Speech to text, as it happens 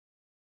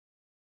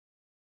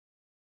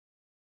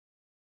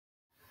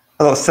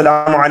Hello,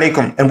 assalamu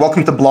alaikum, and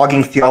welcome to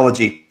Blogging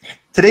Theology.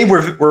 Today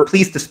we're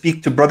pleased to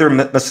speak to Brother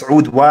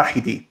Massoud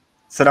Vahedi.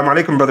 Assalamu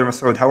alaikum, Brother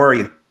Massoud. How are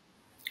you?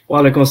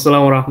 Wa alaikum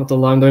assalam wa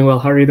rahmatullah. I'm doing well.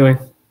 How are you doing?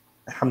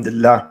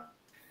 Alhamdulillah.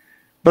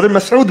 Brother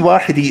Massoud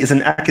Vahedi is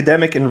an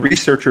academic and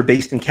researcher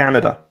based in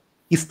Canada.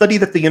 He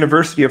studied at the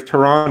University of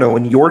Toronto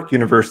and York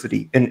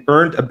University and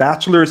earned a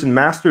bachelor's and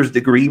master's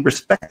degree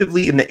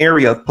respectively in the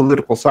area of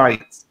political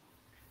science.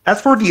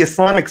 As for the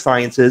Islamic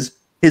sciences,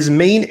 his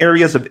main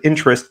areas of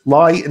interest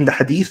lie in the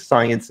Hadith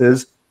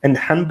sciences and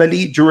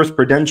Hanbali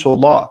jurisprudential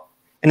law,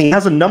 and he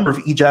has a number of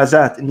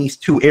ijazat in these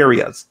two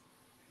areas.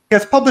 He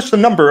has published a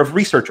number of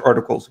research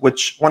articles,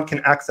 which one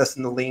can access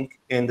in the link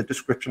in the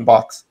description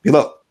box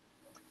below.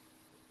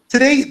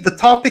 Today, the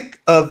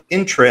topic of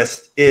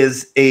interest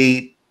is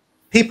a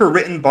paper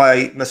written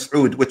by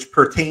Massoud, which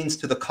pertains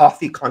to the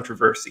coffee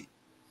controversy.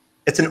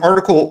 It's an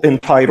article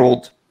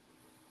entitled,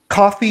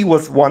 "Coffee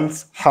Was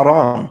Once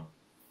Haram,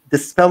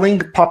 Dispelling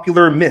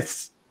Popular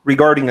Myths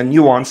Regarding a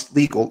Nuanced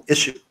Legal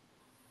Issue."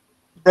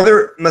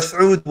 Brother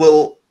Massoud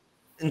will,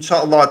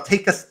 inshallah,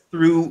 take us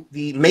through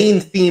the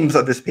main themes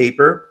of this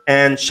paper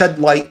and shed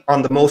light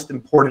on the most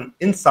important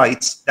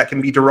insights that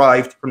can be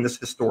derived from this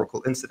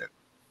historical incident.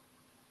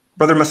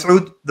 Brother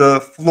Massoud, the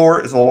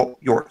floor is all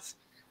yours.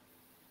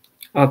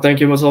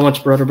 Thank you so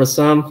much, Brother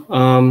Bassam.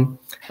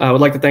 I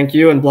would like to thank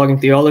you and Blogging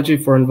Theology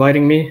for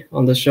inviting me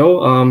on the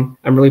show. I'm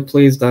really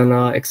pleased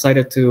and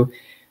excited to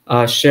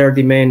share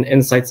the main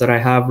insights that I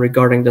have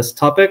regarding this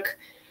topic.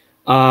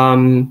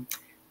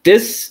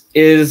 This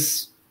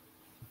is,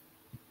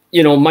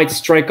 might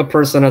strike a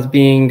person as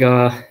being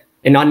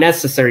an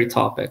unnecessary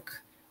topic,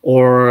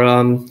 or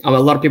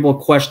a lot of people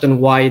question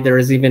why there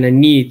is even a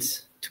need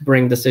to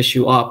bring this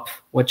issue up,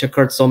 which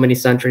occurred so many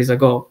centuries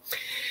ago.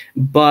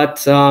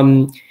 But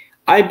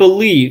I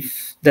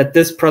believe that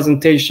this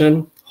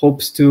presentation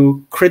hopes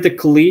to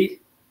critically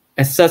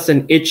assess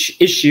an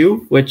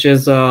issue, which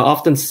is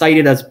often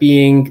cited as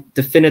being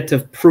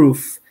definitive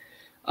proof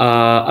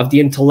of the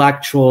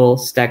intellectual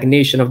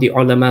stagnation of the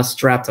ulama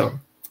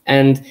stratum.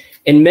 And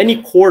in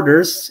many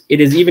quarters, it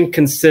is even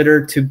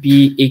considered to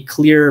be a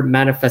clear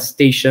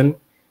manifestation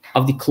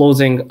of the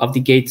closing of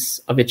the gates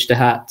of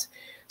ijtihad.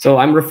 So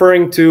I'm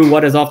referring to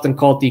what is often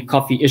called the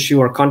coffee issue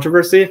or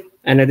controversy,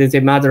 and it is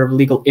a matter of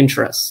legal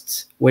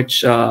interest,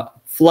 which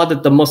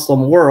flooded the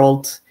Muslim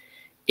world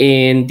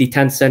in the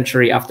 10th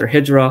century after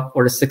Hijrah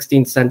or the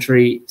 16th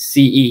century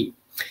CE.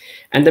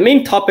 And the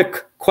main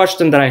topic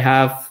question that I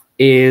have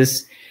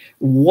is,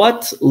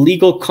 what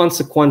legal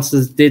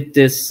consequences did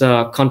this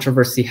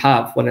controversy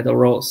have when it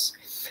arose?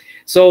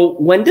 So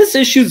when this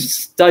issue is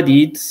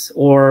studied,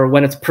 or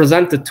when it's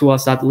presented to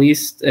us, at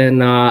least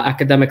in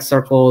academic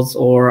circles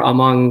or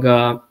among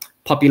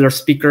popular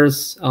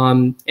speakers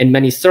in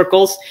many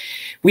circles,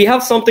 we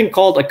have something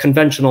called a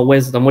conventional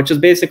wisdom, which is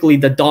basically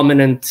the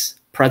dominant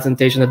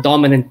presentation, the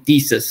dominant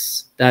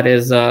thesis that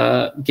is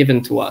given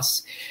to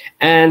us.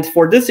 And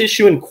for this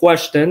issue in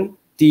question,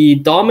 the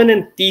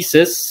dominant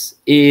thesis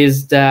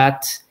is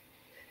that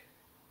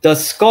the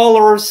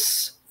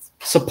scholars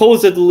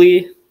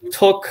supposedly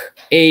took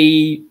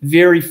a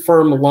very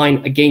firm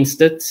line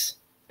against it,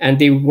 and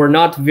they were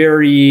not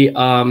very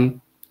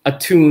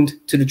attuned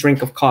to the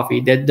drink of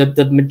coffee.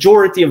 The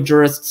majority of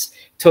jurists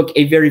took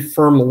a very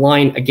firm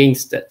line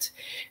against it.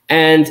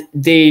 And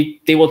they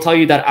will tell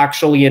you that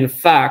actually, in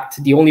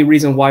fact, the only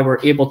reason why we're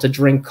able to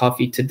drink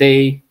coffee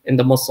today, in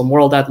the Muslim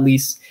world at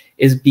least,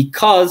 is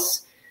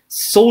because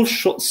civil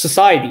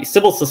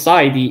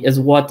society is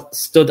what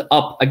stood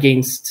up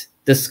against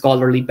this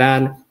scholarly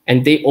ban,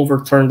 and they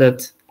overturned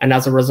it. And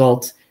as a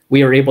result,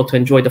 we are able to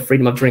enjoy the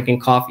freedom of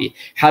drinking coffee.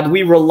 Had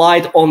we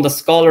relied on the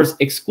scholars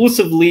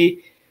exclusively,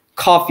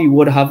 coffee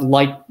would have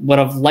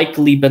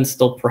likely been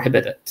still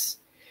prohibited.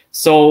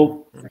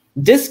 So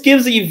this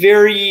gives a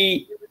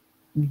very,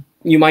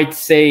 you might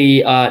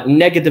say,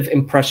 negative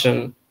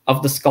impression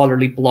of the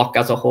scholarly block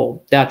as a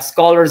whole, that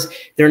scholars,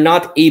 they're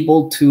not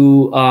able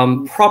to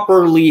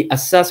properly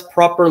assess,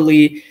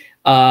 properly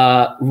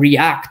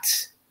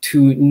react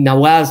to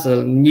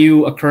nawazil,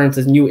 new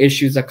occurrences, new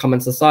issues that come in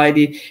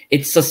society.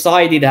 It's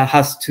society that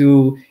has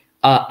to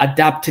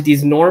adapt to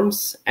these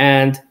norms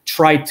and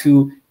try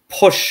to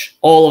push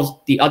all of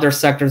the other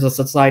sectors of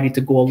society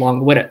to go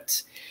along with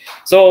it.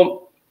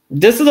 So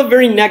this is a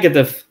very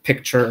negative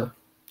picture.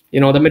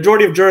 The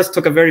majority of jurists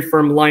took a very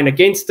firm line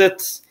against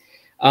it.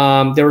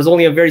 There was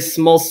only a very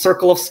small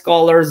circle of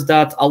scholars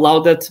that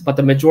allowed it, but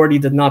the majority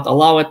did not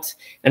allow it.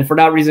 And for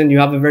that reason, you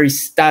have a very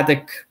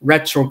static,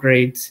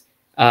 retrograde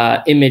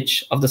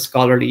image of the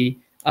scholarly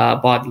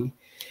body.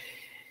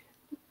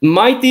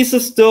 My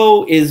thesis,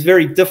 though, is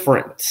very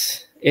different.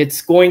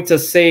 It's going to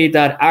say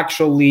that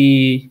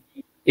actually,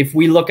 if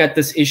we look at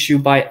this issue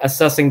by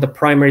assessing the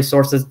primary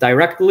sources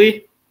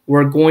directly,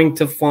 we're going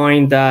to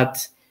find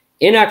that,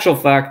 in actual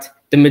fact,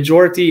 the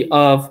majority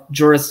of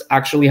jurists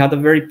actually had a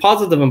very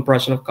positive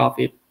impression of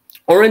coffee,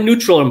 or a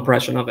neutral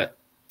impression of it.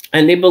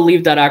 And they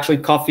believe that actually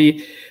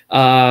coffee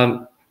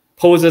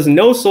poses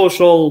no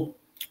social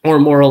or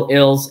moral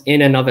ills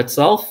in and of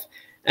itself,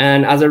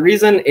 And as a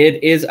reason,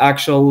 it is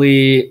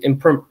actually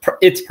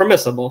it's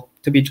permissible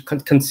to be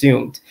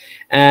consumed.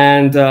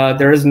 And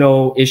there is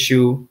no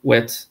issue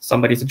with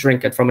somebody to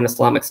drink it from an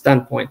Islamic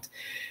standpoint.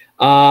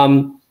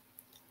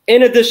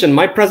 In addition,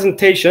 my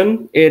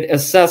presentation, it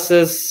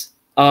assesses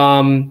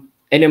an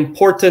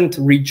important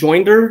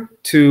rejoinder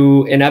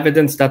to an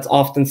evidence that's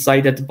often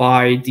cited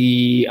by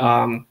the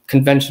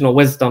conventional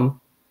wisdom.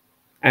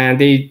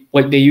 And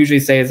what they usually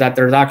say is that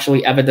there's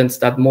actually evidence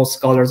that most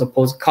scholars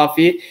oppose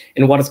coffee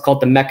in what is called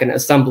the Makkan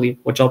Assembly,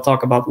 which I'll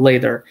talk about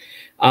later.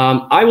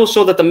 I will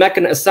show that the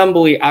Makkan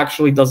Assembly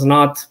actually does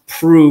not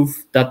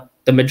prove that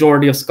the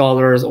majority of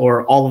scholars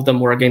or all of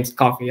them were against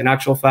coffee. In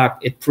actual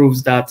fact, it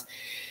proves that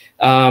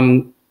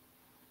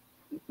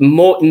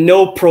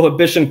no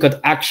prohibition could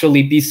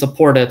actually be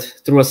supported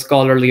through a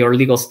scholarly or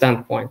legal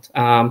standpoint,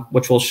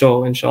 which we'll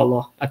show,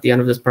 inshallah, at the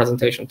end of this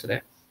presentation today.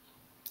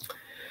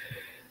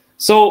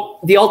 So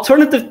the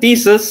alternative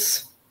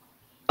thesis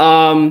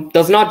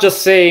does not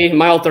just say,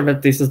 my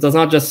alternative thesis does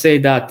not just say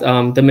that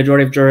the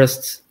majority of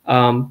jurists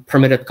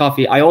permitted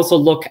coffee. I also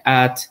look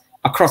at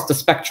across the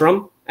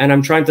spectrum, and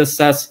I'm trying to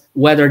assess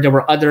whether there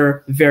were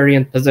other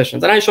variant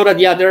positions. And I show that,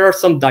 yeah, there are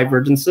some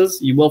divergences.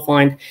 You will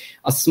find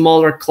a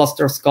smaller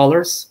cluster of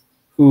scholars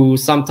who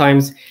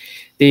sometimes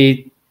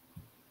they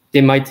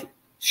might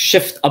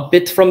shift a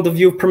bit from the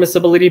view of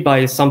permissibility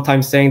by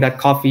sometimes saying that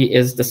coffee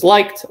is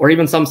disliked, or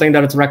even some saying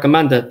that it's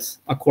recommended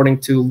according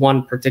to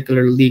one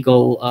particular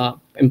legal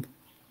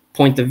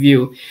point of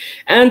view.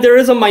 And there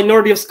is a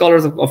minority of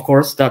scholars, of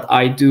course, that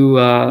I do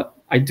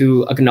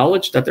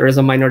acknowledge that there is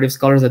a minority of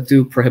scholars that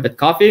do prohibit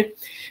coffee.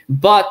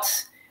 But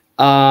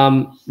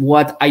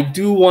what I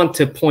do want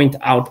to point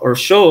out or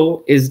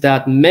show is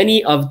that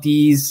many of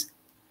these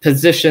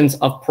positions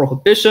of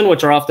prohibition,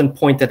 which are often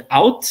pointed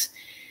out,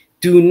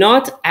 do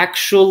not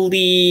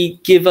actually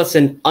give us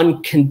an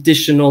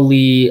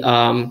unconditionally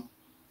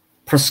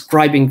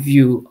prescribing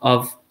view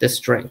of this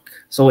drink.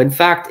 So in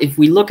fact, if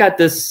we look at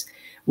this,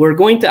 we're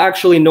going to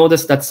actually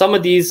notice that some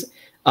of these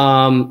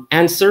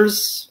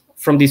answers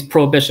from these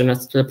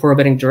prohibitionists, the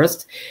prohibiting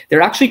jurists,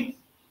 they're actually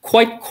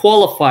quite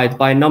qualified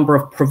by a number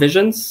of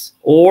provisions,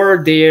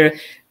 or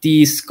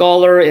the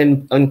scholar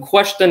in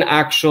question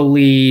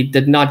actually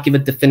did not give a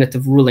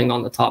definitive ruling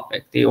on the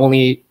topic. They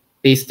only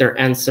based their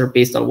answer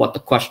based on what the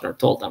questioner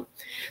told them.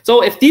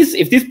 So if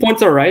these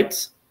points are right,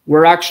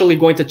 we're actually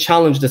going to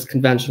challenge this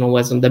conventional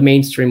wisdom, the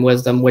mainstream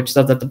wisdom, which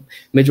says that the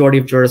majority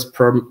of jurists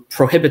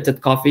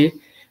prohibited coffee.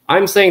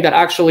 I'm saying that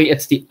actually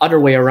it's the other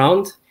way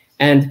around.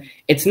 And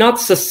it's not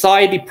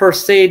society per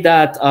se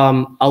that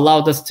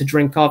allowed us to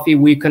drink coffee.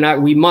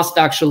 We must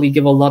actually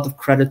give a lot of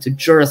credit to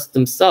jurists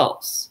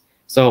themselves.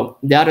 So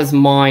that is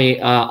my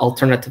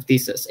alternative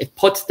thesis. It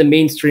puts the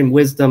mainstream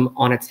wisdom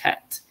on its head.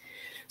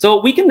 So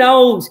we can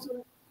now,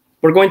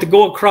 we're going to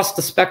go across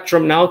the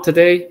spectrum now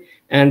today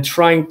and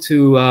trying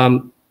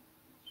to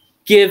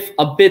give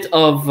a bit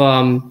of,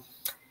 a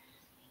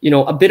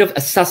bit of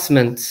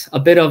assessment, a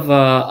bit of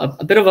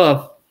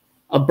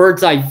a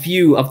bird's eye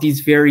view of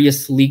these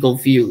various legal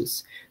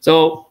views.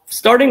 So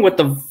starting with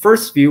the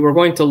first view, we're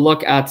going to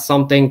look at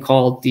something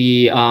called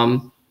the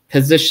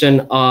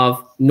position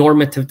of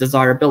normative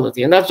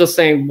desirability. And that's just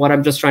saying, what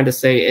I'm just trying to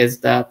say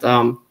is that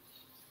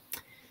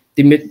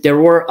there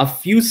were a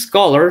few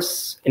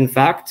scholars, in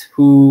fact,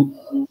 who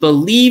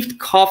believed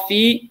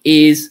coffee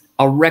is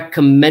a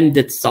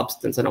recommended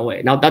substance in a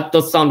way. Now, that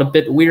does sound a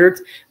bit weird,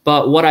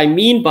 but what I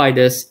mean by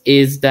this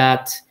is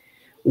that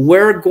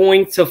we're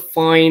going to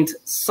find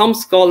some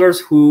scholars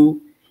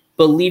who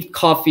believed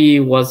coffee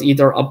was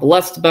either a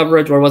blessed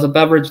beverage or was a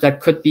beverage that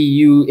could be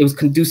used, it was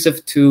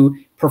conducive to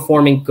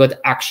performing good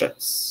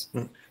actions.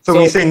 So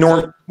when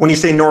you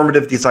say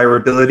normative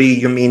desirability,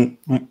 you mean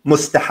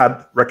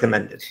mustahab,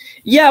 recommended?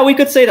 Yeah, we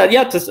could say that.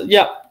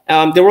 Yeah,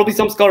 there will be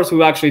some scholars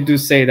who actually do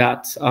say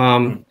that,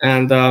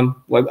 and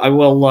I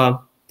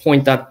will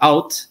point that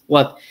out.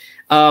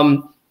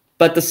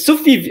 But the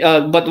Sufi,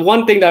 but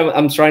one thing that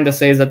I'm trying to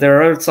say is that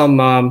there are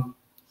some.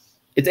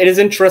 It is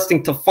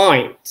interesting to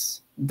find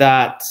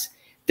that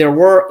there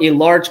were a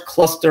large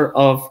cluster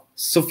of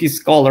Sufi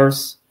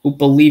scholars who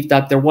believed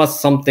that there was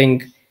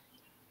something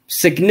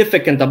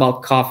significant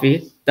about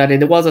coffee, that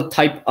it was a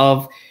type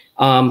of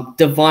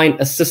divine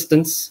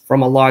assistance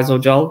from Allah Azza wa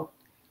Jal,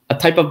 a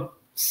type of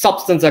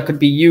substance that could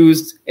be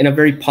used in a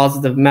very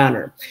positive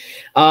manner.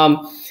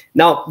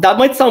 Now, that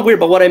might sound weird,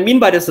 but what I mean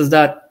by this is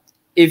that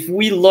if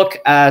we look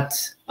at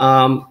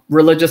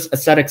religious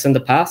ascetics in the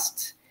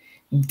past,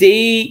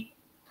 they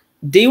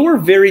were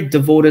very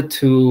devoted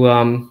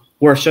to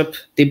worship.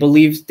 They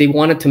believed they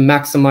wanted to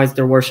maximize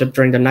their worship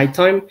during the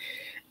nighttime.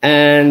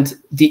 And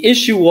the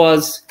issue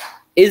was,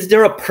 is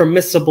there a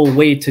permissible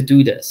way to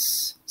do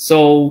this?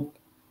 So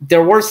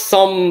there were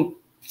some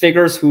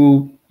figures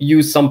who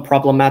used some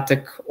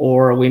problematic,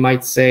 or we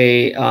might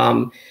say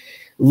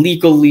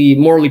legally,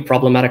 morally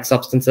problematic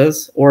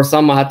substances, or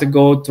some had to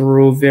go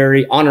through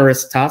very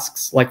onerous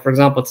tasks. Like, for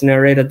example, it's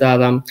narrated that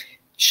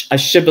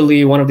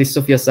Shibli, one of the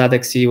Sufi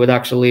ascetics, he would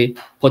actually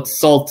put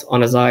salt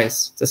on his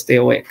eyes to stay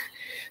awake.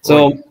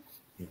 So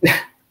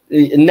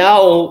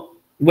now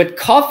with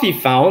coffee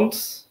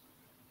found,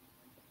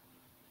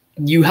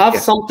 you have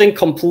something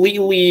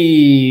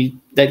completely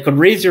that could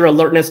raise your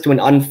alertness to an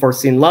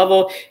unforeseen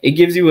level. It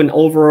gives you an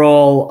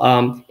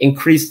overall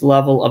increased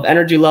level of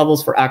energy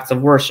levels for acts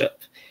of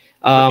worship.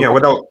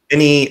 Without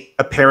any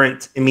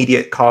apparent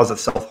immediate cause of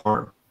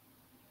self-harm.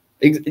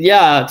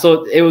 Yeah,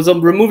 so it was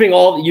removing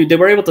they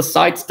were able to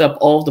sidestep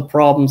all the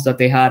problems that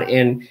they had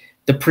in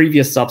the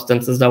previous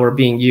substances that were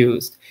being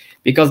used.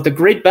 Because the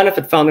great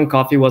benefit found in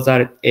coffee was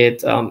that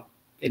it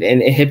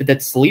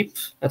inhibited sleep.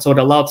 And so it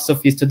allowed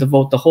Sufis to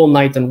devote the whole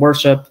night in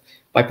worship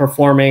by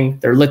performing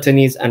their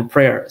litanies and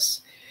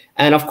prayers.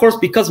 And of course,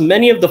 because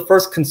many of the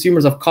first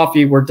consumers of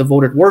coffee were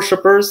devoted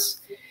worshippers,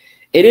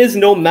 it is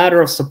no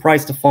matter of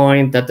surprise to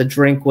find that the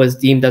drink was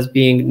deemed as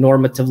being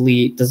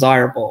normatively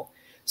desirable.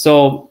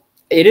 So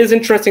it is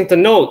interesting to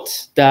note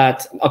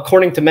that,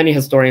 according to many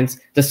historians,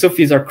 the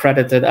Sufis are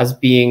credited as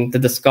being the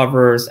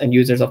discoverers and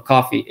users of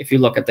coffee, if you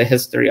look at the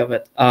history of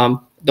it.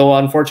 Though,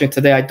 unfortunately,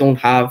 today I don't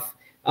have,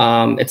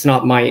 it's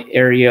not my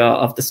area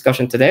of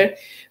discussion today.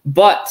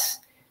 But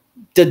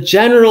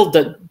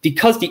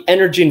because the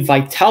energy and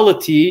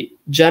vitality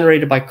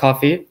generated by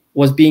coffee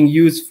was being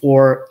used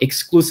for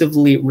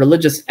exclusively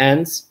religious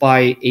ends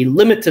by a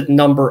limited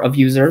number of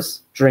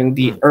users during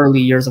the early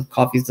years of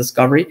coffee's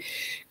discovery,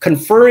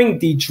 conferring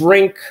the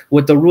drink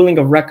with the ruling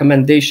of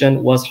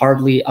recommendation was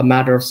hardly a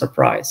matter of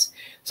surprise.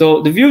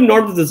 So the view of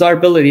normative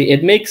desirability,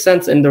 it makes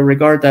sense in the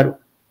regard that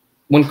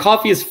when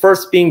coffee is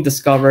first being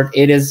discovered,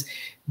 it is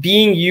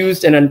being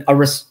used in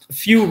a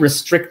few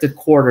restricted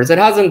quarters. It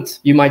hasn't,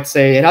 you might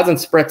say, it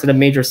hasn't spread to the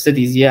major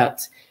cities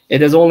yet.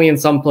 It is only in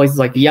some places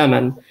like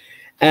Yemen.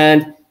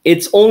 And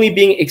it's only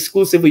being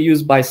exclusively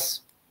used by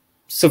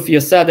Sufi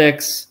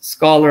ascetics,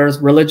 scholars,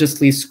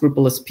 religiously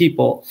scrupulous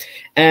people.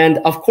 And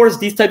of course,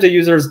 these types of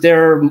users,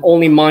 their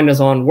only mind is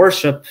on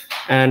worship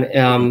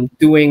and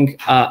doing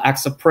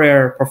acts of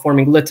prayer,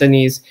 performing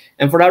litanies.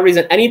 And for that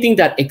reason, anything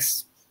that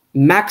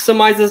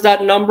maximizes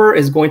that number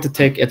is going to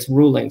take its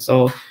ruling.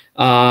 So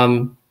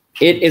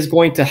it is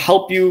going to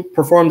help you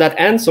perform that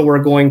end. So we're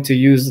going to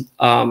use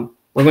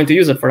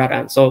it for that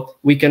end. So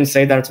we can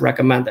say that it's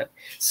recommended.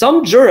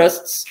 Some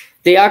jurists,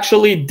 they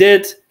actually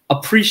did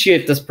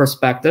appreciate this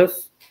perspective,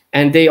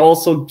 and they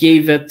also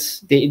gave it,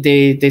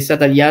 they said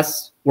that,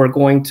 yes, we're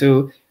going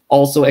to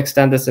also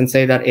extend this and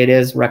say that it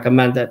is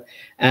recommended.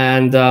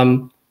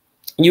 And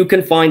you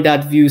can find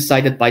that view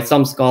cited by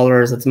some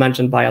scholars. It's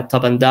mentioned by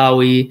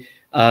Al-Tabandawi,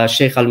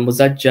 Sheikh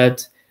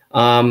Al-Muzajjad.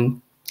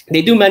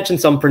 They do mention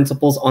some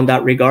principles on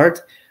that regard,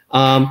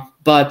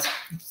 but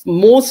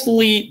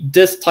mostly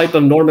this type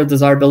of normative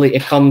desirability,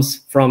 it comes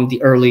from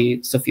the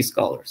early Sufi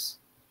scholars.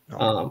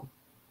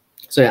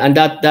 And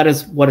that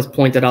is what is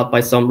pointed out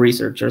by some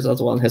researchers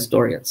as well, and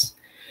historians.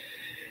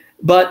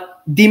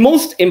 But the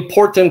most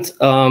important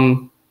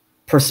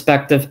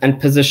perspective and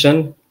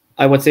position,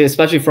 I would say,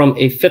 especially from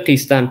a fiqh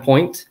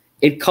standpoint,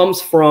 it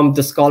comes from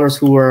the scholars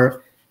who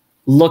were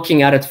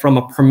looking at it from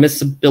a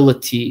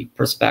permissibility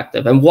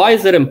perspective. And why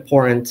is it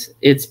important?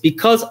 It's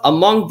because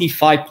among the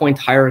 5-point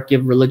hierarchy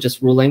of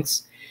religious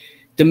rulings,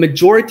 the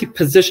majority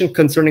position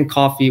concerning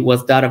coffee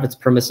was that of its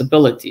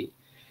permissibility.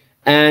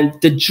 And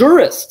the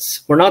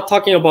jurists, we're not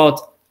talking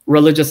about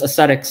religious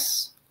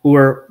ascetics who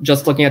are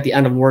just looking at the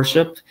end of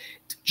worship.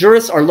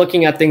 Jurists are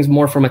looking at things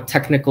more from a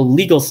technical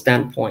legal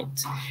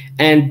standpoint.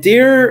 And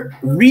their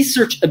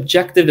research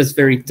objective is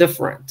very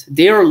different.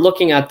 They are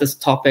looking at this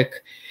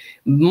topic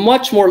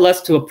much more or less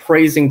to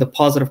appraising the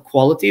positive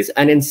qualities,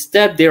 and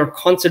instead they are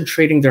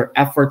concentrating their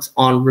efforts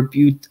on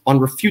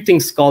refuting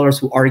scholars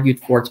who argued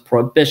for its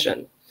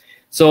prohibition.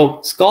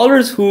 So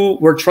scholars who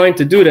were trying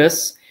to do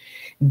this,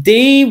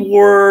 they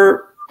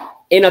were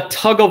in a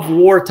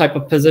tug-of-war type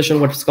of position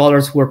with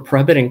scholars who were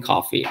prohibiting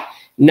coffee.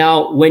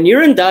 Now, when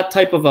you're in that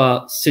type of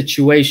a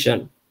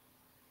situation,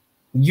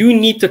 you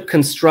need to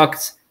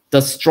construct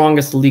the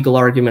strongest legal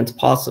arguments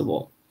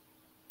possible.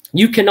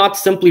 You cannot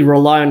simply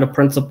rely on the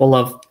principle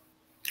of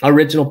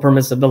original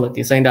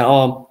permissibility, saying that,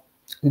 oh,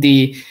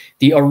 the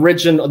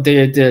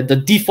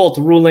default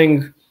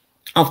ruling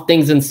of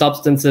things and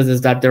substances is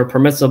that they're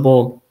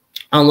permissible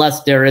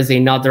unless there is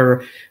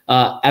another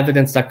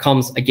evidence that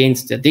comes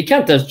against it. They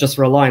can't just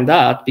rely on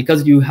that,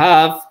 because you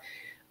have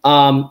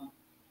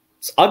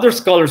other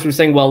scholars who are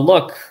saying, well,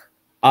 look,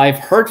 I've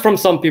heard from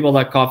some people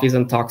that coffee is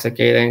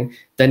intoxicating.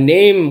 The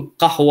name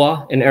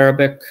qahwa in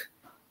Arabic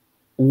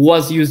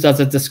was used as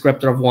a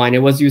descriptor of wine.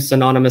 It was used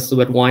synonymously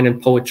with wine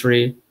in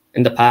poetry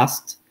in the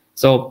past.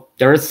 So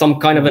there is some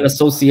kind of an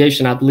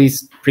association, at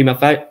least prima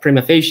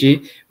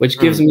facie, which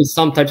gives me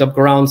some type of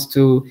grounds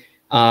to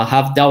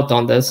have doubt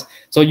on this.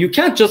 So you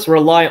can't just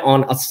rely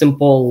on a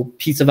simple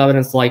piece of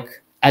evidence like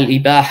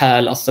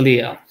al-ibaha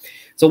al-asliya.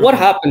 So what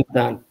happens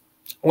then?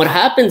 What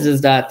happens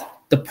is that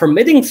the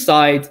permitting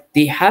side,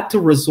 they had to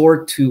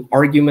resort to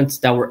arguments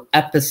that were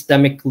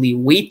epistemically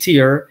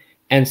weightier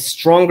and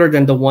stronger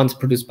than the ones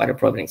produced by the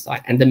prohibiting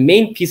side. And the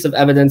main piece of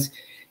evidence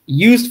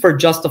used for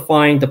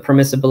justifying the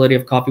permissibility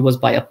of coffee was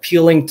by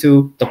appealing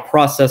to the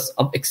process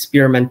of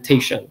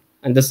experimentation.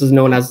 And this is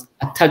known as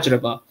a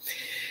tajriba.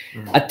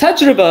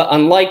 At-tajriba,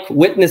 unlike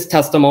witness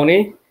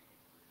testimony,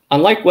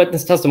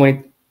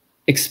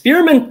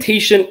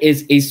 experimentation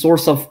is a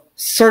source of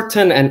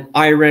certain and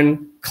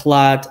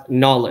ironclad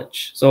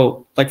knowledge.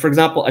 So, like for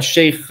example, a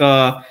Sheikh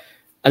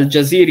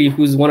Al-Jaziri,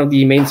 who's one of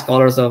the main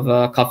scholars of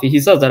coffee, he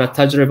says that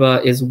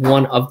at-tajriba is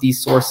one of the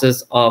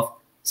sources of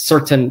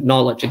certain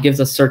knowledge. It gives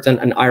us certain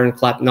and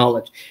ironclad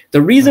knowledge.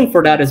 The reason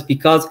for that is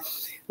because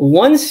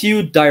once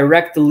you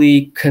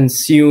directly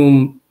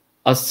consume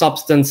a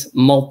substance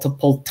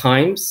multiple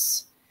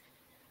times,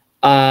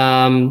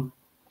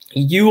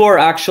 you are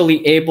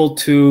actually able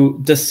to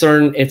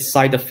discern its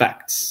side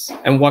effects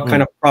and what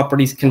kind of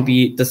properties can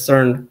be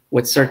discerned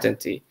with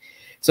certainty.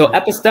 So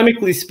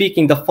epistemically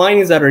speaking, the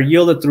findings that are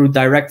yielded through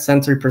direct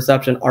sensory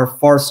perception are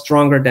far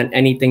stronger than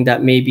anything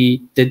that may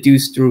be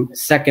deduced through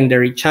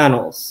secondary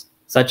channels,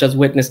 such as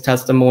witness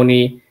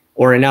testimony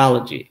or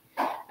analogy.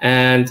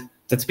 And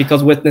that's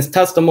because witness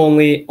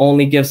testimony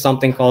only gives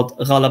something called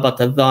ghalabat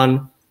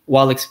al-dhan,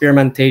 while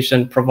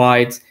experimentation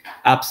provides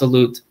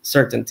absolute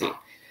certainty.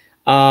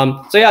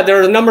 So yeah, there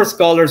are a number of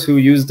scholars who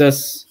use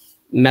this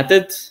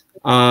method.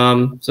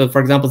 So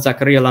for example,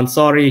 Zakaria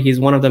al-Ansari, he's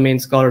one of the main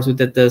scholars who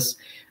did this.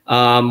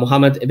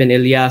 Muhammad ibn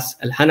Ilyas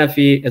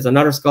al-Hanafi is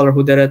another scholar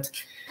who did it.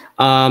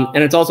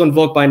 And it's also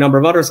invoked by a number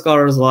of other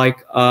scholars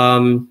like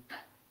Ahmed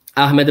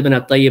ibn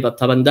al-Tayyib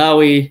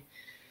al-Tabandawi,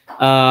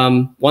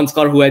 one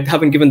scholar who I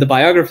haven't given the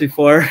biography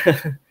for,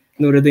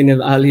 Nuruddin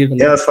al-Ali.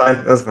 Yeah, that's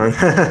fine. That's fine.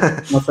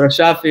 Nasr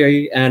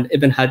al-Shafi'i and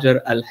Ibn Hajar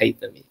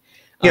al-Haythami.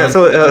 Yeah,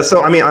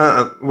 so I mean,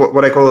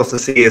 what I call us to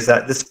see is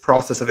that this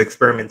process of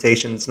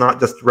experimentation is not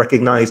just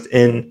recognized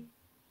in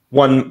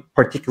one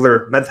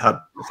particular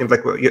madhab. It seems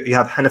like you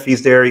have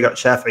Hanafis there, you got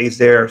Shafi'is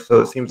there,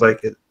 so it seems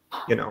like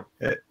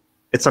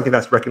it's something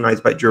that's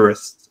recognized by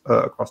jurists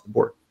across the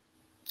board.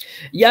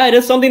 Yeah, it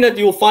is something that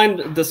you'll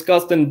find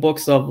discussed in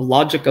books of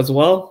logic as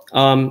well.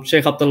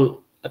 Sheikh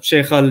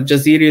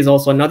al-Jaziri is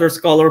also another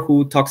scholar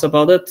who talks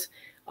about it.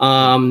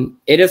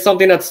 It is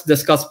something that's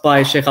discussed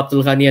by Sheikh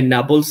Abdul Ghani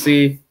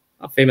al-Nabulsi,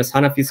 a famous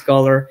Hanafi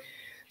scholar.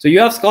 So you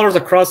have scholars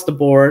across the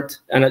board,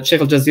 and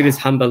Sheikh al-Jaziri is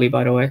Hanbali,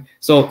 by the way.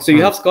 So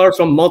you have scholars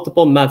from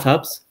multiple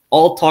madhabs,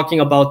 all talking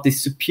about the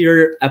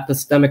superior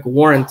epistemic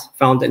warrant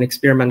found in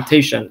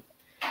experimentation.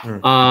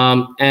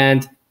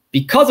 And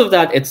because of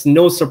that, it's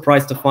no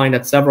surprise to find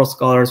that several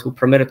scholars who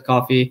permitted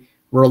coffee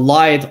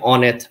relied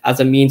on it as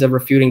a means of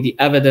refuting the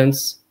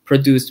evidence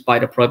produced by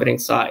the prohibiting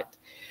side.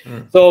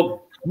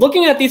 So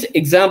looking at these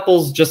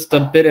examples just a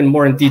bit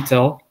more in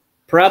detail,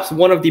 perhaps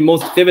one of the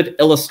most vivid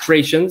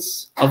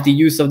illustrations of the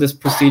use of this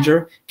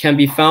procedure can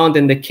be found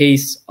in the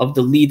case of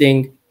the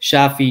leading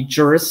Shafi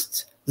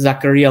jurist,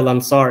 Zakaria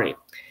al-Ansari.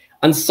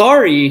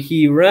 Ansari,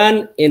 he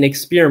ran an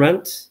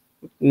experiment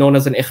known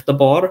as an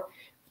ikhtibar,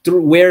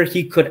 through where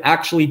he could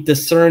actually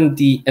discern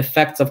the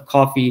effects of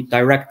coffee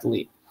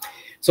directly.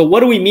 So what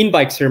do we mean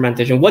by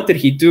experimentation? What did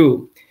he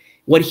do?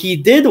 What he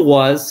did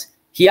was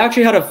he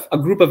actually had a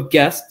group of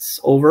guests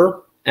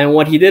over, and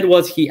what he did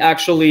was he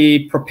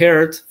actually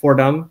prepared for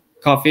them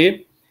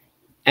coffee,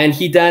 and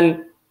he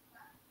then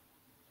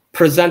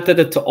presented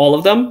it to all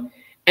of them,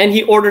 and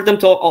he ordered them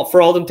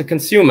for all of them to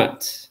consume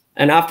it.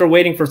 And after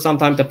waiting for some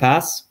time to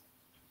pass,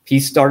 he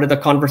started a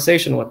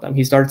conversation with them.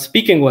 He started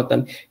speaking with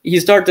them. He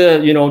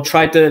started to,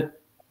 try to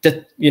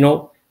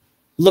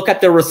look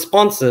at their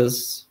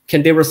responses.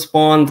 Can they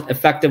respond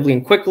effectively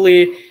and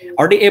quickly?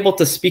 Are they able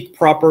to speak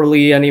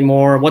properly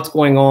anymore? What's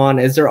going on?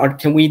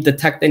 Can we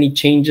detect any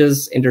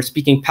changes in their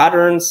speaking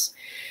patterns?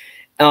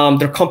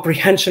 Their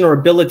comprehension or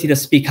ability to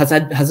speak, has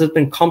it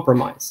been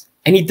compromised?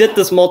 And he did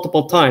this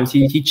multiple times.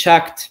 He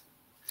checked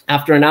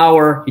after an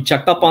hour, he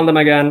checked up on them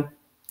again.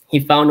 He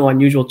found no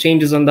unusual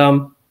changes in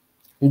them.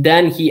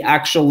 Then he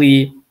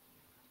actually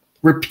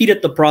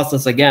repeated the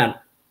process again.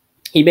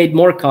 He made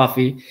more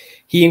coffee,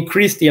 he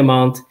increased the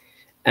amount,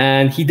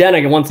 and he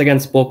then once again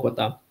spoke with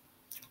them.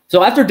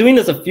 So after doing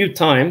this a few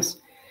times,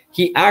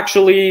 he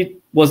actually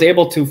was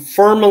able to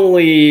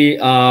firmly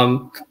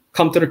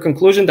come to the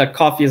conclusion that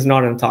coffee is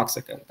not an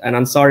intoxicant. And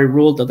Ansari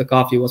ruled that the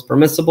coffee was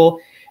permissible,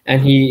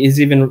 and he is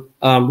even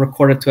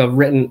recorded to have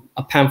written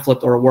a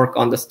pamphlet or a work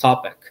on this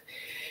topic.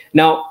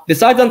 Now,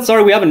 besides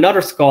Ansari, we have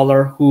another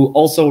scholar who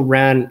also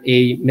ran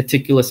a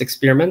meticulous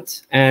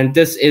experiment, and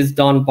this is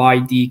done by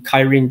the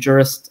Cairene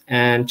jurist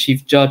and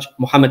chief judge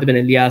Muhammad ibn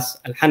Ilyas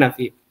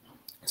al-Hanafi.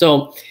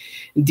 So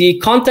the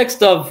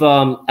context of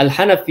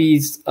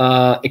al-Hanafi's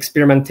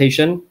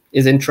experimentation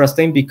is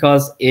interesting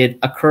because it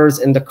occurs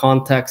in the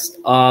context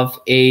of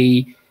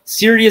a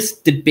serious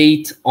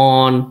debate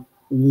on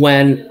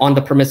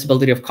the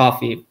permissibility of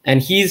coffee.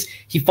 And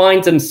he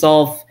finds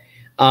himself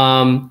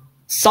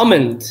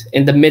summoned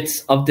in the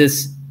midst of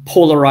this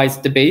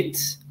polarized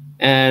debate.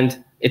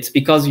 And it's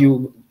because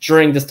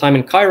during this time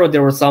in Cairo,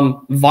 there was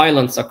some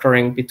violence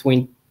occurring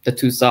between the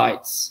two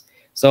sides.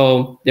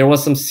 So there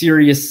was some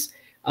serious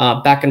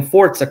back and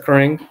forths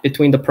occurring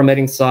between the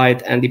permitting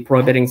side and the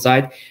prohibiting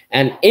side.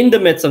 And in the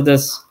midst of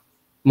this,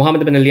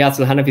 Muhammad ibn Ilyas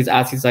al-Hanafi's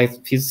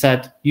asked, he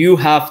said, you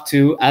have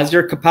to, as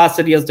your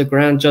capacity as the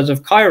Grand Judge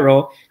of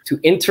Cairo, to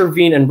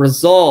intervene and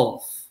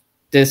resolve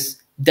this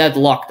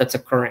deadlock that's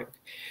occurring.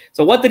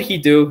 So what did he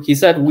do? He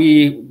said,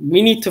 we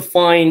need to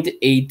find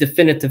a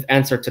definitive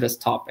answer to this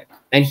topic.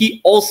 And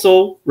he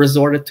also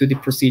resorted to the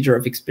procedure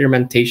of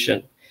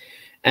experimentation.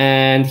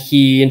 And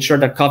he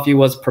ensured that coffee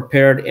was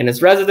prepared in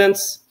his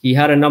residence. He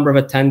had a number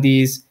of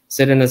attendees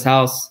sit in his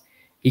house.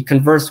 He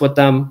conversed with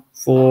them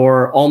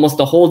for almost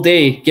a whole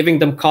day, giving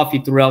them coffee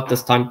throughout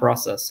this time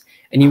process.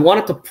 And he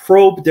wanted to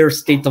probe their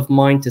state of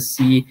mind to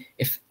see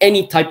if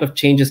any type of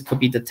changes could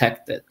be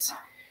detected.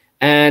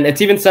 And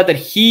it's even said that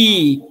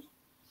he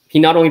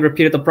not only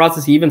repeated the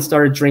process, he even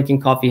started drinking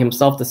coffee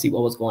himself to see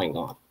what was going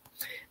on.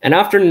 And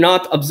after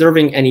not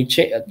observing any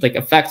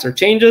effects or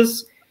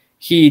changes,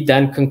 he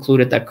then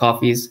concluded that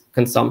coffee's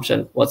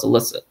consumption was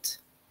illicit.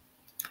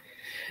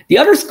 The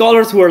other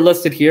scholars who are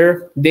listed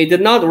here, they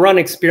did not run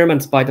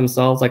experiments by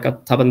themselves, like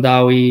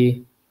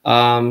Tabandawi,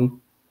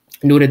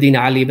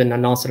 Nuruddin Ali ibn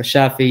Nasr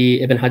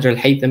al-Shafi'i, Ibn Hajar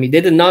al-Haythami.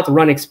 They did not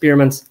run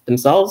experiments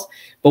themselves,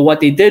 but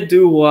what they did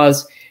do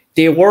was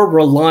they were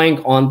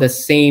relying on the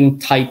same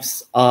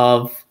types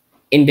of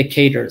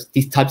indicators,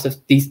 these types of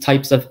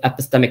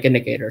epistemic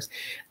indicators.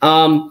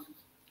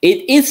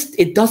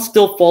 It does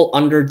still fall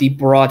under the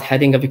broad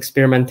heading of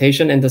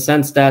experimentation in the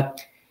sense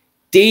that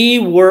they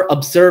were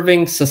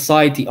observing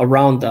society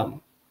around them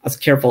as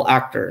careful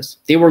actors.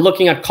 They were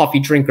looking at coffee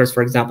drinkers,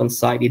 for example, in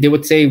society. They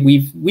would say,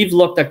 we've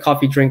looked at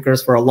coffee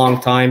drinkers for a long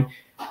time,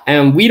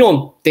 and we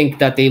don't think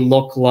that they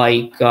look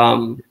like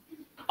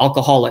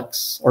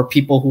alcoholics or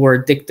people who are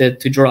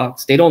addicted to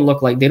drugs. They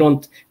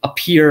don't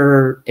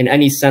appear in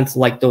any sense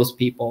like those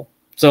people.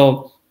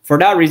 So for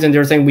that reason,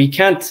 they're saying we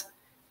can't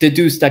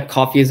deduce that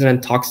coffee is an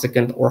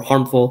intoxicant or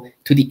harmful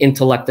to the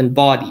intellect and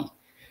body.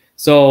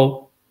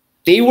 So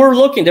they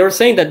were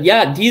saying that,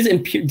 yeah,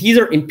 these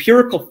are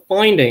empirical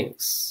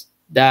findings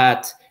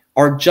that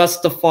are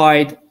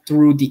justified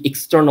through the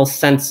external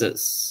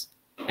senses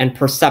and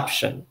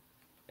perception.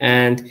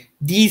 And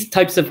these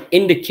types of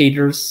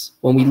indicators,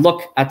 when we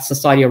look at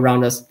society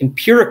around us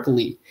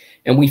empirically,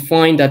 and we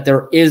find that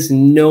there is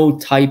no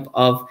type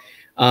of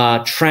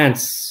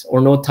trance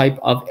or no type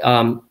of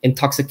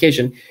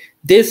intoxication,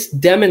 this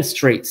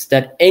demonstrates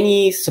that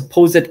any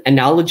supposed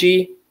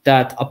analogy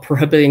that a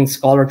prohibiting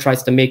scholar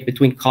tries to make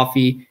between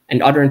coffee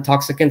and other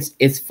intoxicants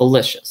is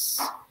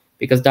fallacious,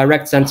 because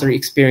direct sensory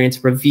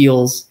experience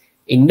reveals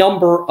a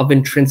number of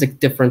intrinsic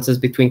differences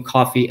between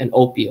coffee and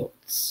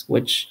opioids,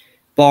 which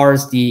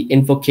bars the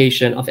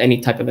invocation of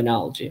any type of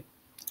analogy.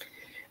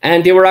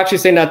 And they were actually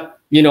saying that,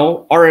 you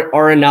know,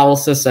 our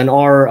analysis and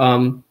our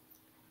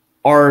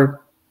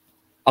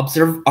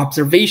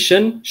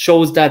observation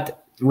shows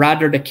that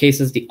rather the case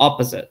is the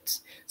opposite.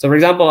 So for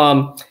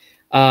example,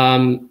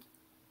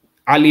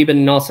 Ali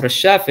ibn Nasr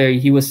al-Shafi'i,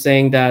 he was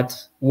saying that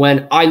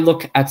when I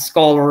look at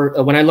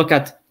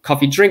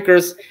coffee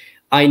drinkers,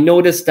 I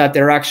notice that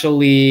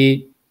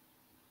they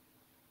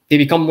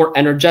become more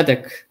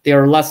energetic. They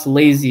are less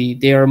lazy.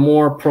 They are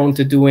more prone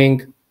to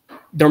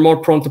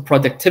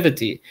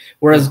productivity.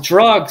 Whereas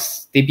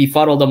drugs, they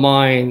befuddle the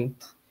mind.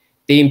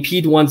 They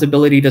impede one's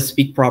ability to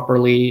speak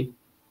properly.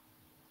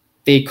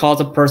 They cause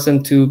a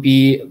person to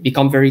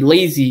become very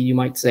lazy, you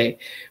might say.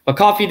 But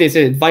coffee, they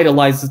say, it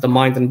vitalizes the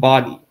mind and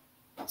body.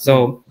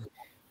 So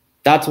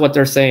that's what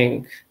they're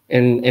saying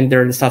in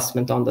their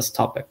assessment on this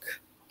topic.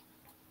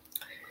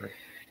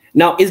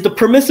 Now, is the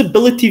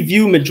permissibility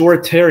view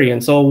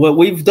majoritarian? So what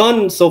we've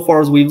done so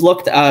far is we've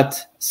looked at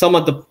some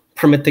of the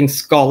permitting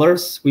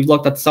scholars. We've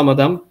looked at some of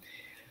them.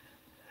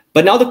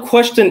 But now the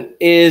question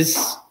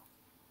is,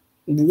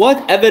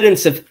 what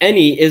evidence, if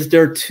any, is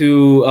there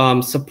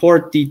to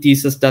support the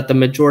thesis that the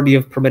majority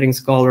of permitting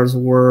scholars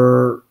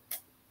were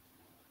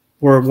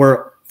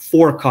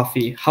for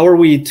coffee? How are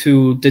we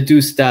to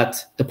deduce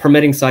that the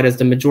permitting side is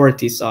the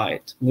majority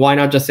side? Why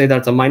not just say that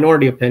it's a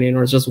minority opinion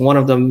or it's just one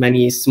of the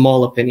many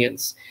small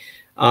opinions?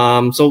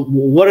 So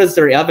what is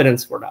their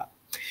evidence for that?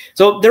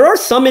 So there are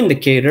some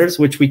indicators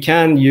which we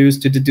can use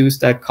to deduce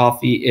that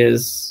coffee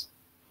is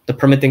the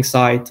permitting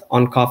side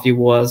on coffee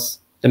was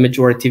the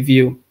majority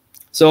view.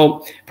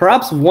 So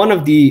perhaps one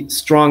of the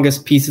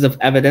strongest pieces of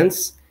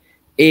evidence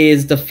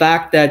is the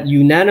fact that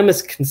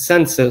unanimous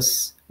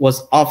consensus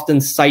was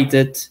often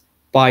cited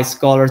by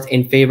scholars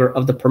in favor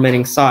of the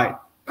permitting side.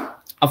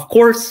 Of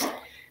course,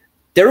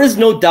 there is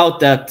no doubt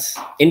that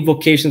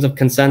invocations of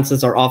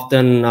consensus are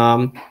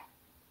often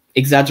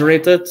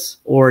exaggerated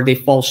or they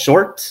fall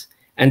short,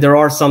 and there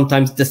are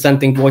sometimes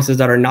dissenting voices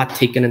that are not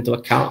taken into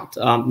account.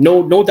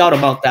 No doubt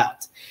about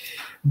that.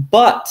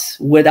 But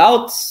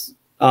without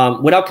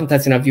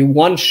contesting that view,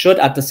 one should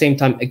at the same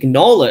time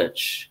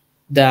acknowledge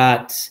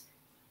that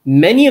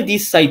many of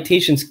these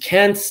citations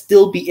can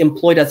still be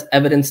employed as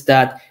evidence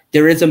that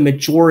there is a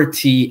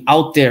majority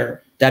out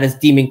there that is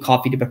deeming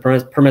coffee to be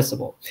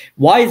permissible.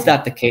 Why is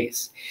that the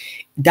case?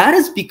 That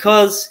is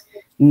because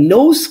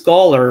no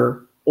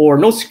scholar or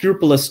no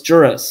scrupulous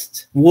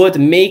jurist would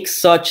make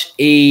such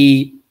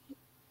a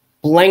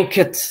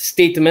blanket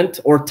statement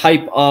or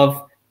type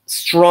of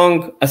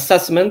strong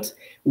assessment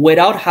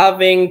without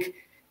having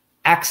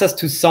access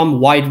to some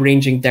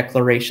wide-ranging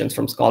declarations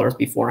from scholars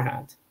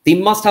beforehand. they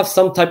must have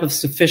some type of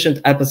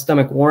sufficient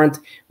epistemic warrant,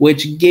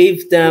 which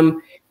gave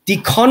them the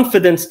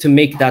confidence to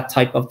make that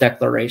type of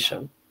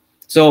declaration.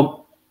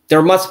 So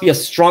there must be a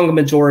strong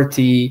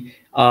majority,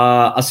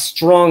 a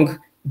strong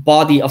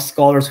body of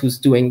scholars who's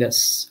doing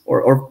this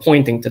or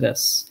pointing to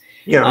this.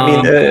 Yeah,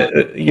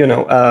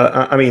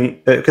 I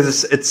mean,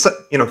 because it's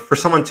for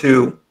someone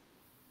to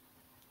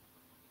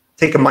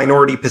take a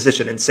minority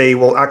position and say,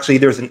 well, actually,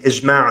 there's an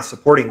ijma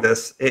supporting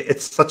this.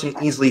 It's such an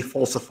easily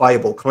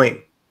falsifiable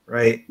claim,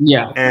 right?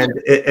 Yeah.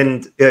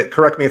 And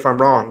correct me if I'm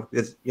wrong,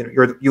 because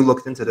you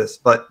looked into this,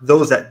 but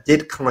those that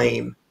did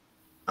claim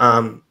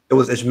it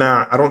was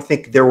ijma, I don't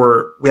think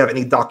we have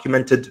any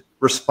documented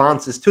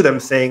responses to them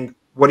saying,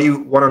 what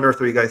on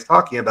earth are you guys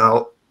talking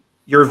about?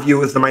 Your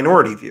view is the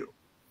minority view.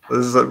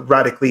 This is a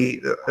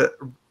radically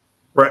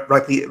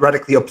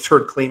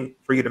absurd claim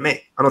for you to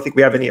make. I don't think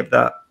we have any of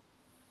that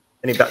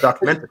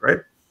documented, right?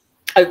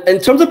 In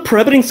terms of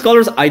prohibiting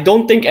scholars, I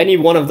don't think any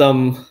one of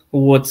them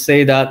would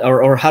say that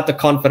or had the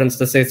confidence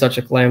to say such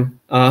a claim.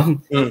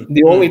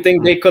 The only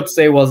thing they could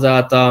say was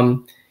that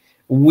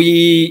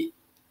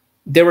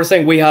they were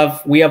saying we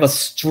have a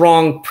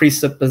strong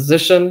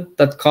presupposition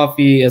that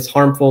coffee is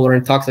harmful or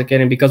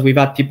intoxicating because we've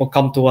had people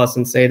come to us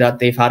and say that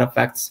they've had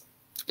effects.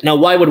 Now,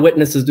 why would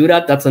witnesses do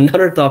that? That's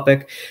another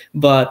topic,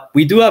 but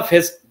we do have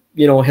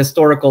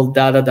historical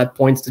data that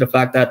points to the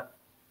fact that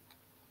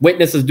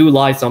witnesses do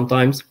lie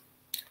sometimes.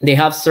 They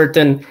have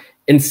certain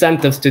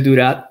incentives to do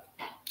that.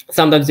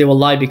 Sometimes they will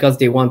lie because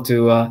they want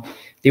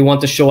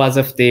to show as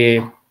if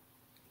they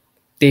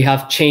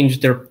have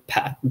changed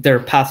their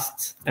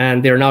past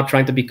and they're now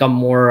trying to become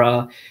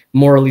more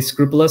morally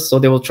scrupulous. So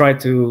they will try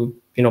to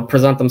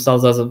present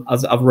themselves as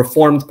a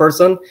reformed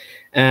person,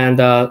 and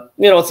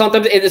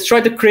sometimes it's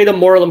trying to create a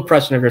moral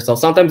impression of yourself.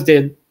 Sometimes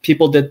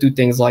people did do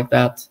things like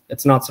that.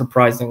 It's not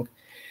surprising.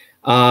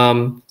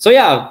 So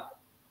yeah,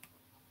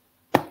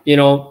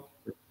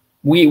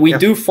 we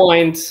do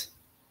find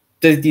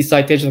these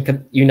citations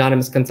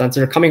unanimous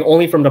consensus are coming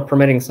only from the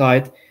permitting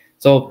side.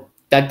 So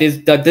that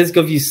does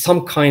give you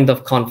some kind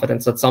of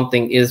confidence that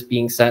something is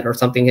being said or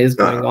something is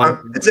going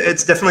on.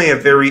 It's definitely a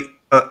very,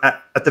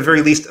 at the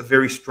very least, a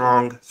very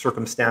strong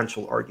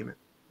circumstantial argument.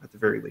 At the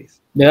very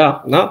least.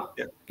 Yeah, no,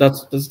 yeah.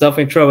 That's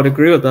definitely true. I would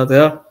agree with that.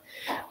 Yeah.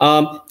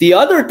 The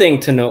other thing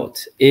to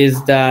note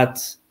is that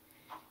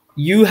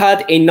you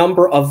had a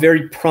number of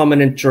very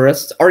prominent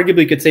jurists,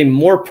 arguably you could say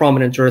more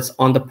prominent jurists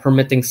on the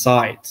permitting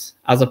side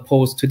as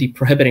opposed to the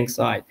prohibiting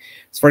side.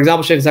 So for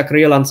example, Sheikh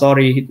Zakaria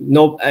al-Ansari,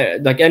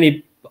 like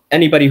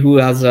anybody who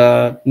has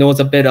knows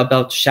a bit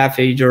about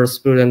Shafi'i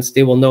jurisprudence,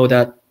 they will know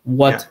that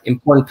what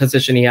important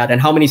position he had and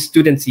how many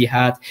students he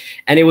had.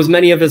 And it was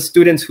many of his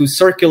students who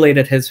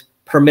circulated his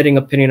permitting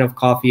opinion of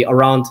coffee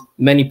around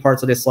many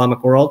parts of the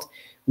Islamic world,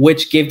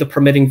 which gave the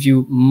permitting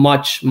view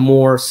much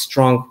more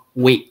strong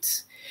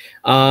weight.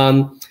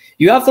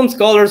 You have some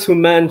scholars who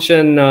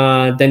mention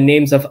the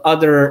names of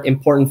other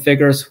important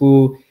figures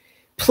who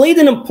played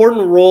an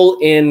important role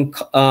in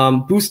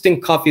boosting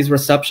coffee's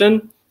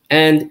reception,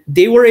 and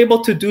they were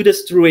able to do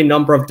this through a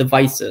number of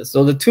devices.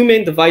 So the two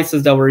main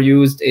devices that were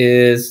used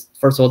is,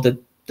 first of all,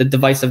 the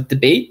device of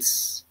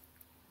debates.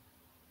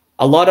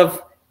 A lot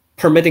of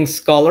permitting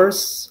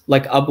scholars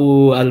like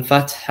Abu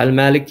al-Fath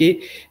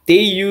al-Maliki, they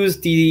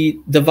used the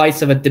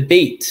device of a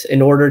debate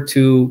in order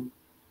to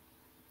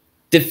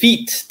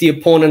defeat the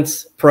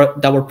opponents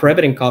that were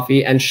prohibiting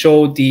coffee and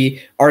show the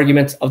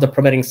arguments of the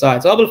permitting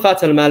side. So Abu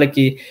al-Fath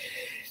al-Maliki,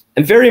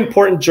 a very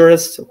important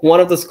jurist, one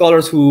of the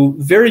scholars who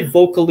very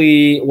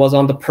vocally was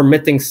on the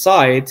permitting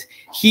side,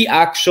 he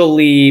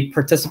actually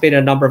participated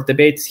in a number of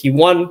debates. He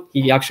won.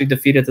 He actually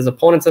defeated his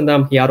opponents in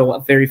them. He had a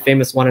very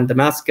famous one in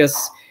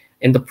Damascus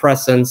in the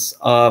presence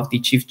of the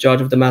chief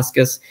judge of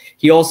Damascus.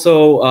 He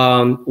also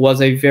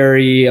was a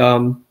very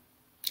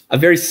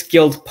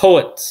skilled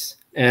poet,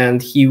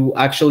 and he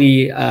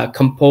actually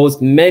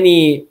composed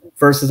many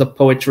verses of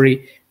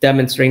poetry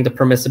demonstrating the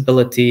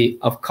permissibility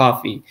of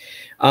coffee.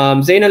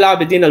 Zayn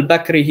al-Abidin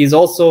al-Bakri, he's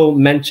also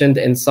mentioned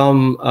in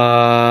some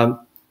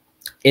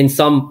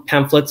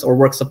pamphlets or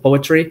works of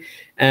poetry.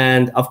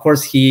 And of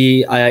course,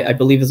 I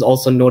believe is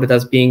also noted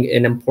as being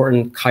an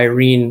important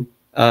Cairene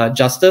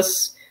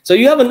justice. So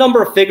you have a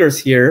number of figures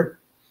here,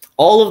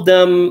 all of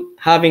them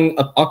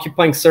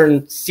occupying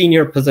certain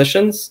senior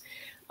positions,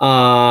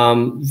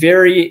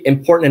 very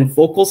important and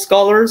vocal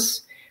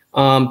scholars,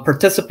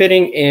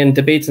 participating in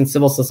debates in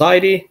civil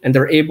society, and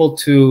they're able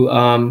to,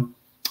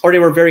 or they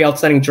were very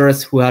outstanding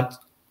jurists who had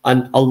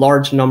a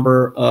large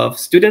number of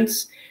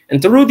students.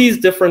 And through these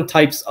different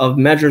types of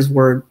measures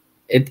where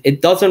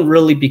it doesn't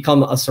really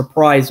become a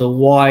surprise of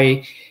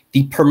why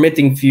the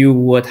permitting view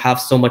would have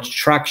so much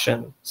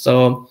traction.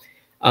 So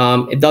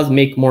it does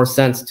make more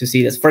sense to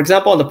see this. For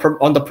example,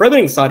 on the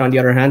prohibiting side, on the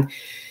other hand,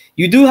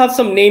 you do have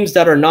some names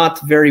that are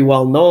not very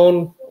well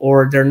known,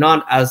 or they're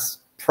not as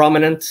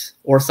prominent,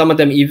 or some of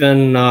them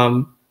even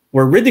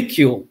were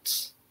ridiculed.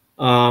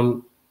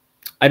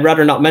 I'd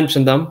rather not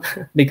mention them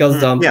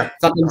because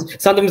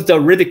sometimes the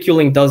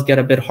ridiculing does get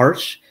a bit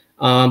harsh.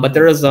 But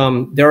there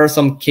are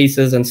some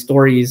cases and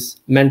stories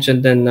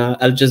mentioned in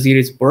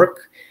Al-Jaziri's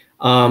work,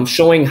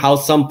 showing how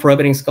some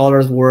prohibiting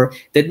scholars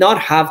did not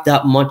have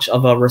that much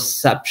of a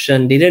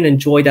reception. They didn't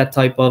enjoy that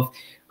type of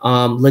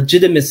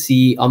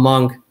legitimacy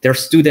among their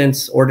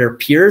students or their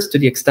peers to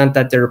the extent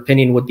that their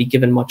opinion would be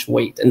given much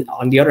weight. And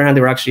on the other hand,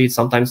 they were actually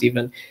sometimes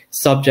even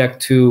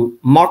subject to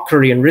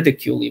mockery and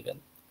ridicule even.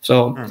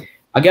 So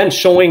again,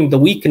 showing the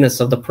weakness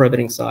of the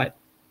prohibiting side.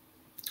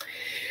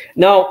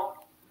 Now,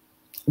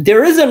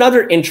 there is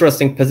another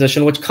interesting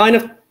position, which kind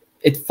of,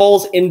 it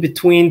falls in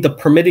between the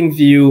permitting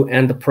view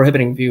and the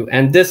prohibiting view.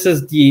 And this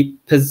is the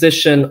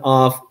position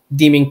of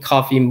deeming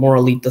coffee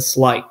morally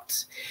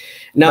disliked.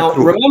 Now,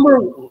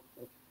 remember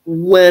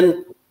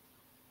when,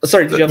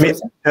 sorry, did you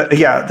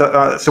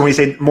have so when you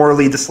say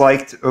morally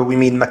disliked, we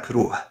mean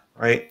makruh,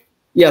 right?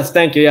 Yes,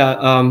 thank you.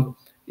 Yeah,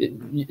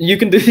 you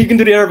can do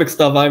the Arabic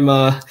stuff.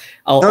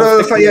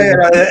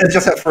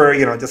 Just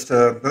for just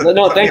to.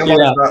 No, thank you. A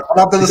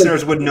lot of the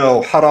listeners would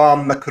know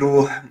haram,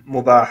 makruh,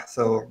 mubah.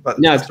 So, but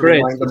yeah, it's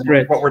great. It's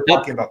great. What we're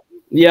talking about.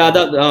 Yeah,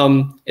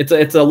 that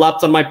it's a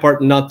lapse on my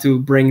part not to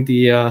bring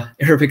the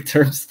Arabic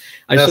terms.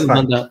 I should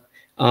have done that.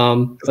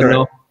 But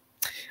no.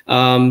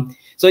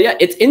 So yeah,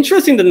 it's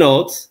interesting to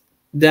note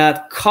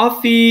that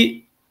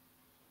coffee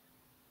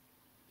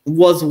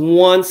was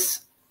once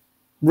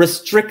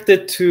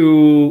restricted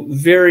to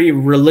very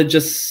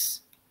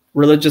religiously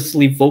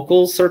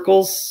vocal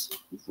circles,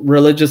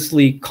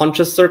 religiously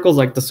conscious circles,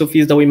 like the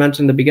Sufis that we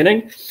mentioned in the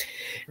beginning.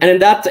 And in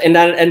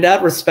that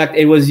respect,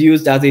 it was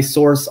used as a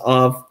source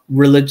of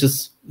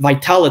religious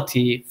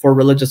vitality for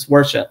religious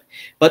worship.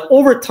 But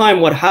over time,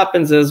 what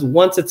happens is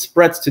once it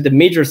spreads to the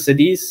major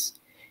cities,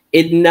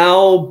 it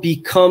now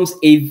becomes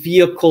a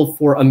vehicle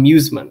for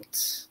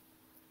amusement.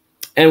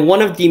 And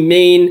one of the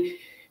main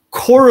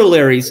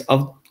corollaries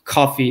of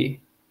coffee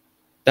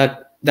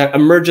that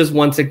emerges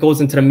once it goes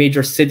into the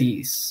major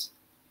cities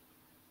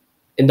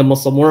in the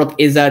Muslim world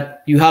is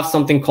that you have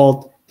something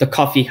called the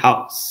coffee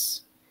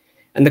house.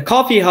 And the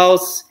coffee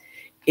house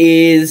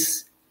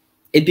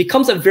it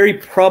becomes a very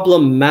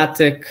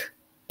problematic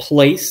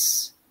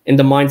place in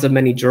the minds of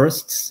many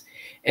jurists.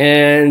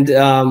 And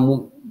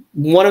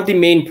one of the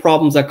main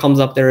problems that comes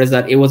up there is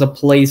that it was a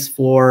place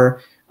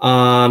for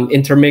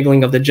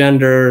intermingling of the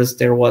genders.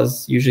 There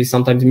was usually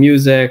sometimes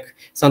music.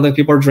 Sometimes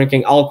people are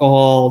drinking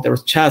alcohol. There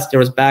was chess. There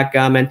was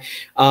backgammon.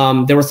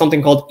 There was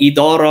something called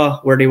idara,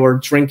 where they were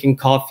drinking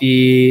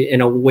coffee in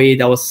a way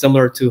that was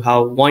similar to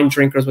how wine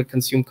drinkers would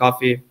consume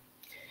coffee.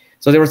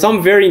 So there were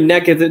some very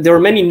negative. There were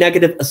many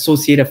negative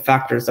associative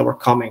factors that were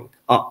coming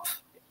up.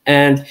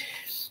 And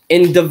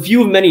in the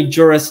view of many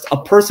jurists,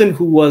 a person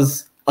who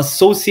was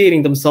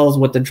associating themselves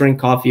with the drink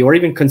coffee or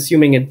even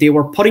consuming it, they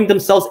were putting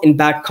themselves in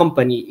bad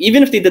company,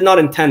 even if they did not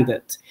intend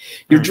it.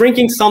 You're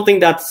drinking something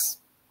that's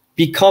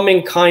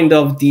becoming kind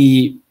of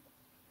the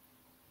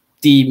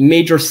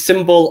major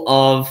symbol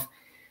of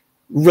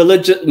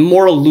religious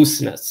moral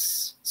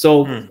looseness.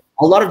 So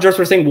a lot of jurists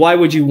were saying, why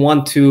would you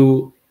want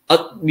to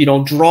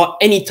draw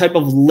any type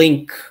of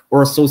link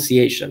or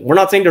association? We're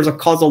not saying there's a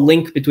causal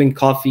link between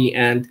coffee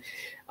and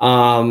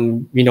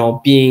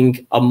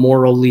being a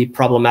morally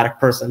problematic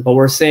person, but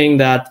we're saying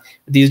that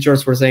these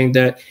jurists were saying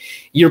that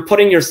you're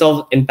putting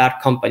yourself in bad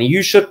company.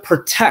 You should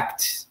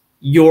protect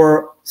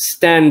your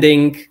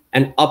standing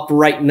and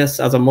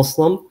uprightness as a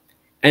Muslim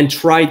and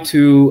try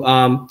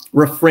to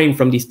refrain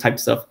from these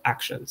types of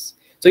actions.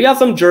 So you have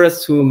some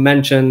jurists who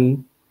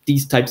mention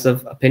these types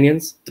of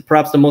opinions.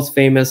 Perhaps the most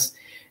famous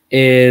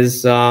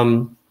is,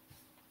 you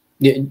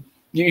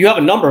have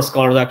a number of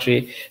scholars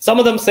actually. Some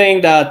of them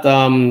saying that,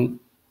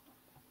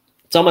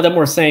 some of them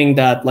were saying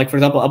that, like for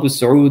example, Abu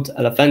Saud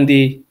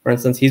al-Effendi, for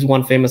instance, he's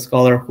one famous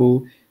scholar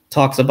who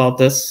talks about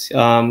this.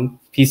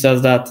 He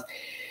says that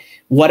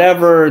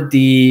whatever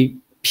the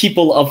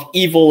people of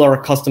evil are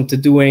accustomed to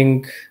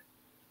doing,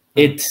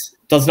 it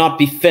does not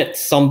befit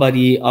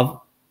somebody of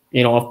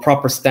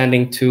proper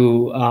standing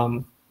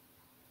to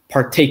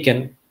partake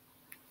in.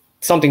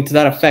 Something to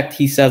that effect,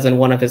 he says in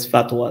one of his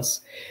fatwas.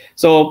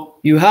 So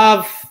you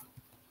have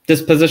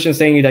this position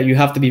saying that you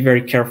have to be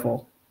very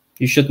careful.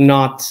 You should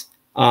not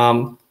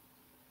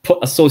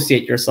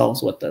associate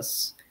yourselves with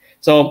this.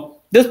 So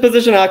this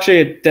position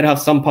actually did have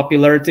some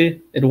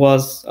popularity. It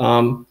was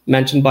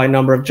mentioned by a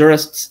number of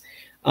jurists,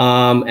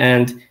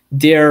 and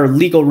their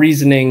legal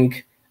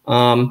reasoning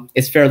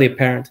is fairly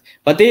apparent.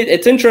 But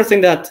it's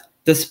interesting that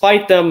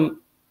despite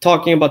them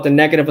talking about the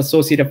negative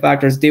associative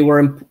factors, they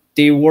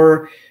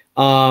were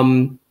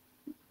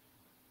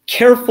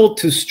careful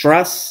to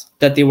stress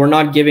that they were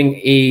not giving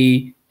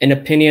an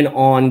opinion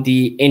on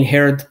the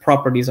inherent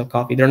properties of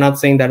coffee. They're not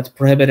saying that it's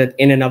prohibited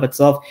in and of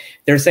itself.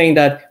 They're saying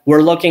that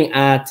we're looking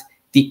at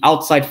the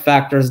outside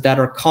factors that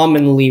are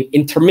commonly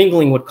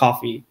intermingling with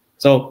coffee.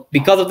 So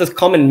because of this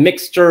common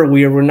mixture,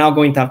 we're now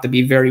going to have to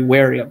be very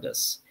wary of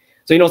this.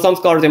 So, some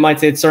scholars, they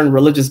might say certain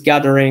religious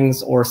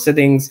gatherings or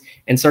sittings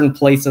in certain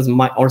places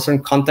or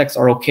certain contexts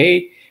are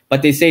okay.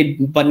 But they say,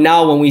 but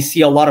now when we see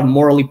a lot of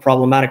morally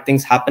problematic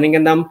things happening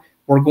in them,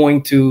 we're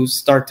going to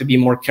start to be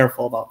more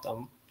careful about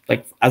them.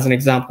 like as an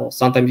example.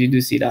 Sometimes you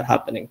do see that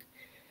happening.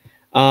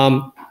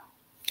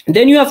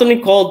 Then you have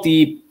something called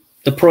the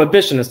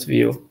Prohibitionist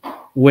View,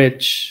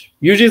 which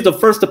usually is the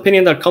first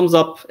opinion that comes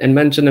up and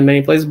mentioned in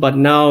many places. But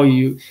now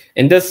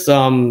in this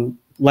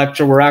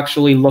lecture, we're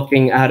actually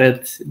looking at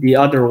it the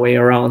other way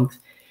around.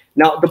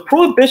 Now, the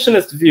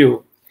Prohibitionist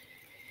View,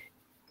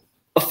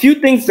 a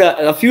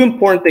few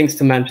important things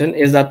to mention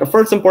is that the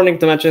first important thing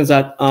to mention is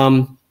that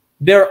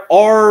there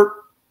are,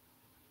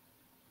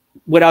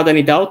 without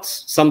any doubt,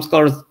 some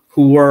scholars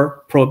who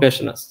were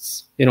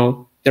prohibitionists. You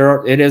know,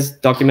 it is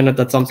documented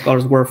that some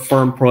scholars were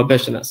firm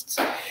prohibitionists.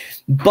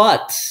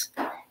 But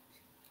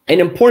an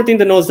important thing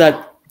to know is that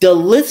the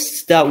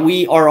lists that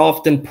we are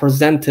often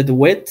presented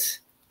with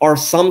are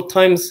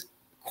sometimes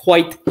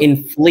quite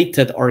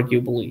inflated,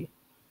 arguably.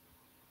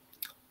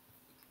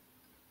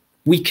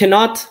 We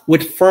cannot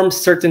with firm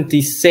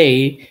certainty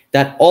say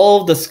that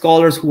all of the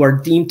scholars who are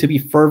deemed to be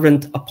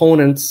fervent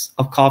opponents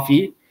of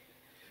coffee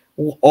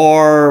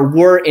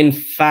were in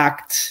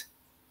fact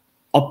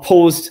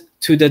opposed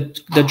to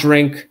the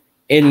drink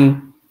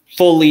in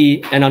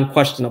fully and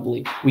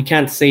unquestionably. We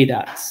can't say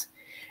that.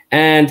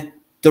 And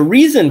the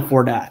reason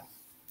for that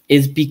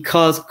is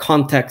because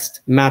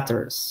context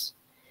matters.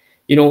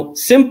 You know,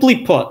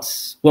 simply put,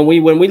 when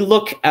we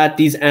look at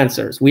these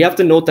answers, we have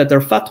to note that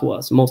they're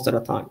fatwas most of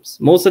the times.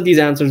 Most of these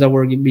answers that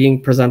we're being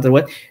presented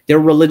with, they're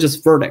religious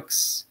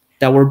verdicts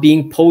that were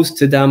being posed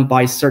to them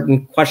by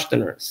certain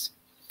questioners.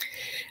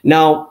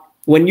 Now,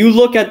 when you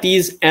look at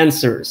these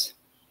answers,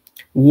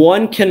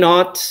 one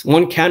cannot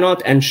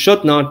and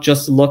should not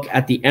just look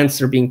at the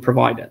answer being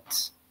provided.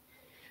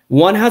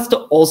 One has to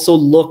also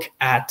look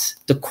at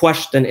the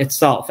question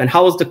itself and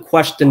how is the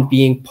question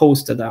being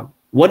posed to them?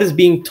 What is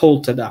being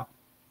told to them?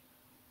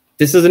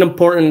 This is an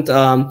important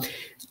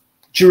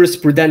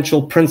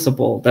jurisprudential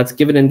principle that's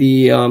given in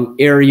the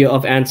area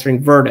of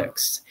answering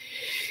verdicts.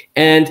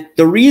 And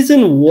the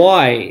reason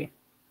why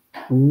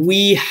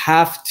we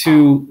have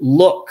to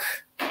look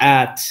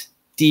at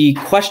the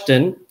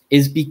question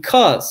is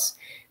because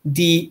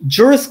the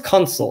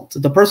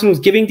jurisconsult, the person who's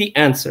giving the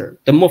answer,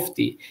 the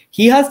mufti,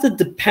 he has to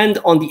depend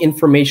on the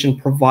information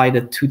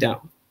provided to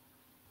them.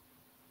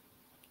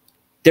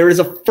 There is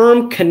a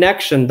firm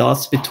connection,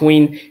 thus,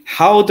 between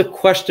how the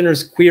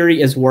questioner's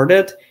query is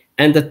worded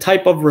and the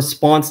type of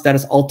response that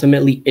is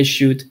ultimately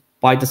issued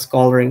by the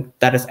scholar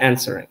that is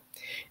answering.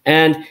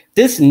 And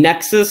this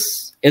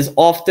nexus is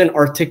often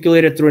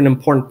articulated through an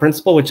important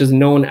principle, which is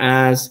known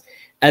as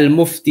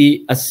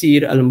al-mufti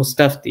asir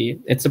al-mustafti.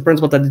 It's a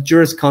principle that the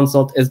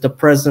jurisconsult is the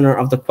prisoner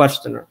of the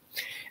questioner.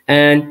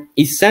 And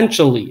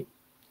essentially,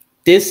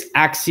 this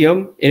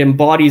axiom, it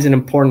embodies an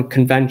important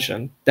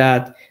convention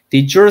that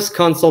the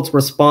jurisconsult's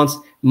response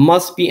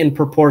must be in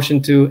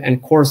proportion to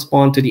and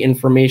correspond to the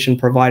information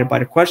provided by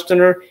the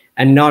questioner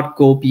and not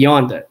go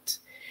beyond it.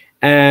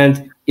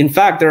 And in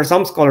fact, there are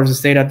some scholars who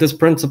say that this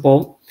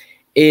principle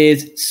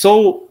is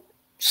so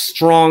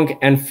strong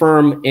and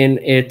firm in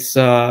its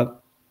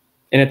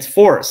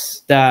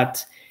force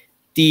that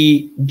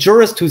the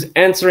jurist who's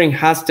answering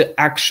has to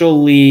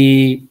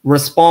actually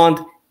respond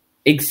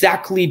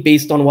exactly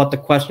based on what the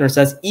questioner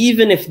says,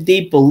 even if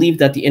they believe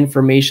that the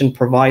information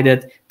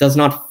provided does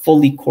not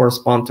fully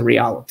correspond to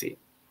reality.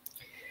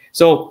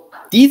 So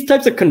these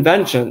types of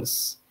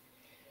conventions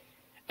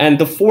and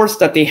the force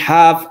that they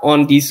have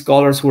on these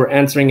scholars who are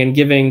answering and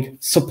giving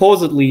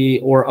supposedly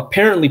or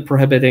apparently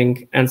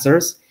prohibiting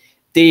answers,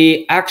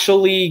 they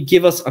actually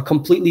give us a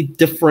completely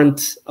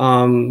different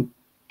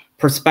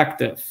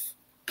perspective.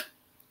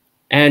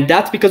 And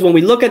that's because when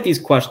we look at these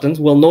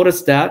questions, we'll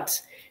notice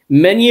that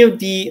many of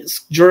the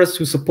jurists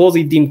who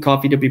supposedly deemed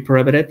coffee to be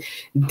prohibited,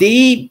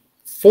 they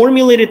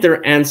formulated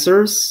their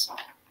answers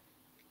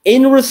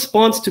in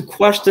response to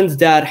questions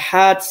that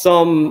had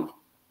some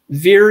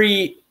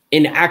very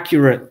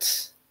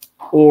inaccurate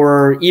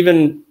or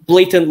even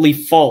blatantly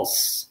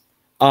false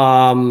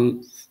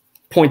point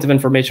of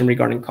information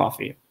regarding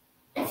coffee.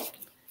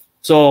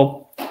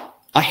 So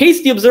a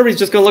hasty observer is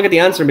just going to look at the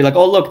answer and be like,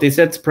 oh, look, they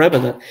said it's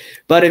prohibited.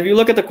 But if you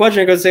look at the question,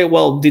 you're going to say,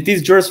 well, did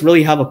these jurists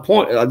really have a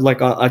point, like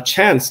a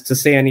chance to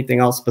say anything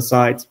else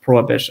besides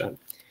prohibition?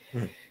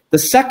 The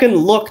second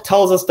look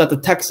tells us that the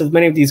text of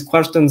many of these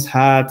questions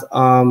had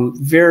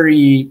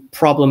very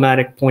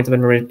problematic points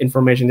of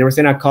information. They were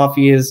saying that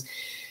coffee is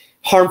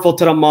harmful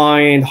to the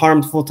mind,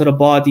 harmful to the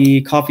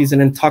body, coffee is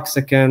an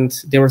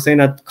intoxicant. They were saying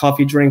that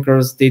coffee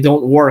drinkers, they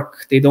don't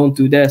work, they don't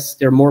do this,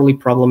 they're morally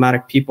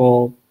problematic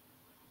people.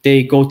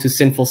 They go to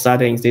sinful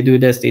settings, they do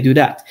this, they do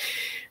that.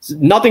 So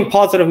nothing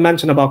positive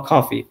mentioned about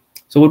coffee.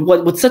 So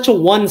with such a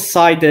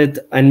one-sided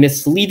and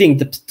misleading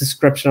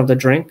description of the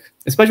drink,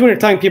 especially when you're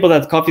telling people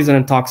that coffee is an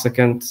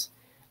intoxicant,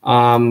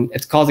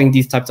 it's causing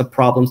these types of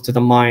problems to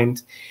the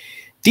mind,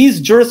 these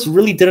jurists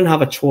really didn't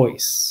have a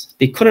choice.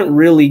 They couldn't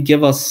really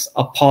give us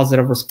a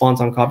positive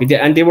response on coffee.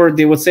 And they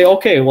would say,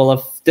 okay, well,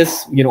 if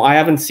this, I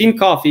haven't seen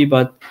coffee,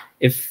 but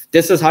if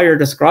this is how you're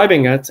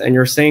describing it and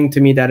you're saying to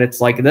me that it's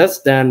like this,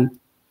 then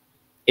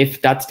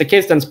if that's the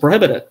case, then it's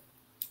prohibited.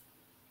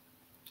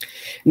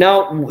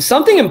 Now,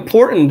 something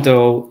important,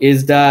 though,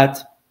 is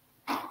that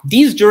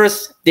these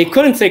jurists, they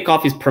couldn't say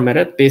coffee is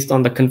permitted based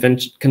on the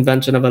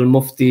convention of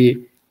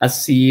al-Mufti,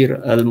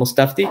 Asir,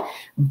 al-Mustafti.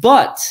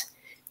 But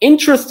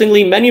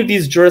interestingly, many of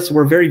these jurists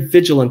were very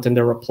vigilant in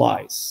their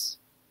replies.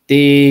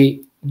 They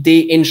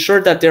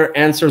ensured that their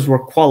answers were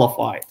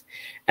qualified.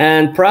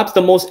 And perhaps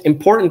the most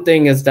important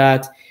thing is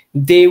that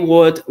they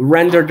would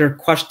render their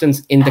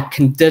questions in the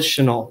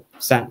conditional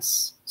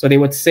sense. So they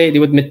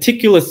would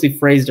meticulously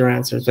phrase their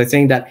answers by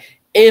saying that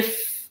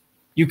if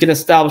you can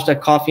establish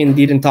that coffee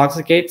indeed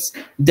intoxicates,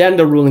 then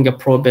the ruling of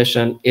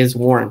prohibition is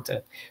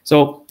warranted.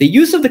 So the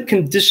use of the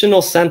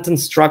conditional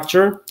sentence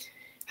structure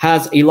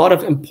has a lot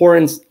of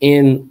importance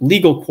in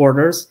legal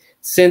quarters,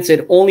 since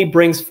it only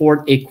brings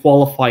forth a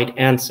qualified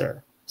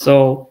answer.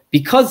 So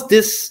because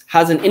this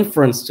has an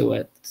inference to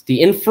it,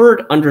 the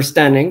inferred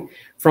understanding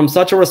from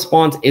such a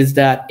response is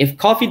that if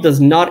coffee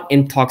does not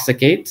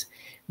intoxicate,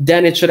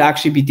 then it should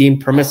actually be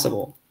deemed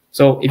permissible.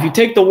 So if you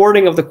take the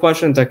wording of the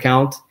question into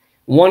account,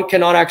 one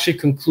cannot actually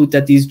conclude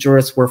that these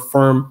jurists were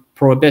firm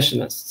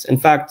prohibitionists. In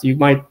fact, you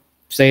might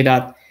say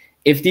that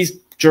if these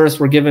jurists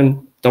were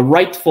given the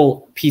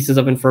rightful pieces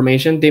of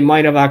information, they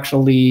might have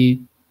actually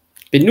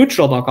been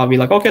neutral about coffee,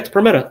 like, okay, it's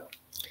permitted.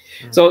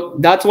 So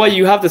that's why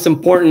you have this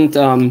important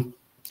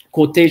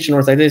quotation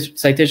or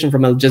citation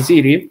from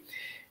Al-Jaziri.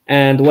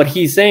 And what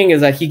he's saying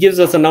is that he gives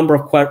us a number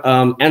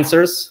of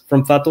answers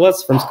from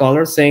fatwas, from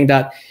scholars, saying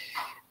that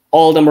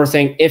all of them are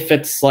saying if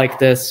it's like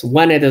this,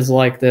 when it is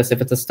like this,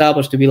 if it's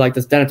established to be like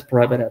this, then it's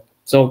prohibited.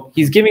 So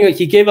he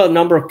gave a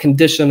number of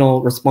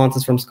conditional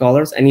responses from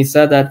scholars, and he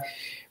said that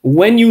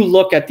when you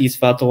look at these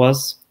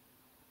fatwas,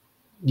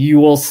 you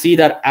will see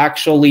that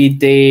actually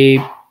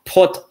they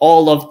put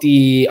all of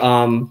the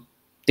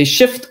they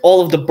shift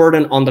all of the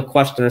burden on the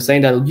questioner,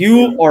 saying that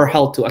you are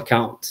held to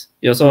account.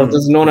 So this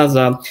is known as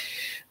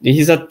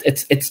he said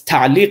it's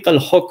ta'liq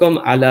al-hukm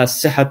ala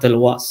sihat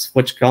al-wasf,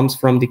 which comes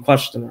from the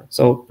questioner.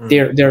 So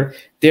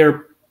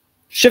they're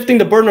shifting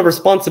the burden of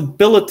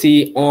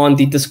responsibility on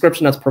the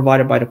description that's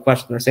provided by the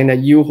questioner, saying that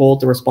you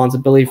hold the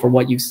responsibility for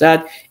what you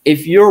said.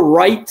 If you're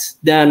right,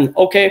 then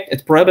okay,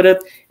 it's prohibited.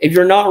 If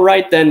you're not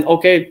right, then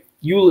okay,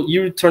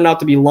 you turn out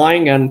to be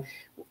lying, and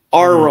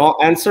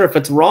our answer, if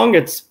it's wrong,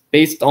 it's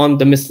based on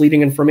the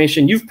misleading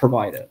information you've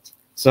provided.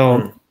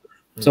 So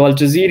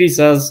Al-Jaziri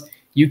says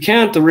you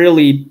can't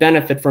really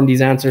benefit from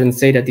these answers and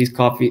say that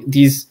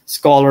these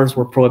scholars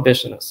were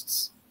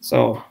prohibitionists.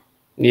 So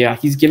yeah,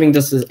 he's giving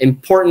this an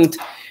important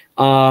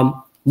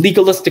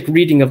legalistic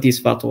reading of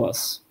these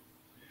fatwas.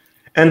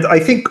 And I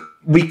think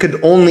we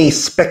could only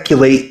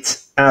speculate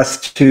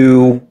as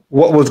to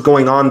what was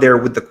going on there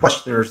with the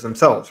questioners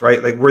themselves,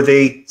 right? Like, were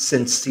they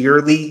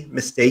sincerely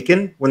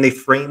mistaken when they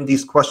framed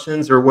these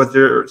questions, or was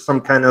there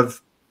some kind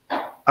of,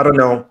 I don't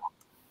know,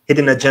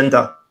 hidden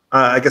agenda?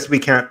 I guess we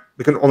can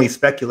only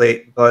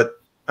speculate,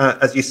 but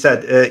as you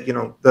said,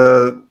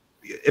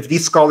 if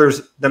these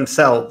scholars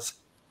themselves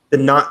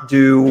did not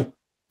do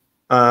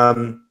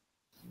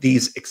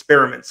these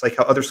experiments like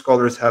how other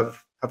scholars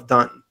have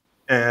done,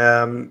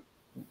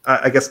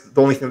 I guess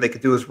the only thing they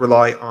could do is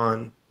rely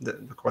on the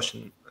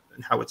question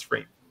and how it's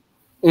framed.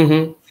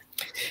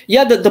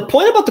 Yeah, the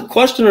point about the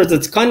questioners,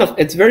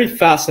 it's very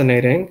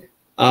fascinating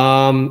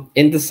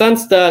in the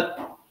sense that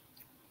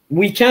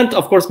we can't,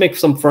 of course, make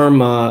some firm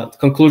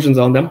conclusions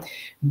on them,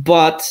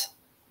 but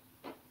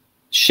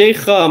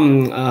Sheikh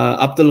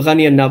Abdul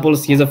Ghani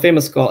al-Nablus, he's a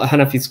famous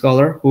Hanafi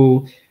scholar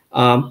who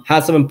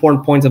has some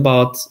important points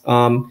about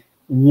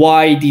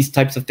why these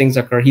types of things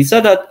occur. He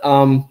said that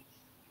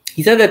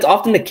it's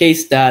often the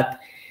case that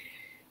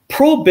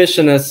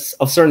prohibitionists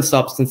of certain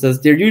substances,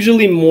 they're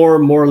usually more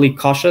morally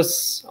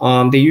cautious.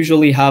 They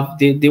usually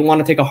they want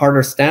to take a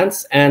harder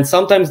stance, and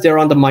sometimes they're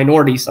on the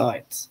minority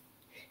side.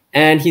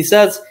 And he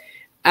says,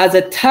 as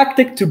a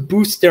tactic to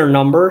boost their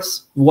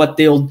numbers, what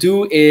they'll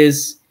do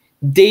is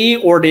they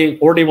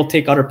will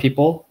take other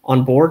people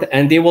on board,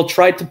 and they will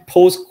try to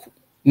pose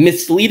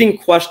misleading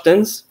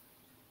questions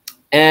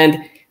and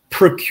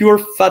procure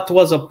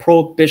fatwas of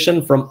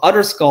prohibition from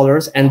other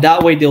scholars, and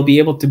that way they'll be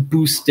able to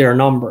boost their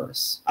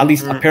numbers, at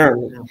least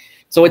apparently.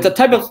 So it's a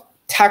type of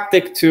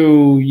tactic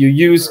you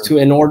use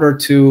in order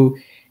to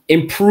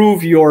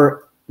improve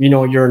your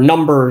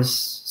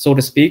numbers, so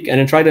to speak, and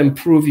then try to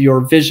improve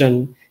your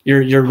vision,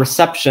 your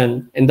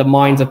reception in the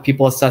minds of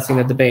people assessing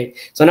the debate.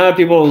 So now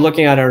people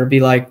looking at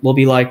it will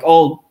be like,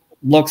 oh,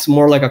 looks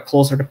more like a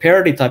closer to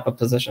parity type of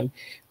position.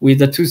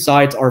 The two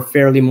sides are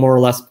fairly more or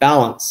less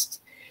balanced.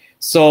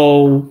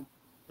 So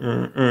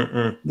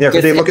yeah, they're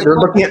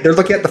looking at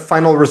the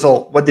final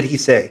result. What did he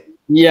say?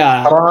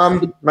 Yeah,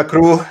 haram,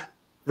 makruh,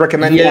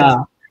 recommended. Yeah.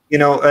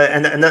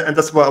 And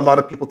that's what a lot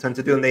of people tend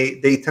to do, and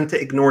they tend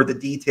to ignore the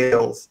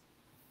details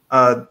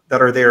that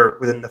are there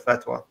within the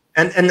fatwa.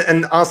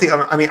 And honestly,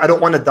 I mean, I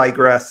don't want to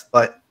digress,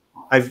 but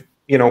I've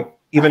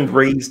even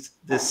raised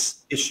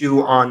this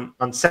issue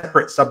on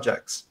separate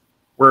subjects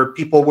where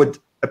people would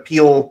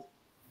appeal.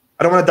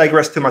 I don't want to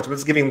digress too much. I'm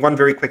just giving one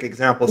very quick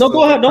example. No,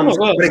 go ahead.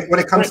 When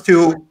it comes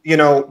to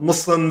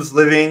Muslims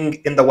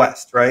living in the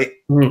West, right?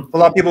 A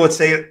lot of people would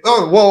say,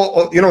 oh,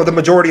 well, the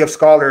majority of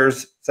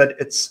scholars said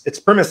it's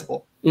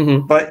permissible.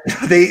 Mm-hmm. But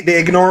they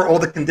ignore all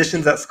the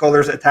conditions that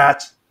scholars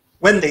attach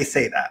when they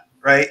say that,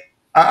 right?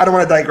 I don't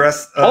want to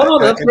digress.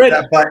 That's great.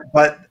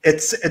 But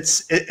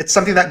it's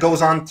something that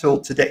goes on till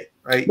today,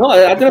 right? No,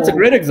 I think that's a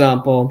great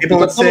example. People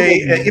would say,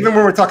 even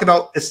when we're talking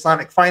about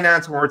Islamic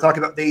finance, when we're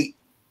talking about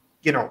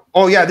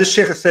oh yeah, this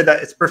sheikh said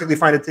that it's perfectly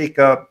fine to take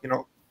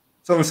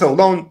so-and-so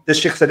loan. This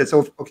sheikh said it's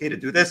okay to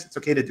do this, it's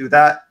okay to do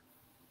that.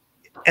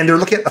 And they're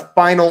looking at the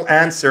final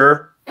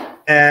answer,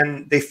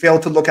 and they fail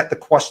to look at the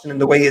question and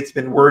the way it's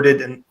been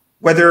worded, and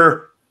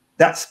whether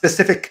that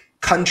specific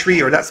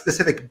country or that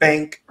specific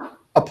bank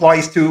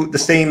applies to the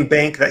same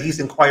bank that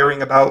he's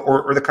inquiring about,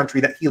 or the country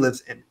that he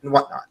lives in, and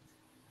whatnot.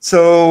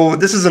 So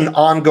this is an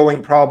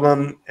ongoing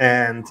problem,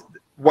 and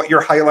what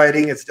you're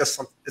highlighting is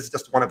just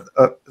one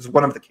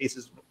of the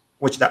cases in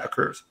which that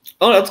occurs.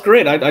 Oh, that's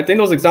great. I think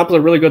those examples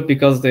are really good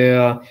because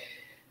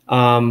I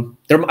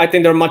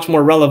think they're much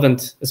more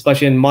relevant,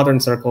 especially in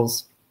modern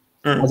circles,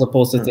 as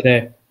opposed to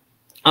today.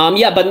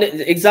 Yeah, but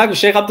exactly,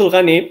 Sheikh Abdul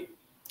Ghani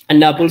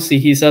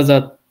An-Nabulsi, he says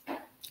that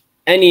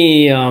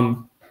any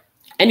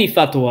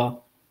fatwa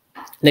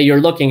that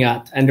you're looking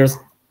at, and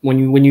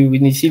when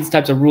you see these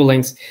types of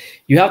rulings,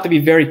 you have to be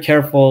very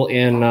careful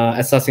in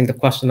assessing the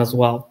question as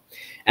well,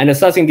 and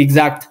assessing the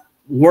exact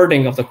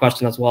wording of the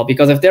question as well.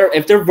 Because if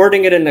they're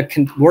wording it in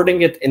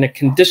a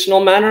conditional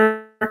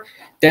manner,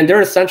 then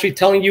they're essentially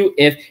telling you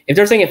if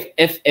they're saying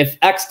if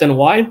X then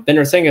Y, then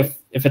they're saying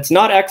if it's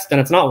not X then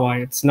it's not Y.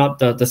 It's not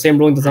the same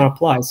ruling does not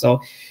apply.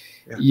 So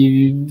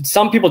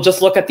some people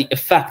just look at the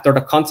effect or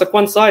the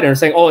consequence side and are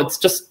saying, oh, it's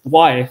just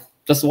Y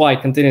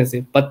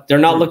continuously, but they're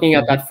not looking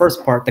at that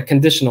first part, the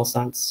conditional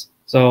sense.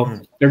 So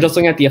they're just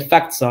looking at the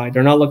effect side.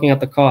 They're not looking at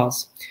the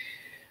cause.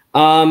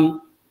 An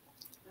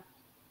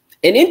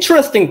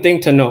interesting thing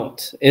to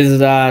note is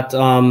that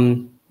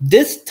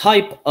this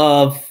type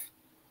of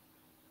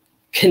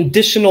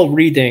conditional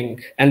reading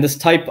and this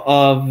type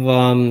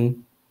of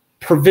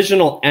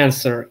provisional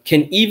answer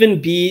can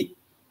even be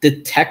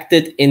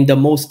detected in the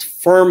most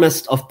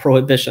firmest of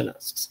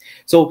prohibitionists.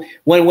 So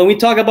when we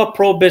talk about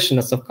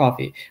prohibitionists of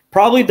coffee,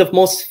 probably the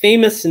most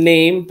famous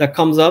name that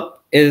comes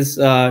up is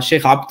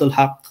Sheikh Abdul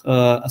Haq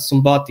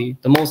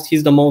As-Sumbati.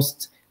 He's the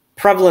most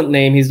prevalent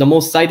name. He's the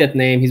most cited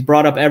name. He's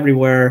brought up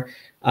everywhere.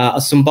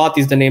 As-Sumbati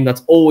is the name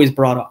that's always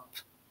brought up.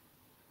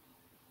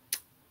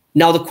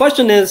 Now the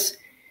question is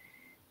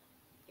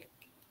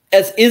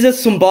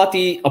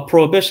As-Sumbati a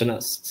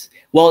prohibitionist?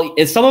 Well,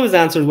 some of his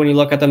answers, when you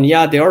look at them,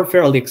 yeah, they are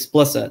fairly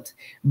explicit,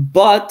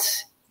 but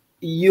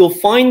you'll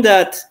find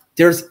that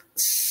there's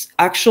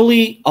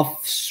actually a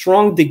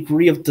strong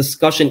degree of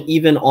discussion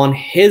even on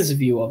his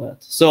view of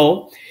it.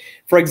 So,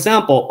 for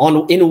example,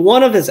 in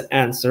one of his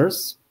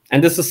answers,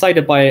 and this is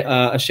cited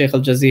by Sheikh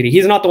Al-Jaziri,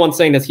 he's not the one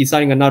saying this, he's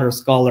citing another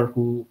scholar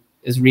who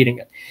is reading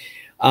it.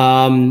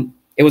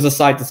 It was a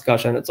side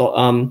discussion. It's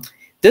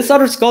this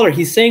other scholar,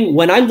 he's saying,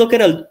 when I look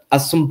at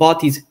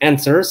As-Sumbati's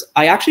answers,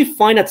 I actually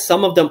find that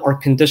some of them are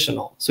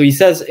conditional. So he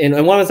says, in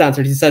one of his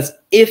answers, he says,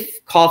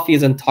 if coffee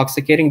is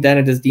intoxicating, then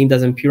it is deemed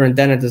as impure and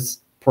then it is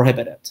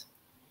prohibited.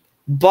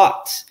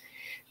 But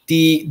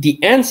the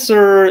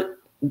answer's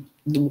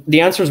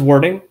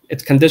wording,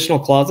 its conditional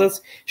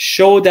clauses,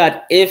 show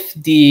that if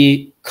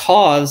the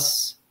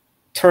cause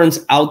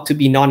turns out to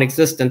be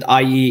non-existent,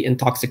 i.e.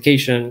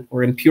 intoxication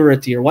or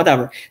impurity or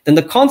whatever, then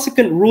the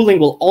consequent ruling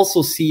will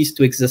also cease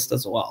to exist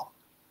as well.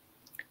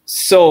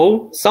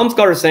 So some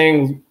scholars are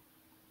saying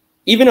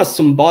even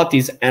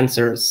As-Sumbati's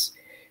answers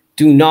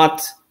do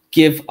not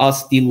give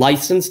us the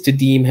license to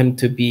deem him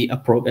to be a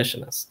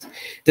prohibitionist.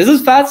 This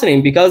is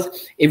fascinating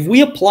because if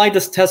we apply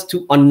this test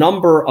to a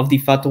number of the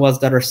fatwas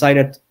that are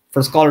cited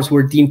for scholars who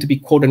are deemed to be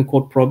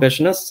quote-unquote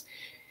prohibitionists,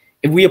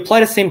 if we apply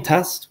the same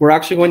test, we're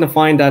actually going to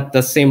find that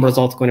the same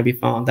result's going to be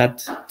found,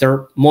 that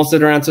most of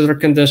their answers are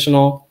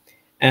conditional,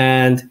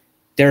 and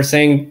they're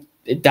saying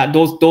that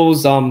those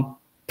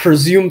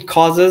presumed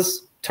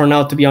causes turn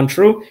out to be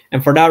untrue,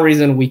 and for that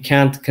reason, we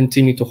can't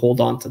continue to hold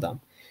on to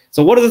them.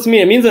 So what does this mean?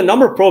 It means the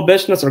number of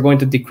prohibitionists are going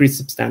to decrease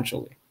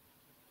substantially.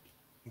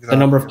 Exactly. The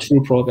number of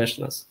true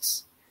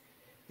prohibitionists.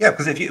 Yeah,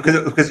 because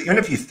even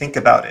if you think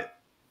about it,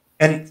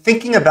 and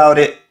thinking about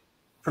it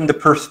from the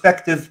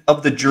perspective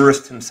of the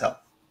jurist himself,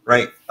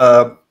 right?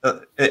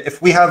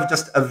 If we have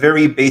just a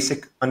very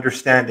basic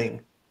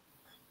understanding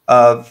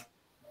of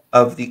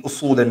the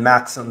usul and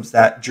maxims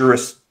that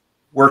jurists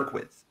work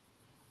with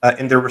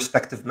in their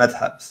respective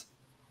madhabs,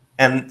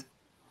 and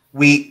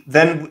we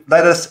then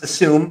let us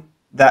assume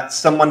that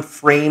someone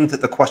framed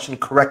the question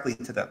correctly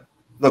to them.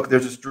 Look,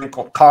 there's this drink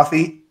called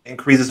coffee. It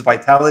increases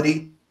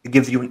vitality. It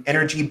gives you an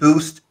energy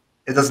boost.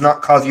 It does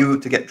not cause you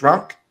to get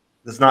drunk.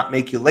 It does not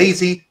make you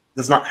lazy. It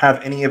does not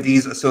have any of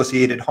these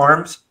associated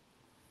harms.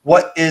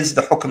 What is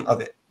the hukm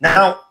of it?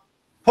 Now,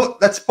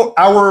 let's put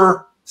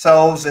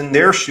ourselves in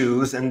their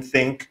shoes and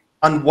think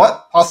on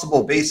what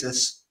possible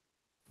basis,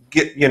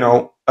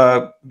 given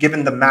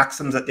the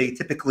maxims that they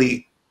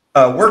typically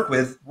work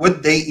with,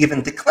 would they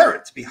even declare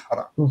it to be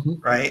haram,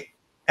 right?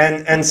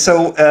 And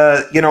so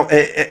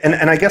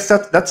and I guess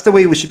that's the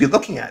way we should be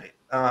looking at it,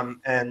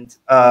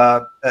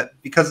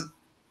 because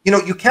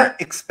you can't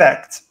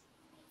expect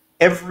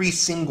every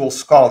single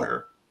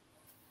scholar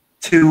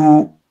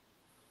to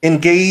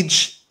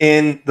engage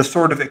in the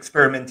sort of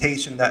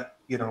experimentation that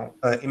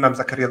Imam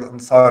Zakaria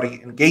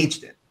al-Ansari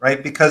engaged in,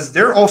 right? Because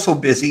they're also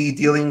busy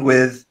dealing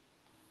with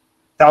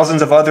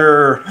thousands of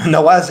other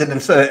nawazil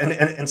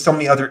and so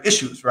many other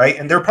issues, right?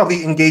 And they're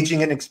probably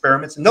engaging in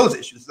experiments in those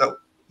issues. So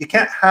you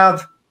can't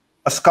have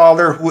a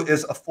scholar who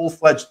is a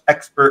full-fledged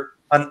expert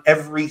on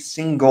every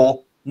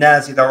single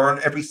nazila or on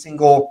every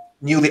single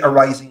newly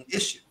arising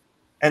issue.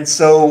 And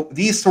so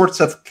these sorts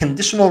of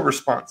conditional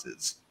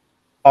responses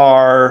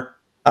are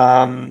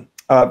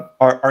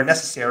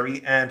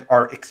necessary and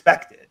are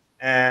expected.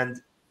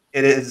 And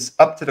it is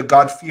up to the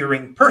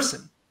God-fearing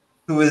person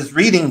who is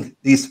reading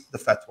the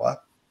fatwa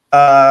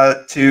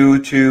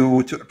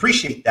to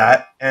appreciate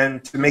that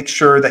and to make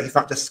sure that he's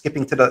not just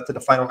skipping to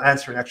the final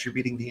answer and actually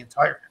reading the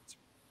entire answer.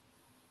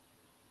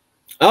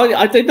 Oh,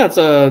 I think that's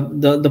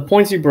the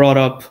points you brought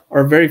up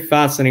are very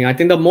fascinating. I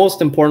think the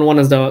most important one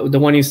is the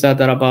one you said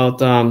that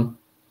about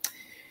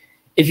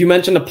if you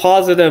mention a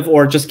positive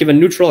or just give a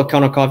neutral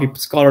account of coffee,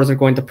 scholars are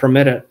going to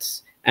permit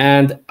it.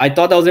 And I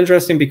thought that was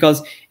interesting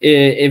because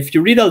if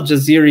you read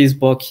Al-Jaziri's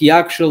book, this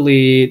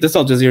is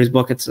Al-Jaziri's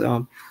book, it's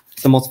the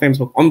most famous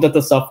book, Umdat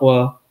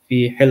al-Safwa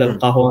fi Hil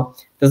al-Qahwa.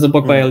 There's a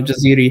book by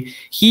Al-Jaziri.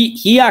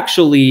 He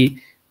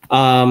actually,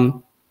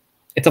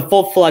 it's a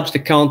full-fledged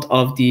account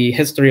of the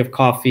history of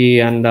coffee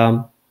and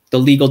the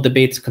legal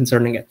debates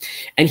concerning it.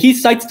 And he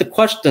cites the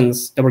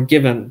questions that were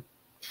given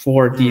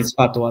for these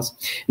fatwas.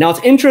 Now, it's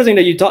interesting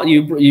that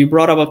you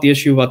brought up the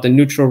issue about the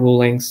neutral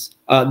rulings,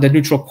 the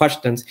neutral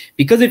questions,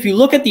 because if you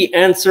look at the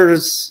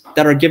answers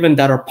that are given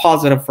that are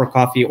positive for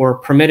coffee or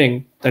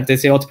permitting, that they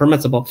say, oh, it's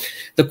permissible,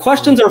 the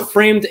questions are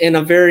framed in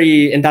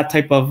in that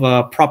type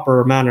of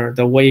proper manner,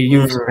 the way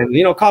you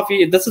framed.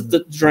 Coffee, this is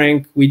the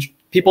drink,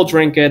 people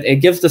drink it,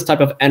 it gives this type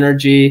of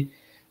energy.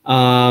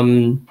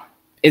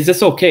 Is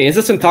this okay? Is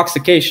this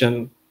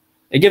intoxication?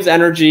 It gives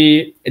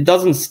energy, it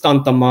doesn't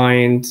stunt the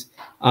mind.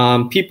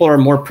 People are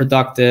more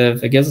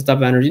productive. It gives us type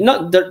of energy.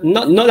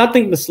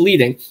 Nothing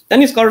misleading. Then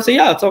these scholars say,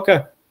 yeah, it's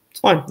okay.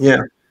 It's fine.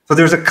 Yeah. So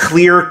there's a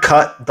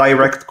clear-cut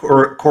direct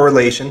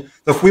correlation.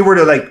 So if we were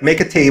to make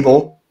a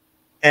table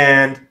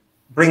and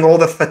bring all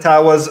the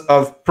fatwas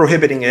of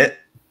prohibiting it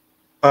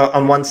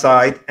on one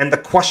side and the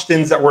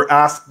questions that were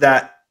asked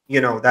that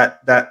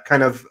that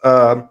kind of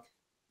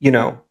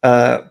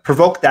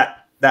provoked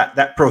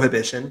that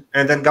prohibition,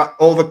 and then got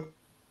all the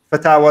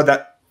fatwa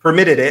that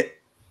permitted it,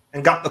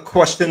 and got the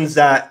questions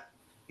that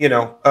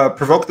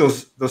provoked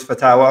those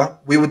fatwa,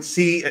 we would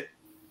see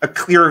a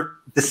clear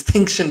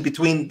distinction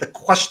between the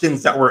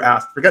questions that were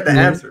asked. Forget the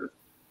answers,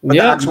 but the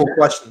actual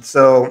questions.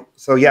 So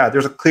yeah,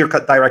 there's a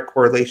clear-cut direct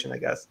correlation, I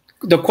guess.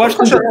 The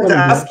question I wanted to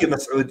ask you,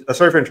 Massoud,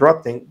 sorry for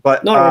interrupting,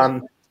 but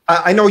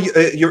I know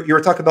you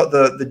were talking about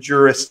the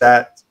jurists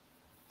that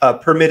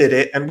permitted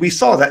it, and we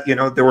saw that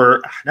there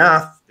were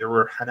Ahnaf, there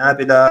were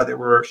Hanabila, there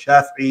were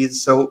Shafi'is,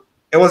 so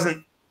it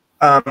wasn't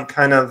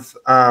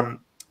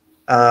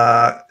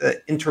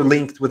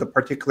interlinked with a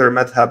particular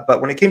madhab. But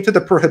when it came to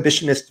the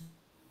prohibitionist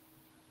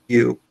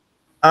view,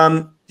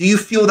 do you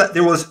feel that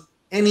there was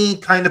any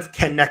kind of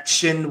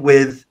connection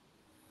with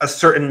a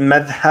certain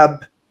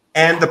madhab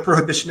and the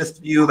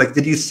prohibitionist view? Like,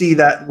 did you see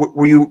that?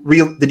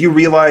 Did you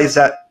realize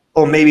that,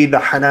 oh, maybe the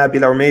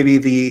Hanabila or maybe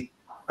the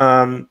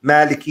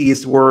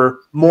Malikis were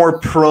more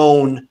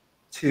prone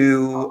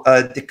to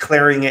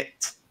declaring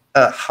it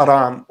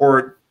haram,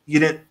 or you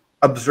didn't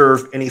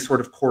observe any sort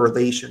of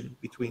correlation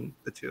between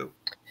the two?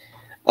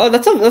 Oh,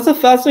 that's a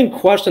fascinating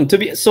question. To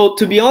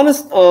be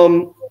honest,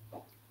 to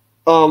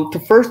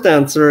first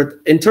answer,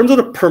 in terms of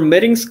the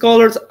permitting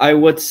scholars, I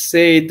would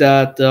say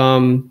that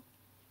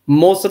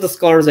most of the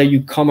scholars that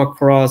you come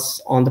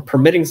across on the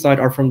permitting side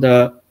are from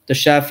the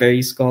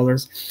Shafi'i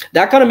scholars.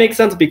 That kind of makes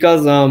sense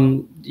because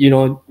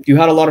you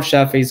had a lot of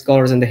Shafi'i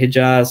scholars in the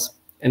Hijaz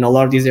and a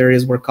lot of these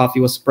areas where coffee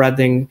was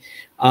spreading.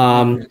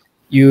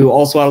 You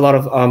also had a lot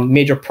of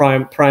major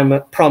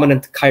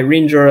prominent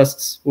Cairene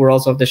jurists who were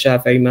also of the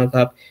Shafi'i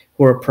madhab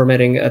who were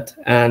permitting it.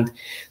 And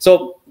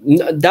so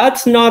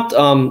that's not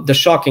the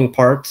shocking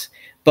part.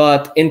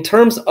 But in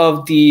terms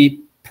of the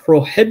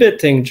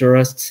prohibiting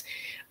jurists,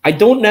 I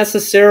don't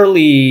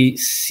necessarily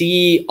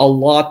see a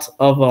lot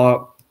of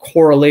a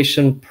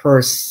correlation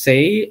per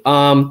se.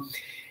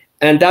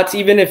 And that's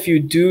even if you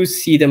do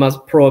see them as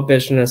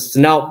prohibitionists.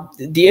 Now,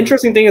 the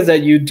interesting thing is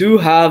that you do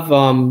have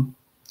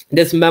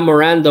this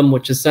memorandum,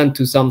 which is sent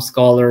to some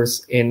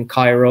scholars in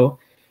Cairo,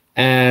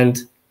 and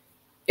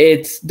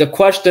the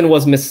question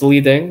was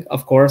misleading.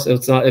 Of course,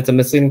 it's a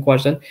misleading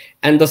question,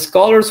 and the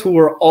scholars who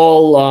were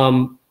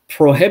all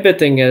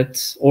prohibiting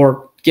it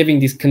or giving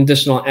these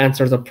conditional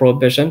answers of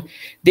prohibition,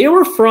 they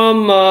were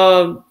from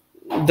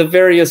the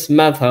various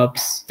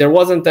madhabs. There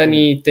wasn't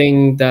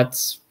anything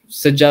that's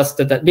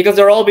suggested that, because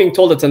they're all being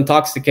told it's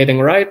intoxicating,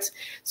 right?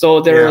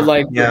 So they're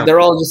they're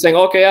all just saying,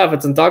 okay, yeah, if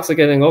it's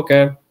intoxicating,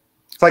 okay.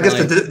 So I guess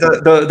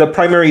the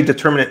primary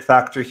determinant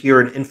factor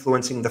here in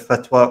influencing the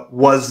fatwa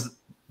was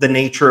the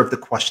nature of the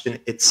question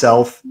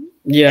itself,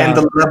 and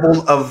the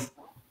level of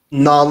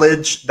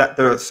knowledge that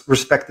the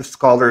respective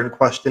scholar in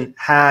question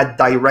had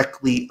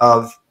directly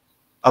of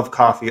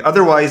coffee.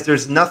 Otherwise,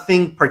 there's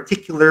nothing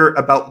particular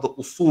about the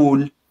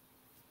usul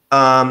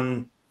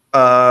of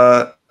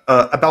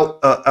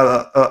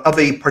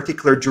a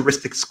particular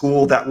juristic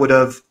school that would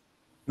have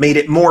made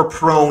it more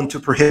prone to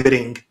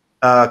prohibiting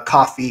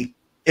coffee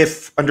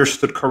if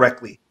understood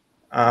correctly.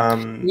 I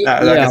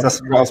guess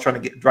that's what I was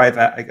trying to drive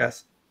at, I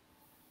guess.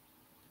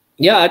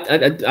 Yeah,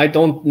 I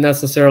don't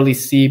necessarily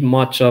see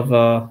much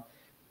of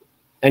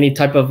any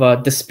type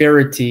of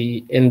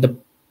disparity in the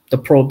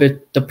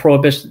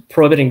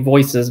prohibiting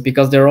voices,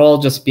 because they're all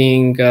just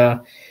being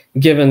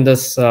given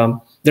this.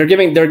 They're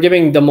giving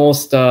the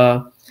most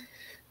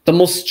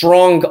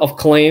strong of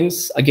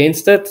claims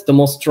against it. The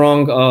most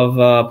strong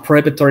of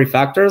prohibitory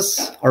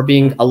factors are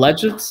being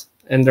alleged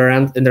in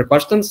their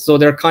questions. So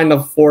they're kind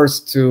of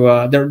forced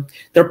to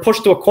they're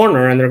pushed to a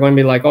corner, and they're going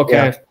to be like,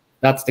 okay, if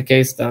that's the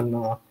case, then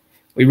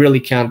we really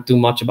can't do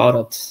much about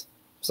it.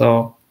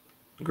 So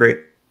great.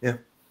 Yeah.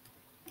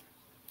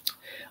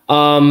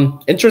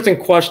 Interesting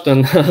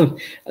question.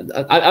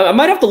 I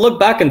might have to look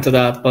back into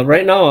that, but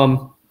right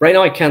now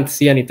I can't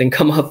see anything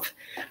come up.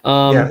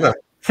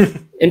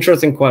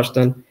 Interesting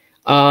question.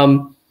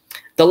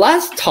 The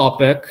last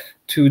topic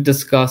to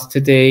discuss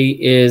today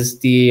is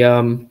the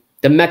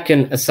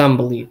Makkan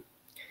Assembly.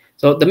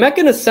 So the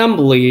Makkan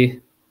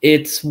Assembly,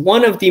 it's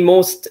one of the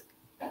most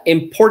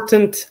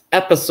important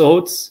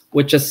episodes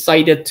which is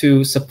cited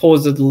to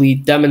supposedly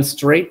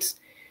demonstrate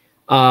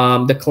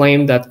the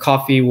claim that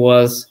coffee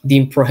was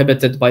deemed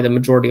prohibited by the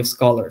majority of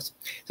scholars.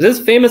 So this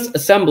famous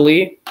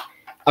assembly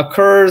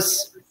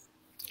occurs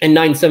in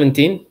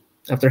 917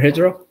 after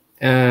Hijrah,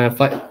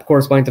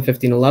 corresponding to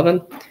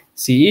 1511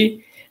 CE.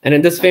 And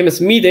in this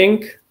famous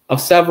meeting of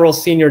several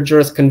senior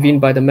jurists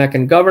convened by the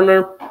Meccan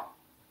governor,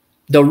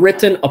 the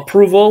written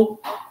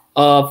approval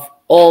of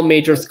all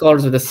major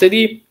scholars of the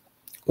city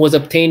was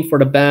obtained for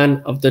the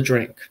ban of the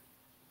drink.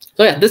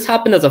 So yeah, this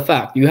happened as a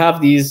fact. You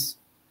have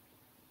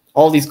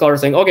all these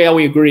scholars saying, okay, yeah,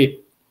 we agree,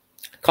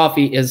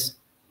 coffee is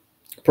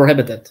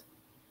prohibited.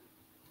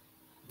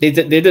 They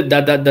did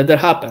that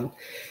happen.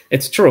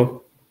 It's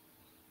true.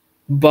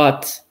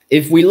 But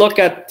if we look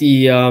at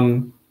the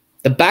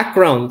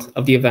background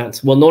of the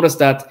events, we'll notice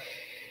that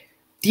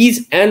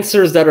these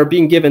answers that are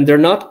being given, they're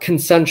not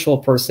consensual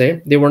per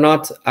se. They were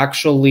not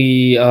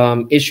actually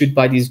issued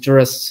by these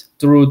jurists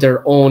through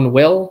their own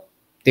will.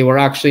 They were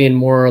actually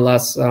more or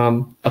less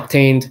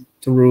obtained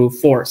through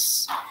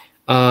force.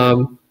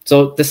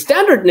 So the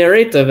standard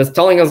narrative is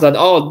telling us that,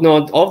 oh,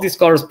 no, all of these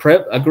scholars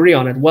agree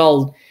on it.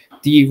 Well,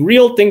 the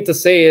real thing to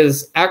say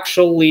is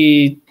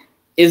actually,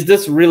 is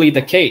this really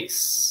the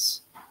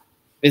case?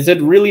 Is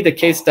it really the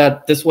case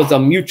that this was a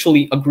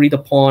mutually agreed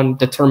upon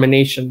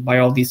determination by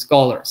all these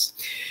scholars?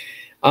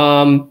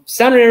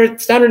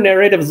 Standard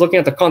narrative is looking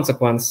at the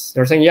consequence.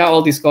 They're saying, yeah,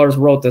 all these scholars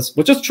wrote this,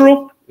 which is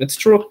true. It's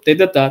true. They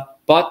did that.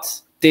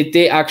 But did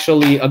they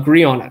actually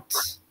agree on it?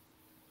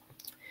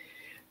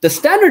 The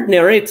standard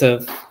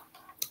narrative,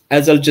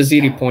 as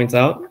Al-Jaziri points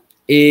out,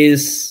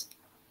 is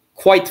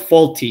quite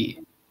faulty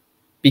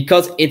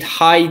because it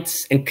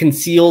hides and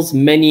conceals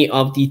many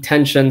of the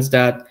tensions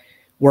that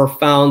were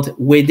found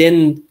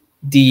within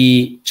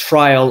the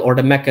trial or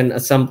the Meccan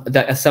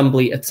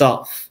assembly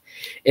itself.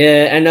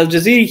 And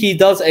Al-Jaziri, he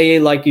does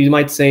like you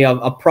might say,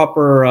 a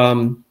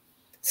proper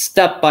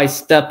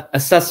step-by-step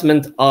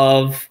assessment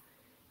of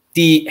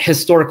the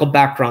historical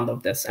background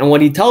of this. And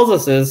what he tells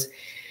us is,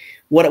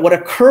 what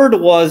occurred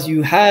was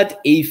you had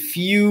a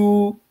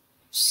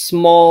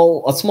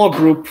small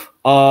group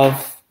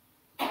of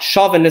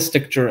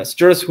chauvinistic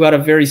jurists who had a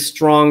very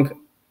strong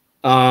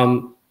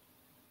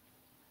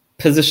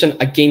position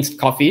against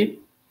coffee,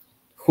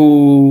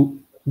 who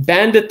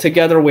banded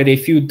together with a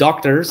few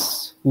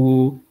doctors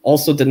who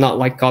also did not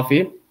like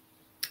coffee.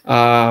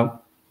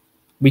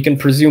 We can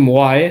presume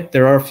why.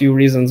 There are a few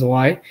reasons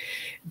why.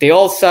 They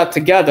all sat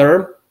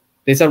together.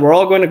 They said, we're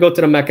all going to go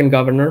to the Meccan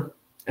governor,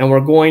 and we're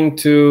going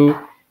to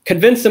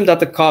convince him that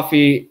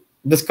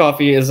this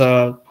coffee is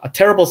a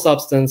terrible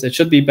substance. It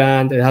should be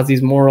banned. It has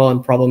these moral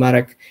and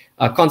problematic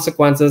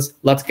consequences.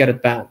 Let's get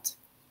it banned.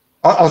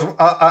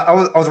 I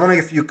was wondering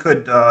if you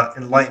could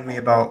enlighten me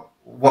about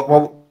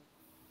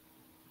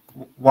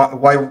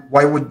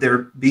why would there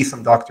be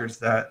some doctors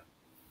that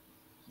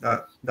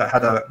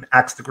had an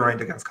axe to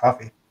grind against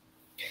coffee?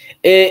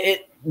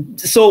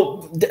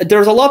 So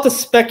there's a lot to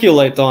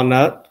speculate on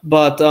that,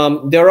 but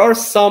there are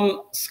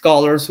some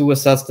scholars who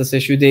assess this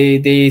issue.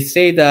 They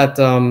say that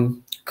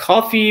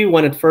coffee,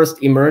 when it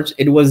first emerged,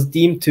 it was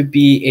deemed to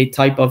be a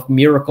type of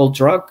miracle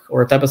drug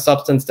or a type of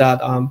substance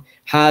that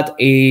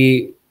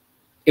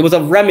it was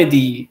a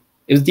remedy.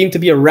 It was deemed to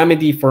be a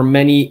remedy for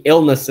many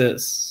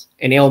illnesses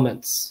and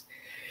ailments.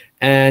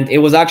 And it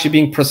was actually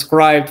being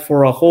prescribed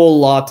for a whole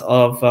lot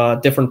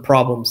of different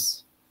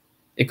problems.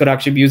 It could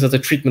actually be used as a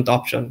treatment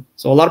option.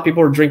 So a lot of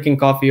people are drinking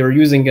coffee or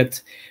using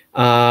it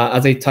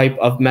as a type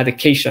of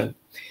medication.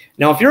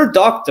 Now, if you're a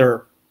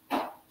doctor,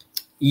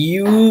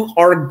 you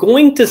are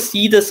going to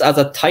see this as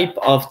a type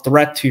of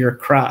threat to your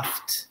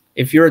craft.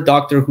 If you're a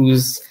doctor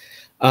who's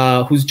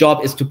whose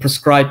job is to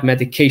prescribe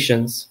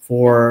medications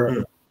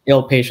for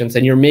ill patients,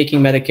 and you're making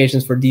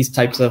medications for these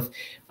types of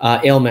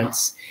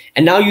ailments.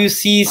 And now you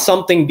see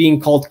something being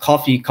called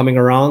coffee coming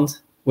around,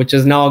 which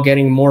is now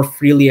getting more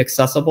freely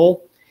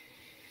accessible.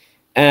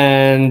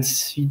 And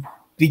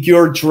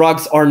your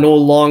drugs are no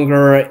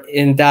longer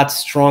in that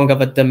strong of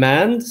a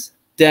demand,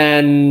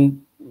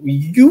 then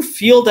you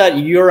feel that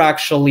you're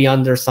actually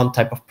under some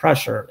type of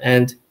pressure.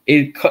 And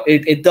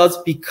it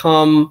does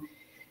become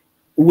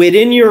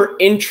within your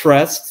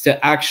interest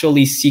to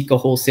actually seek a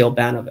wholesale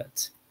ban of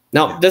it.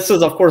 Now, this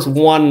is, of course,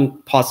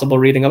 one possible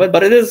reading of it,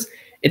 but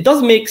it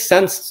does make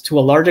sense to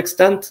a large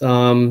extent.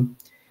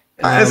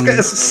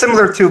 It's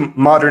similar to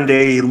modern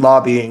day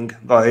lobbying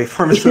by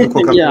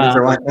pharmaceutical companies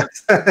or whatnot.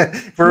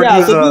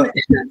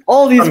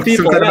 All these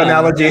people. Kind of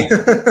analogy.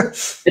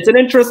 It's an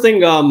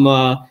interesting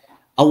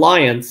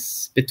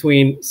alliance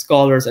between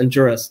scholars and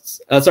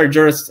jurists.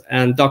 Jurists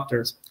and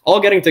doctors all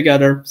getting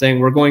together, saying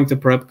we're going to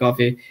prohibit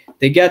coffee.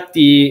 They get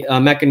the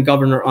Makkan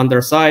governor on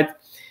their side,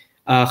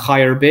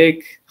 Khair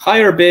Beg.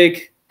 Khair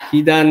Beg,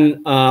 he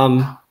then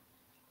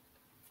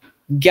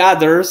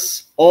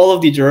gathers all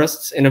of the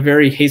jurists in a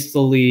very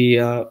hasty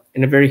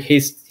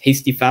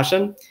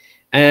fashion,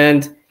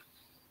 and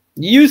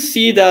you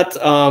see that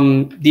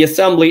the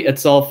assembly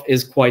itself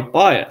is quite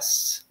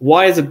biased.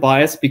 Why is it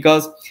biased?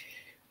 Because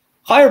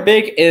Khair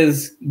Beg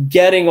is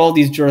getting all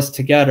these jurists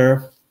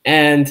together,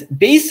 and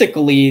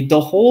basically the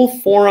whole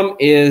forum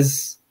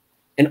is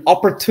an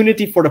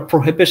opportunity for the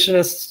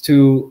prohibitionists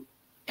to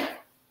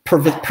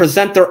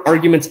present their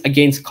arguments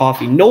against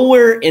coffee.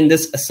 Nowhere in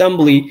this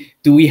assembly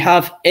do we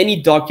have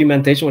any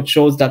documentation which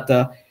shows that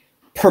the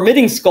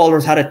permitting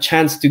scholars had a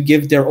chance to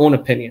give their own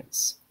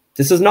opinions.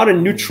 This is not a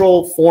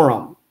neutral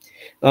forum.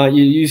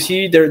 You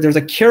see there's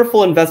a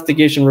careful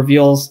investigation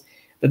reveals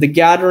that the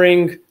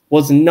gathering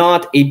was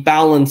not a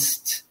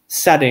balanced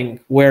setting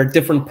where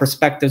different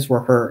perspectives were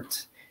heard.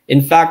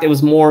 In fact, it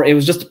was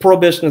just the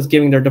prohibitionists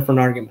giving their different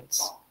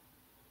arguments.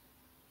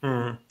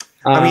 I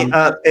mean,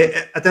 at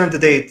the end of the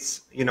day,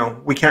 it's,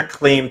 we can't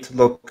claim to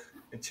look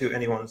into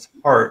anyone's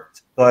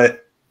heart,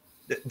 but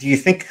do you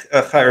think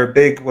Khair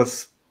Beg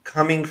was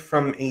coming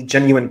from a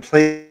genuine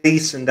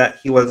place and that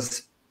he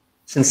was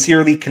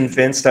sincerely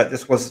convinced that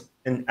this was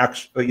an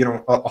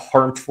actual, a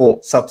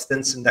harmful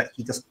substance, and that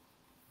he just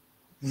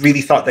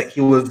really thought that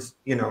he was,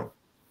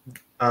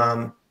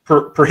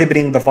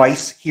 prohibiting the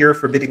vice here,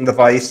 forbidding the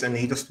vice, and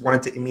he just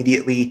wanted to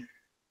immediately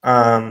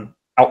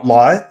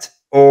outlaw it,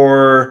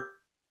 or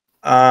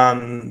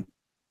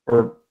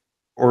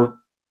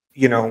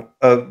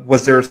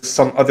was there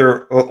some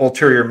other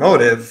ulterior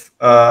motive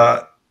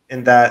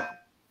in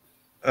that?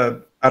 I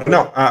don't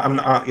know. I'm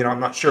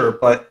not sure,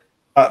 but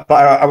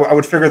I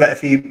would figure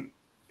that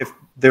if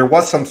there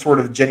was some sort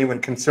of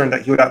genuine concern,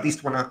 that he would at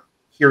least want to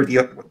hear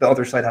what the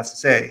other side has to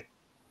say.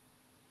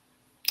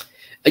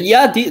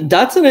 Yeah,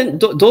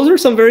 those are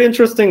some very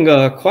interesting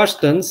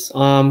questions.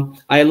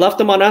 I left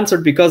them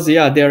unanswered because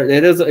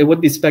it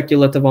would be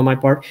speculative on my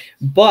part.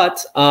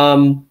 But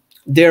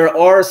there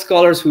are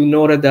scholars who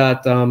noted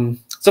that.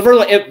 So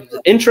first of all,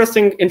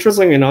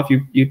 interestingly enough,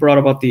 you brought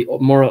about the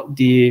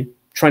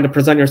trying to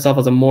present yourself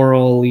as a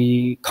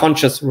morally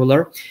conscious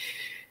ruler.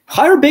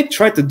 Khair Beg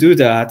tried to do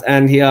that,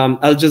 and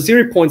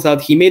Al-Jaziri points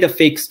out he made a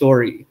fake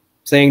story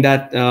saying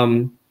that.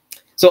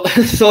 So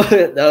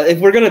if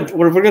we're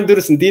gonna do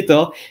this in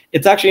detail,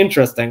 it's actually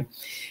interesting.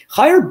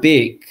 Khair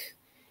Beg,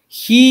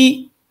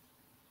 he's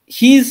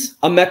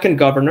a Meccan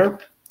governor.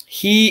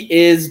 He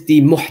is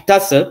the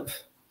muhtasib.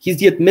 He's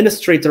the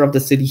administrator of the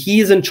city. He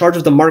is in charge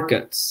of the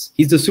markets.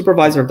 He's the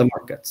supervisor of the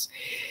markets.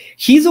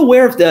 He's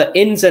aware of the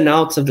ins and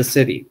outs of the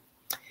city.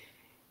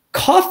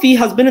 Coffee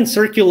has been in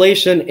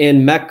circulation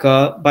in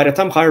Mecca by the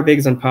time Khair Beg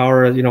is in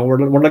power. We're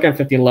looking at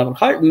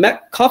 1511.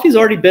 Coffee's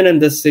already been in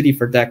this city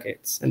for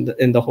decades, in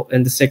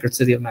the sacred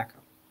city of Mecca.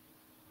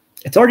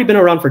 It's already been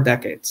around for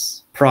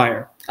decades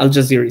prior.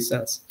 Al-Jaziri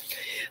says.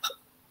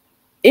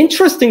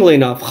 Interestingly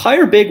enough,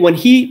 Khair Beg, when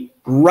he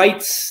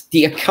writes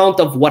the account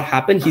of what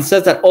happened, he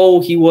says that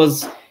he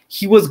was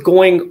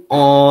doing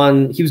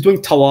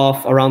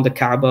tawaf around the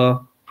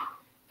Kaaba,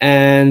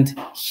 and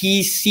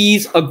he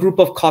sees a group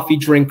of coffee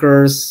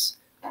drinkers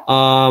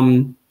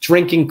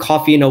drinking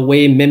coffee in a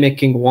way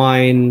mimicking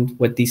wine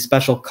with these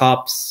special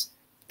cups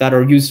that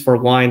are used for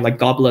wine, like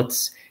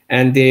goblets.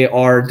 And they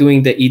are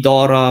doing the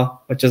idara,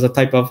 which is a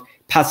type of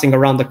passing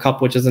around the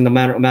cup, which is in the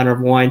manner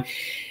of wine.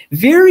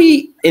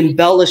 Very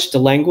embellished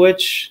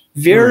language,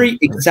 very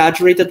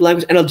exaggerated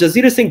language. And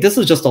Al-Jazira is saying this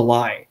is just a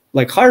lie.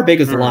 Like Khair Beg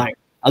is lying.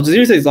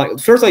 Al-Jazira says,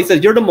 first of all, he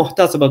says, you're the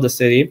muhtasib of the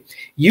city.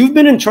 You've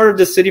been in charge of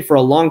this city for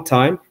a long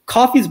time.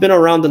 Coffee's been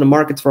around in the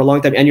markets for a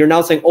long time. And you're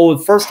now saying,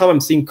 the first time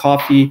I'm seeing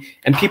coffee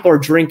and people are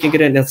drinking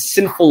it in a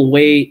sinful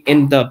way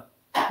in the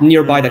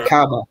nearby the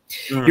Kaaba.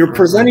 You're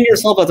presenting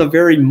yourself as a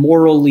very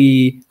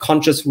morally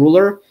conscious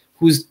ruler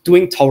who's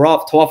doing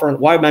tawaf.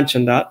 Why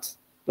mention that?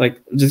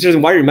 Like,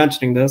 why are you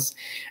mentioning this?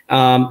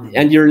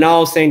 And you're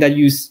now saying that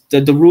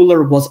the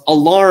ruler was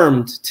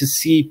alarmed to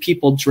see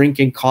people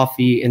drinking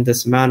coffee in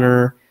this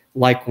manner,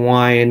 like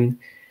wine.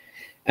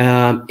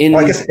 Well,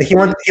 I guess he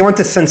want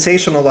to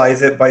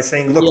sensationalize it by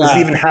saying, look, this is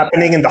even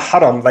happening in the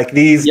Haram. Like,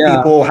 these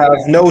people have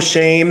no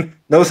shame,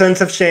 no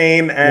sense of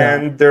shame,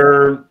 and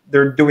they're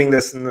doing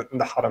this in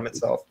the Haram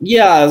itself.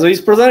 Yeah, so he's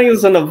presenting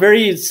this in a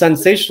very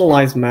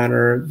sensationalized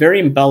manner, very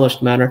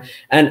embellished manner,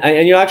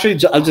 and you actually,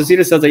 Al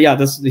Jazeera says that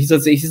he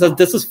says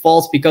this is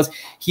false because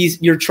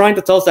you're trying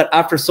to tell us that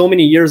after so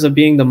many years of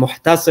being the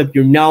muhtasib,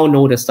 you now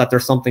notice that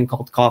there's something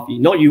called coffee.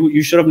 No,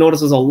 you should have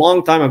noticed this a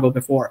long time ago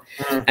before,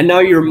 and now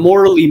you're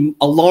morally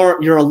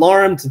alarmed. You're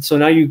alarmed, and so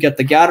now you get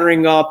the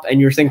gathering up,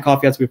 and you're saying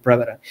coffee has to be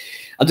prohibited.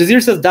 Al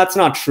Jazeera says that's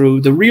not true.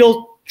 The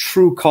real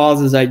true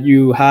cause is that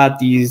you had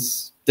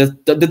these.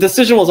 The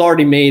decision was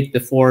already made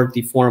before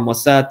the forum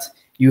was set.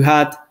 You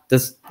had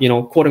this,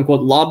 quote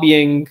unquote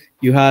lobbying.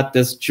 You had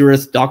this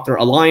jurist-doctor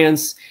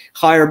alliance.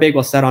 Khair Beg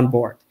was set on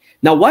board.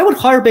 Now, why would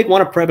Khair Beg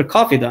want to prohibit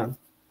coffee then,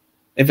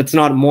 if it's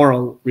not a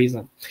moral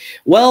reason?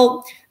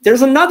 Well,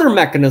 there's another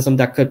mechanism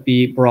that could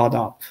be brought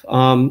up.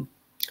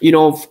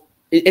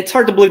 It's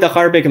hard to believe that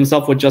Khair Beg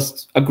himself would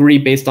just agree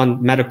based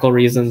on medical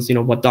reasons,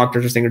 what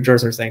doctors are saying or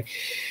jurists are saying.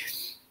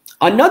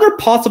 Another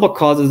possible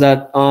cause is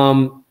that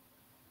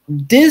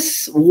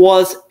this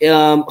was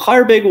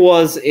Khair Beg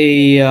was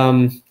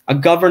a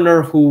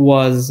governor who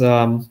was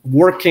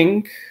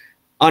working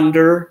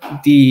under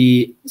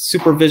the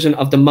supervision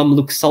of the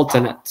Mamluk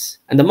Sultanate,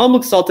 and the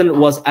Mamluk Sultanate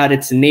was at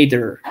its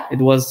nadir. It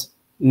was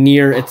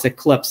near its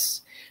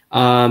eclipse.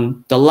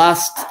 The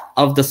last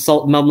of the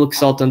Mamluk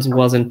Sultans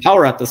was in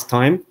power at this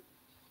time,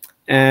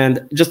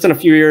 and just in a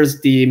few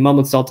years, the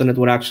Mamluk Sultanate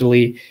would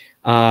actually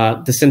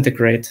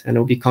disintegrate and it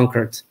would be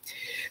conquered.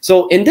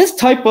 So in this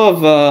type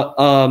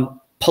of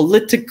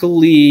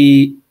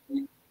politically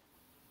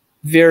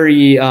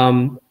very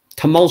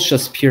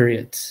tumultuous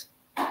period,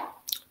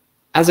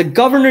 as a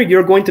governor,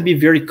 you're going to be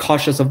very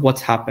cautious of what's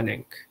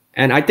happening.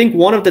 And I think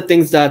one of the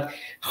things that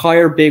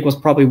Khair Beg was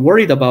probably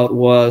worried about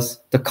was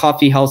the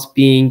coffee house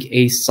being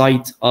a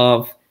site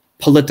of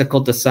political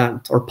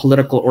dissent or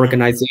political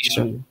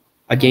organization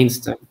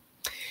against him.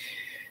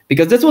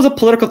 Because this was a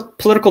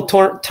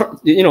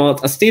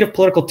a state of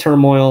political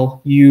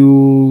turmoil.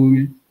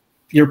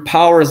 Your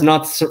power is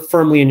not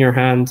firmly in your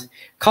hand.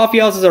 Coffee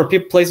houses are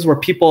places where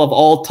people of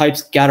all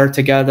types gather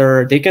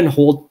together. They can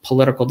hold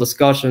political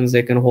discussions.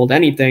 They can hold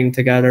anything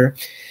together.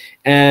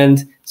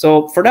 And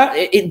so for that,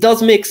 it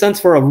does make sense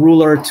for a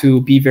ruler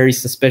to be very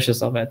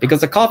suspicious of it, because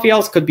the coffee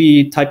house could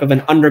be type of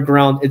an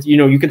underground,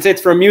 you could say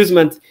it's for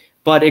amusement,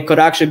 but it could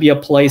actually be a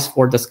place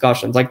for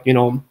discussions. Like,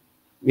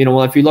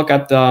 if you look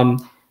at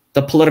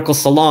the political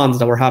salons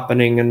that were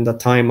happening in the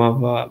time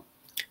of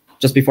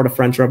just before the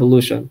French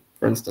Revolution,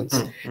 for instance.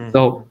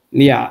 So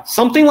yeah,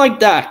 something like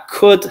that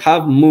could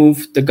have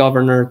moved the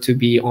governor to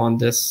be on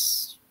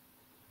this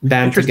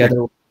band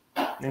together.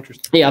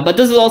 Interesting. Yeah, but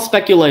this is all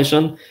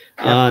speculation.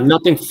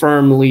 Nothing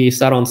firmly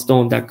set on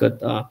stone that could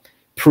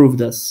prove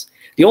this.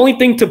 The only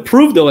thing to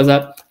prove, though, is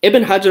that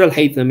Ibn Hajar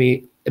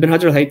al-Haythami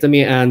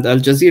and Al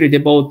Jazeera,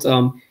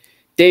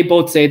 they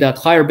both say that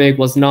Khair Beg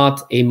was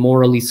not a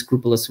morally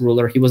scrupulous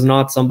ruler. He was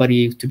not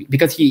somebody to be,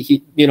 because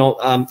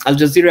Al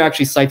Jazeera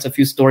actually cites a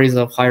few stories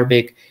of Khair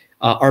Beg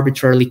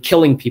arbitrarily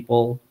killing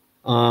people.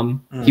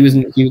 He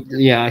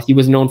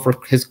was known for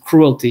his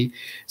cruelty.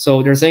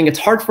 So they're saying it's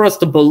hard for us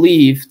to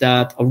believe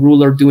that a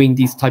ruler doing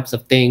these types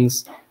of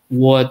things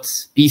would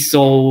be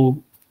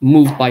so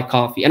moved by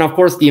coffee. And of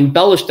course, the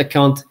embellished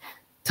account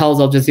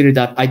tells Al Jazeera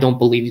that I don't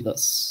believe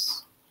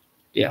this.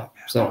 Yeah.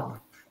 So.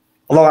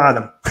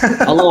 Allahu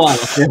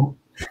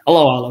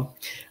Alam.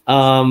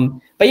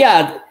 But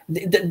yeah,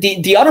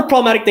 the other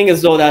problematic thing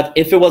is, though, that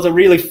if it was a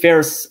really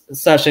fair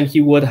session, he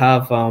would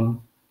have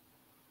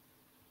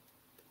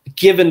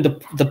given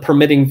the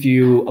permitting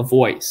view a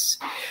voice.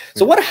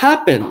 So what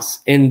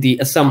happens in the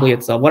assembly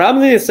itself? What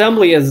happens in the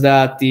assembly is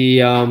that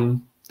the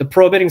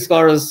prohibiting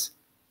scholars,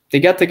 they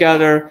get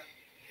together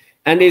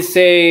and they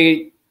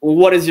say,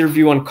 what is your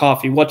view on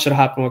coffee? What should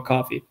happen with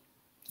coffee?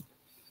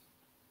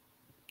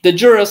 The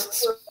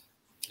jurists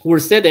who were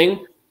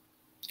sitting,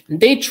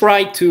 they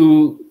tried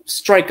to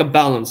strike a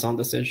balance on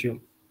this issue.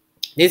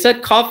 They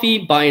said coffee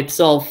by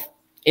itself,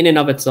 in and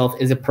of itself,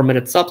 is a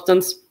permitted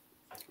substance,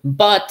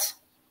 but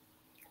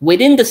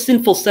within the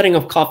sinful setting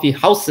of coffee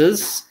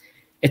houses,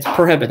 it's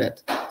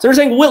prohibited. So they're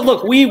saying, well,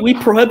 look, we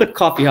prohibit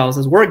coffee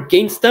houses. We're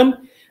against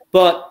them,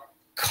 but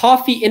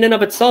coffee in and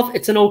of itself,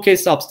 it's an okay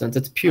substance.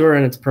 It's pure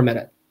and it's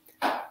permitted.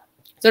 So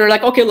they're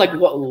like, okay,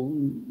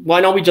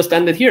 why don't we just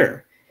end it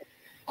here?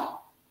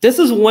 This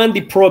is when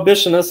the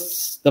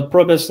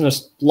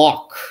prohibitionist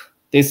bloc,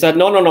 they said,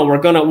 no,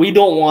 we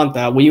don't want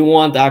that. We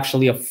want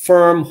actually a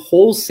firm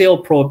wholesale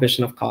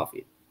prohibition of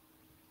coffee.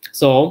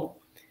 So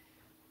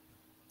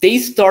they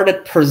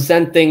started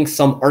presenting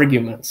some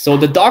arguments. So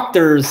the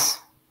doctors,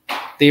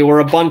 they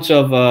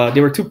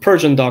were two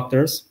Persian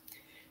doctors.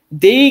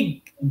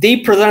 They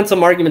presented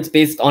some arguments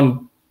based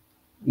on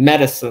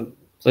medicine.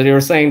 So they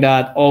were saying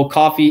that,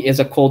 coffee is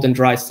a cold and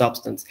dry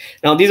substance.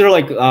 Now, these are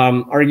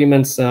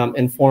arguments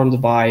informed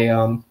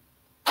by,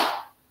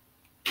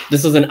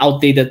 this is an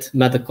outdated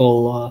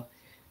medical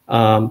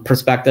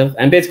perspective.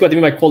 And basically what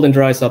they mean by cold and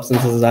dry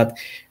substances is that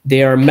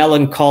they are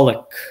melancholic,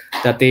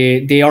 that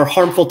they are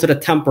harmful to the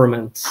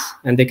temperament,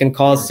 and they can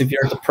cause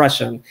severe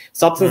depression.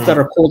 Substances that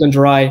are cold and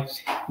dry,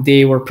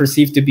 they were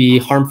perceived to be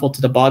harmful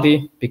to the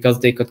body because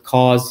they could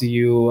cause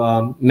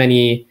you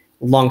many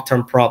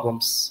long-term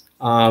problems,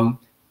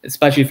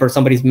 especially for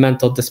somebody's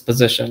mental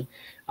disposition.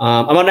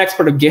 I'm not an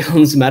expert of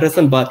Galen's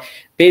medicine, but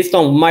based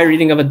on my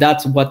reading of it,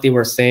 that's what they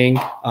were saying.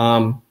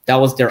 That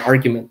was their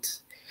argument.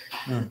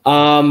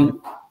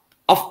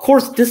 Of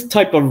course, this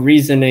type of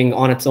reasoning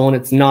on its own,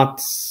 it's not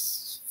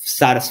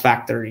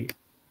satisfactory,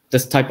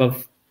 this type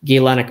of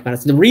Galenic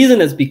medicine. The reason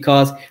is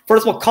because,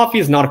 first of all, coffee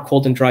is not a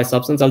cold and dry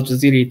substance.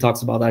 Al-Jaziri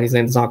talks about that. He's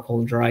saying it's not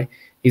cold and dry.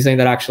 He's saying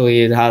that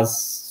actually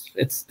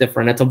it's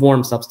different. It's a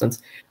warm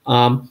substance.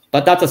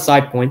 But that's a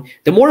side point.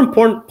 The more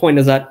important point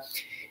is that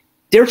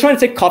they're trying to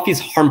say coffee is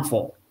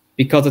harmful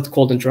because it's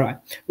cold and dry.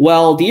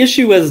 Well, the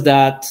issue is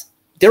that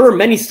there are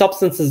many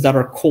substances that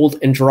are cold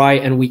and dry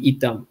and we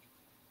eat them.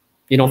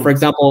 You know, for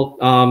example,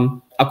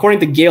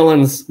 according to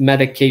Galen's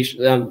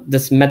medication,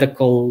 this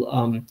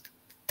medical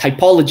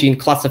typology and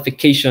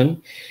classification,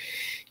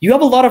 you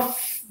have a lot of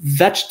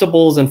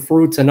vegetables and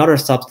fruits and other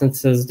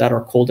substances that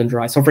are cold and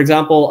dry. So, for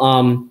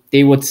example,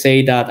 they would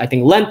say that I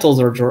think lentils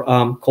are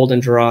cold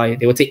and dry.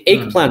 They would say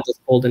eggplant is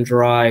cold and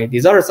dry.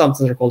 These other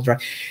substances are cold and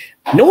dry.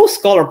 No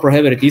scholar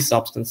prohibited these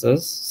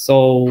substances.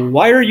 So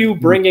why are you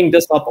bringing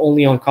this up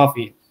only on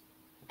coffee?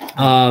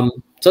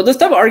 So this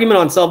type of argument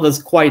on itself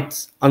is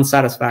quite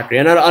unsatisfactory.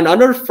 And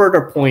another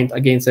further point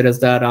against it is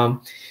that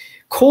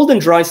cold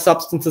and dry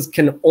substances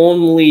can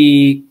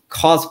only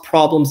cause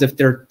problems if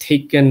they're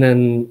taken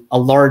in a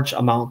large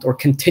amount or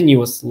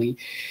continuously.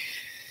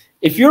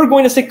 If you're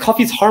going to say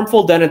coffee is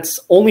harmful, then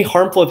it's only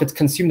harmful if it's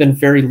consumed in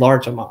very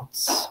large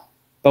amounts.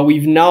 But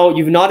you've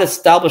not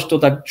established though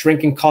that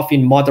drinking coffee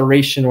in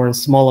moderation or in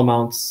small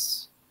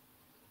amounts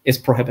is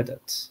prohibited.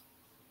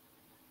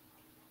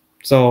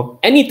 So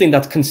anything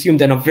that's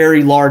consumed in a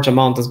very large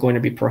amount is going to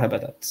be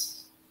prohibited.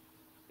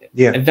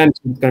 Yeah.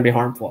 Eventually it's going to be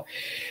harmful.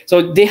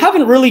 So they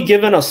haven't really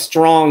given a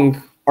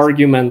strong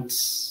argument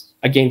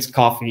against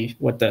coffee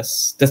with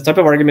this. This type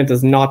of argument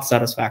is not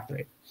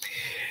satisfactory.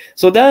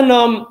 So then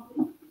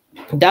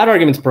that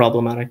argument's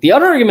problematic. The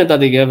other argument that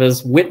they give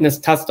is witness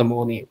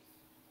testimony.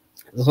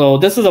 So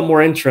this is a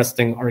more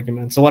interesting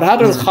argument. So what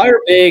happened is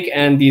Khairbeg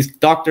and these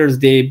doctors,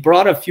 they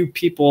brought a few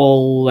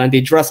people and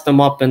they dressed them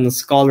up in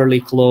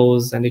scholarly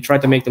clothes and they tried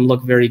to make them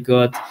look very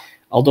good,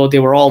 although they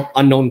were all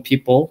unknown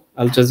people.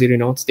 Al-Jaziri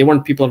notes they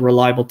weren't people of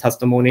reliable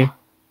testimony.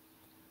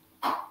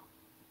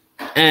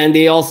 And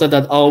they all said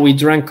that, oh, we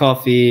drank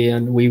coffee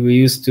and we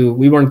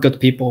weren't good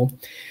people.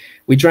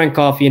 We drank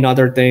coffee and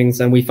other things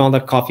and we found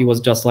that coffee was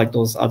just like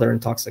those other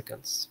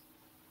intoxicants.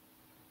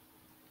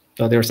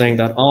 So they were saying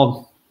that,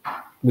 oh,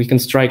 we can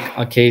strike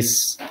a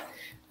case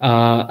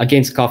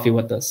against coffee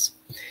with this.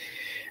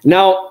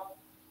 Now,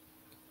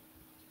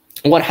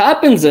 what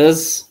happens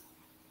is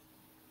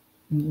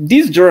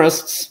these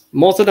jurists,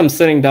 most of them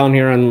sitting down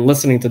here and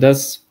listening to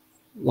this,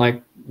 like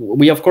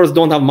we of course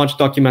don't have much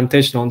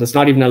documentation on this,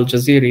 not even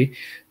Al-Jaziri,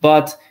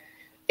 but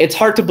it's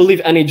hard to believe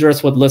any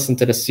jurist would listen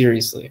to this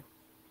seriously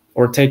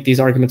or take these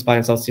arguments by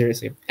himself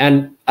seriously.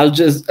 And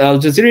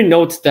Al-Jaziri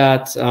notes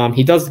that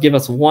he does give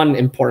us one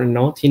important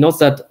note. He notes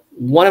that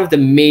one of the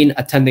main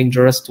attending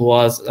jurists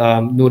was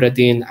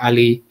Nuruddin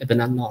Ali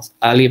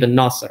ibn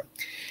Nasr.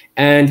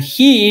 And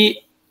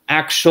he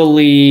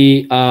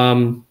actually,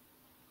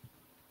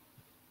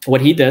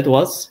 what he did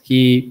was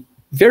he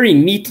very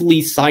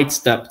neatly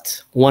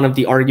sidestepped one of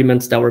the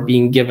arguments that were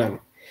being given.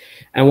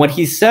 And what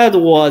he said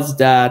was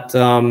that,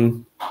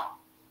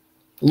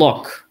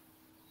 look,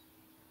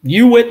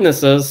 you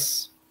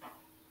witnesses,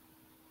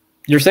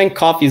 you're saying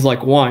coffee is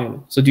like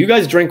wine. So do you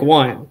guys drink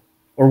wine?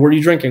 Or were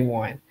you drinking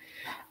wine?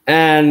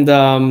 And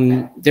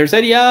they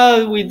said,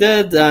 yeah, we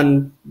did.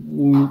 And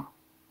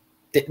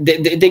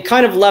they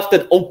kind of left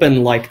it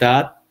open like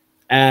that.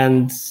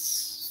 And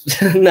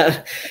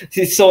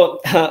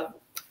so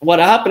what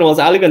happened was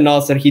Ali bin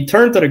Nasser, he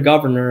turned to the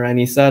governor and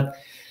he said,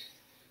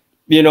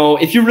 you know,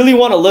 if you really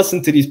want to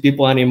listen to these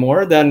people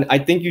anymore, then I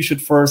think you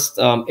should first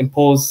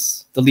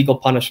impose the legal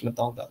punishment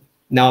on them.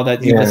 Now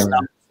that you've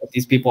established that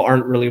these people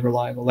aren't really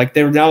reliable. Like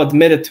they're now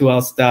admitted to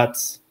us that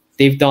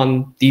they've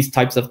done these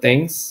types of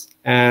things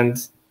and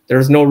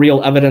there's no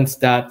real evidence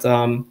that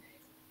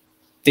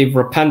they've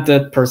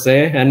repented per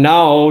se. And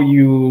now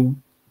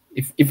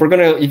if you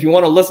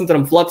want to listen to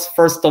them, let's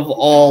first of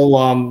all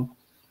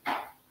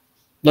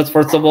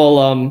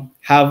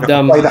have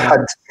them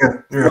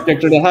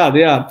protect the head.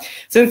 Yeah.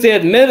 Since they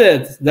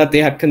admitted that they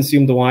had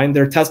consumed the wine,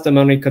 their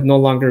testimony could no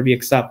longer be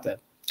accepted.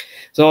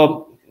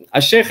 So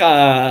Sheikh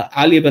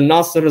Ali ibn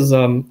Nasr's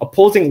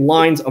opposing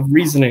lines of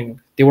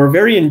reasoning, they were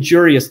very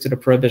injurious to the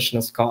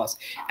prohibitionist cause.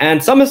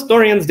 And some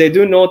historians, they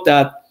do note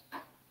that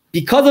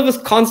because of his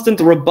constant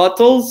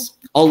rebuttals,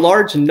 a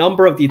large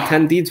number of the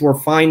attendees were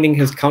finding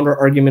his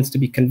counter-arguments to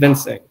be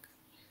convincing.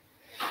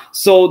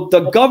 So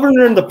the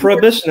governor and the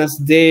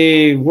prohibitionists,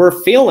 they were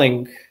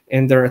failing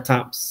in their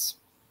attempts.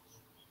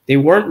 They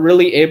weren't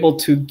really able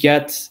to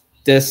get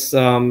this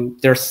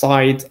their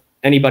side,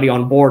 anybody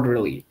on board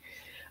really.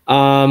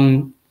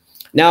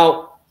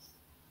 Now,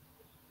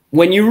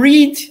 when you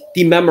read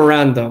the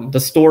memorandum, the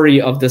story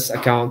of this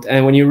account,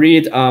 and when you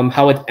read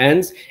how it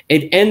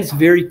ends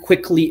very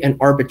quickly and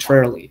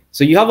arbitrarily.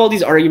 So you have all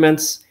these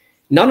arguments,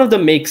 none of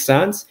them make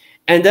sense.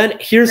 And then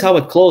here's how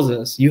it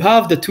closes. You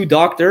have the two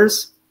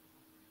doctors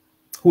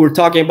who are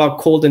talking about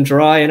cold and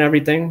dry and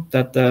everything,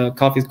 that the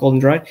coffee is cold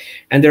and dry,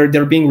 and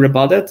they're being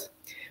rebutted.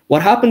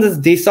 What happens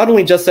is they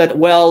suddenly just said,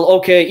 well,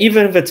 okay,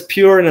 even if it's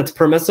pure and it's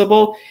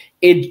permissible,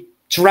 it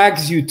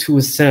drags you to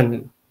a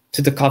sin,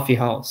 to the coffee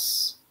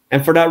house.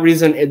 And for that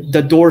reason,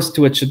 the doors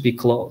to it should be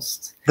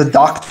closed. The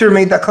doctor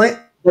made that claim?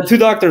 The two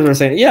doctors are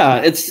saying,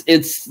 yeah, it's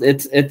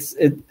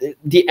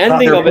the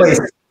ending of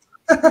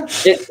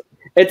it.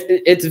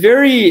 It's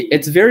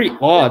very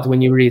odd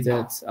when you read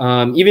it.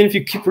 Even if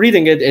you keep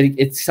reading it,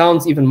 it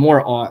sounds even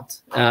more odd.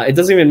 It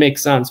doesn't even make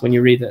sense when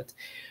you read it.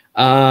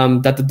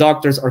 That the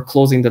doctors are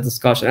closing the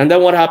discussion. And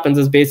then what happens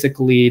is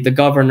basically the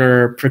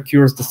governor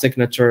procures the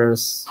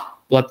signatures,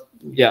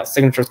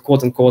 signatures,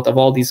 quote unquote, of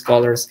all these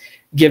scholars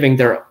giving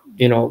their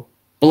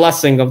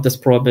blessing of this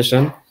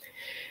prohibition.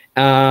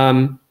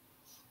 Of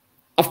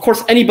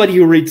course, anybody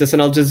who reads this,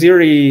 and Al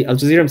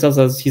Jazeera himself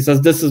says,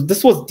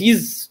 this was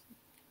these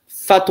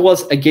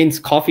fatwas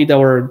against coffee that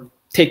were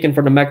taken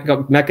from the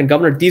Meccan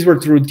governor. These were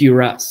through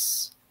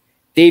duress.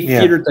 They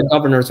feared the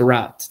governor's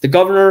wrath. The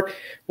governor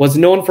was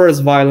known for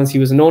his violence. He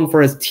was known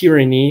for his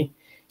tyranny.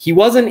 He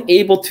wasn't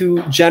able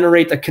to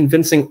generate a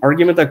convincing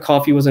argument that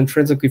coffee was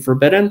intrinsically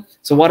forbidden.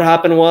 So what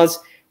happened was,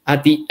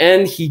 at the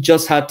end, he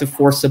just had to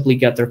forcibly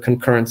get their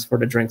concurrence for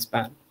the drinks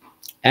ban.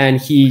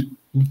 And he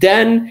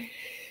then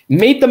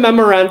made the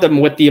memorandum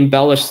with the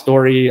embellished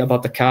story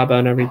about the Kaaba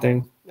and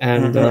everything.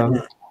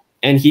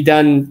 And he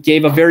then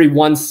gave a very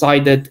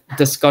one-sided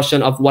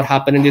discussion of what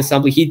happened in the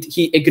assembly.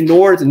 He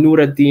ignored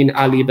Nuruddin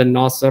Ali ibn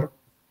Nasr's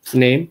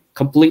name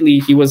completely.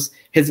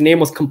 His name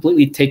was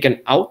completely taken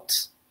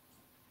out.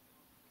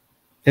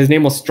 His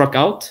name was struck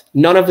out.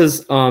 None of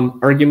his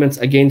arguments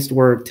against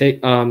were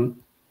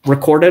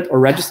recorded or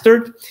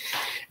registered.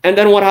 And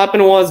then what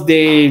happened was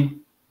they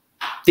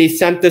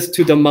sent this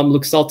to the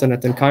Mamluk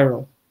Sultanate in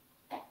Cairo.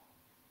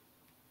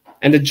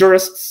 And the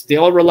jurists, they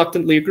all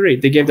reluctantly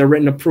agreed. They gave their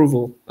written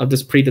approval of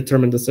this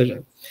predetermined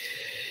decision.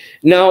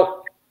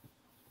 Now,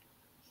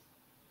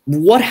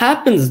 what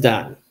happens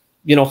then?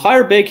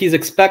 Higher Beg, he's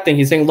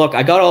saying, look,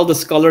 I got all the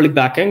scholarly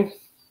backing.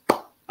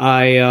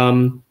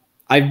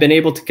 I've been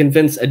able to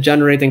convince a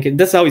generating.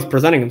 This is how he's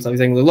presenting himself. He's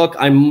saying, look,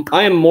 I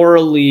am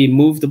morally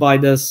moved by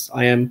this.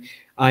 I am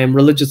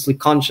religiously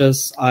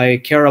conscious.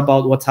 I care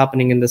about what's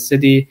happening in the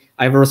city.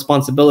 I have a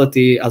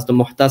responsibility as the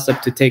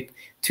muhtasib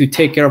to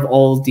take care of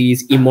all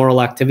these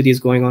immoral activities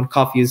going on.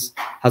 Coffee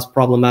has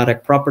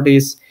problematic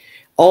properties.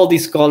 All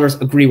these scholars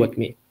agree with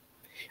me.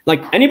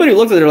 Like, anybody who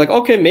looks at it, they're like,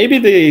 okay, maybe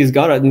he's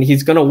got it and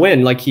he's gonna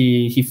win. Like,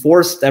 he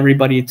forced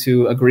everybody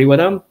to agree with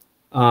him.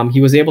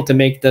 He was able to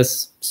make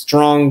this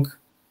strong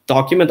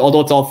document, although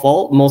it's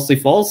all mostly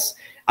false.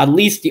 At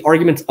least the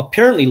arguments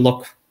apparently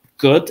look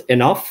good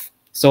enough.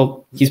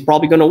 So he's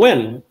probably going to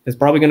win. He's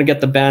probably going to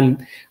get the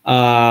ban,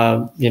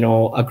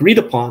 agreed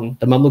upon.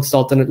 The Mamluk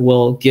Sultanate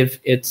will give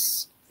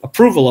its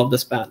approval of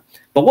this ban.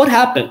 But what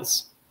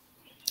happens?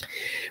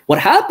 What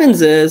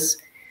happens is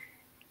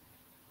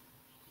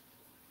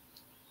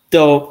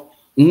the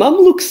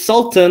Mamluk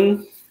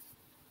Sultan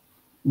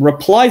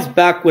replies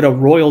back with a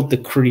royal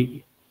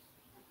decree.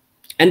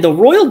 And the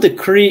royal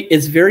decree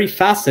is very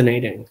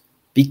fascinating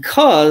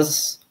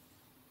because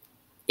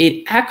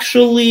it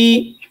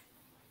actually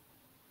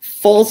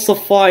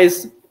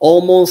falsifies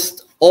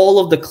almost all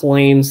of the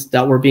claims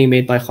that were being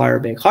made by Higher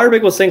Beg. Higher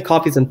Beg was saying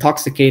coffee is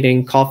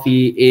intoxicating,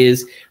 coffee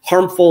is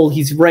harmful.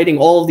 He's writing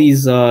all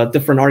these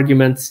different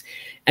arguments,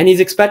 and he's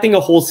expecting a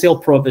wholesale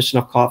prohibition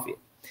of coffee.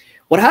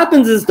 What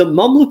happens is the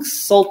Mamluk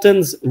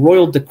Sultan's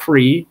royal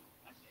decree,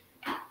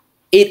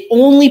 it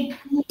only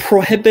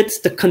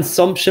prohibits the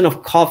consumption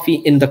of coffee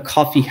in the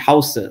coffee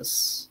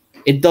houses.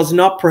 It does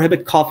not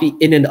prohibit coffee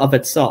in and of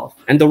itself.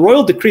 And the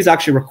royal decree is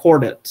actually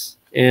recorded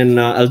in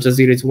Al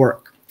Jazeera's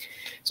work.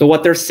 So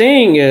what they're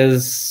saying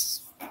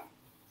is,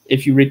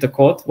 if you read the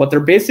quote, what they're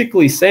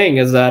basically saying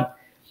is that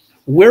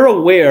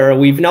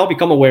we've now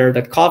become aware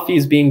that coffee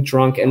is being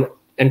drunk and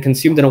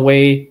consumed in a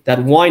way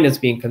that wine is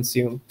being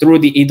consumed through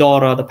the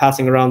idara, the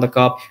passing around the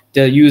cup,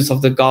 the use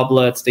of the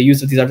goblets, the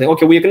use of these other things.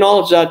 Okay, we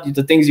acknowledge that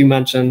the things you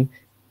mentioned,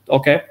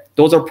 okay,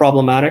 those are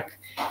problematic.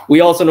 We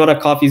also know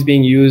that coffee is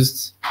being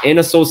used in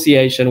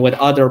association with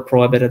other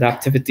prohibited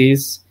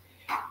activities.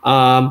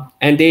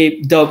 And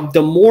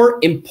the more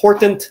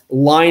important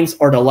lines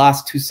are the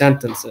last two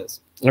sentences.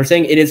 They're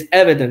saying it is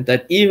evident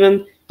that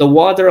even the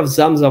water of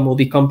Zamzam will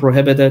become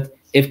prohibited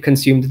if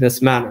consumed in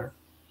this manner.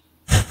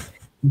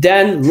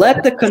 Then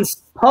let the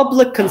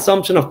public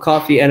consumption of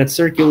coffee and its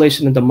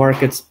circulation in the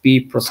markets be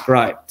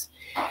prescribed.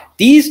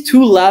 These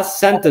two last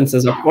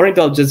sentences, according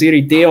to Al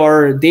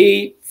Jazeera,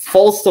 they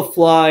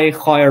falsify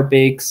Higher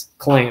Beg's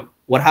claim.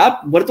 What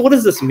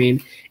does this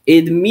mean?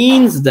 It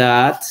means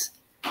that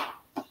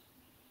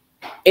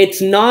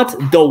it's not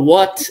the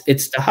what,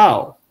 it's the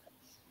how.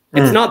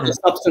 It's not the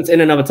substance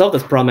in and of itself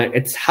that's the problem.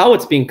 It's how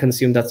it's being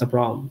consumed that's the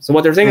problem. So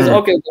what they're saying is,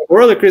 okay, the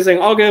world decree is saying,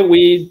 okay,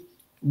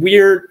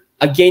 we're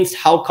against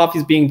how coffee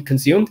is being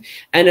consumed,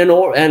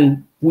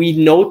 and we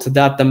note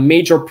that the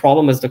major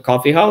problem is the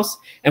coffee house,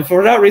 and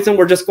for that reason,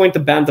 we're just going to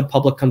ban the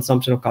public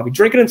consumption of coffee.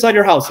 Drink it inside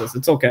your houses.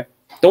 It's okay.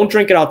 Don't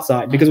drink it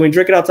outside, because when you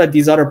drink it outside,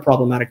 these other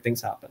problematic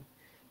things happen.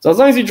 So as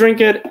long as you drink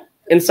it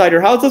inside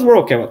your houses, we're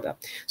okay with that.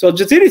 So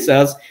Jaziri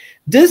says,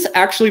 this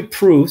actually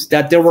proves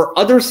that there were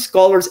other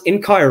scholars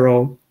in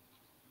Cairo,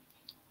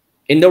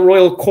 in the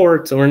royal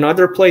court or in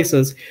other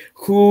places,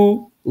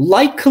 who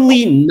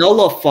likely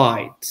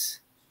nullified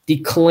the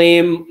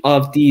claim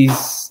of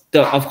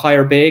of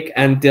Khair Beg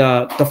and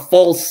the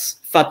false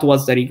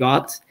fatwas that he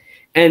got.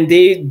 And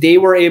they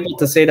were able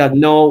to say that,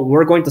 no,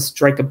 we're going to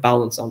strike a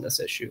balance on this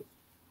issue.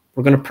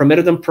 We're going to permit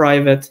it in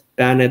private,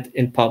 ban it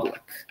in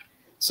public.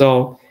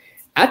 So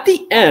at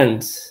the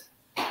end,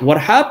 what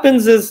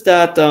happens is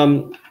that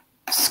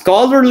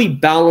scholarly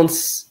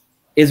balance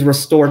is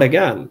restored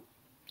again.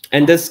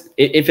 And this,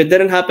 if it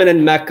didn't happen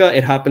in Mecca,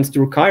 it happens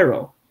through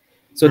Cairo.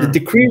 So the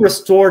decree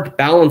restored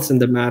balance in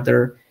the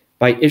matter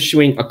by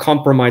issuing a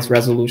compromise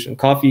resolution.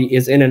 Coffee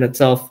is in and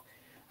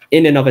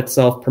of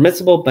itself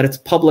permissible, but its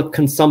public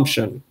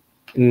consumption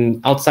in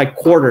outside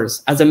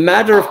quarters, as a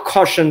matter of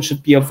caution,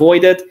 should be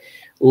avoided,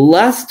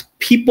 lest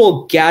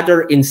people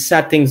gather in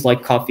settings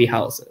like coffee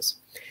houses.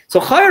 So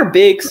Khair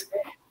Beg's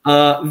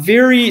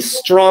very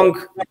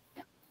strong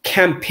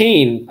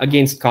campaign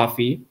against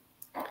coffee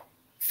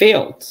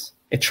failed.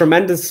 It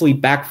tremendously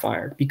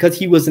backfired because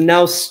he was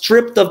now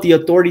stripped of the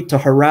authority to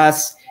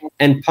harass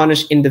and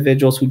punish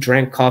individuals who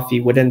drank coffee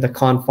within the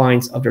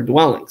confines of their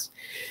dwellings.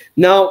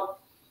 Now,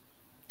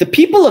 the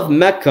people of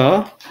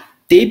Mecca,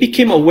 they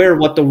became aware of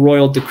what the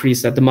royal decree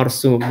said, the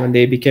Marsum, when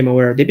they became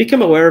aware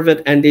of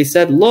it, and they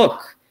said,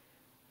 look,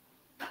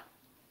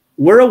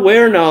 we're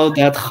aware now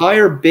that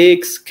Khair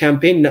Beg's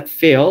campaign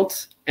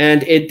failed,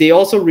 and they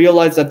also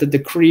realized that the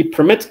decree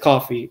permits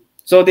coffee.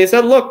 So they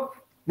said, look,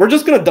 we're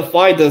just going to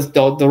defy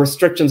the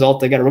restrictions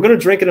altogether. We're going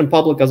to drink it in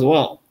public as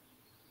well.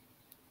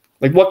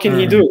 Like, what can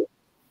he do?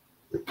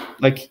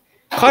 Like,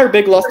 Khair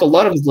Beg lost a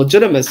lot of his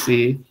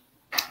legitimacy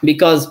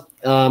because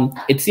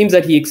it seems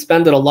that he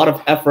expended a lot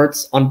of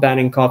efforts on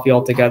banning coffee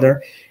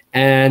altogether.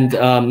 And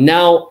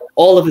now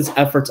all of his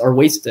efforts are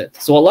wasted.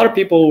 So a lot of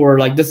people were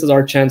like, this is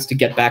our chance to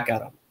get back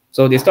at him.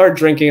 So they started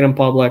drinking it in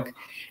public.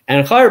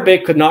 And Khair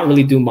Beg could not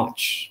really do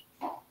much.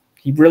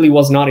 He really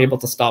was not able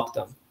to stop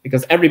them,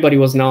 because everybody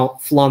was now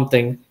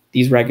flaunting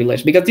these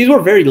regulations, because these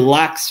were very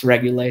lax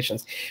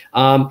regulations.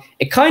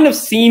 It kind of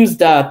seems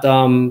that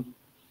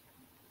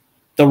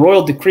the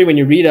royal decree, when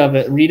you read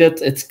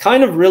it, it's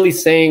kind of really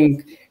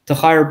saying to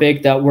Khair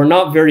Beg that we're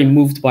not very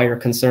moved by your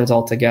concerns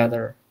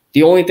altogether.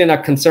 The only thing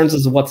that concerns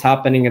us is what's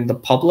happening in the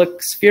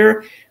public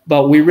sphere,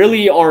 but we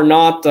really are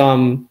not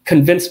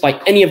convinced by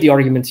any of the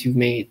arguments you've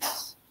made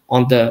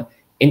on the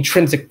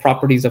intrinsic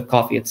properties of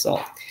coffee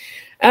itself.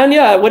 And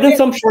yeah, within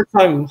some short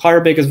time,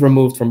 Khair Beg is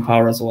removed from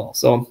power as well.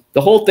 So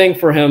the whole thing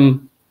for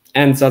him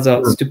ends as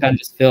a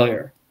stupendous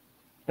failure,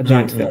 a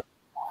giant failure.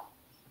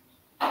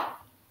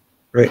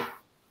 Right.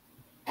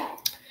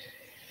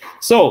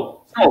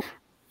 So,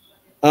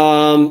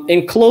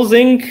 in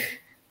closing,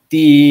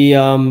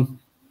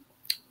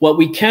 what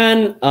we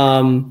can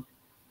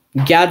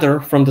gather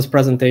from this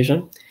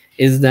presentation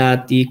is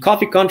that the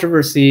coffee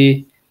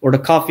controversy, or the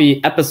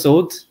coffee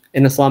episode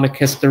in Islamic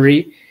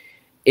history,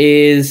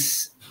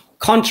 is,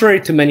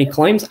 contrary to many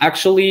claims,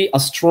 actually a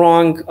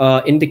strong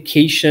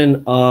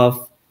indication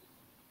of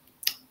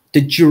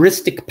the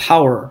juristic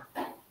power,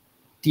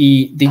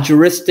 the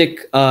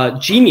juristic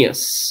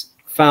genius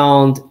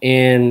found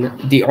in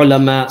the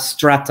ulama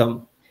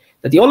stratum.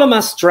 That the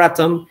ulama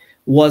stratum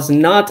was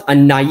not a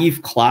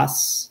naive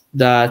class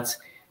that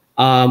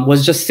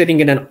was just sitting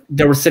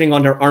they were sitting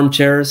on their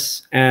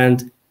armchairs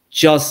and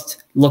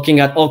just looking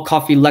at, oh,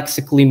 coffee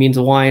lexically means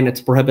wine,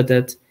 it's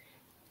prohibited,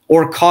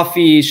 or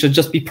coffee should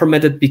just be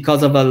permitted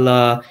because of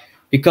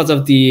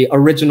the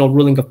original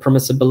ruling of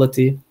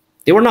permissibility.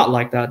 They were not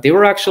like that. They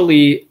were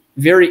actually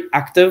very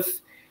active.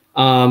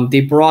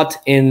 They brought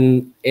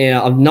in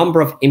a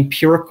number of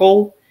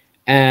empirical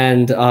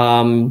and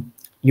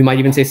you might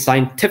even say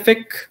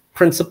scientific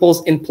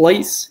principles in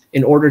place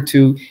in order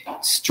to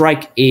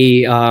strike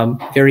a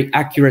very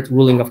accurate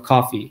ruling of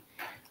coffee.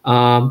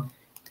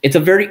 It's a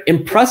very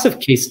impressive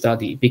case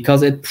study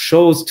because it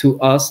shows to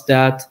us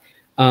that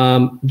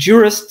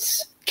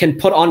jurists can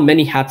put on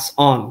many hats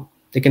on.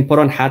 They can put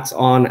on hats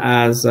on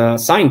as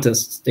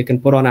scientists. They can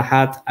put on a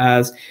hat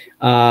as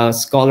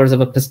scholars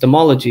of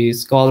epistemology,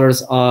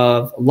 scholars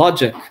of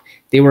logic.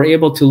 They were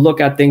able to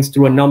look at things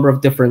through a number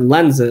of different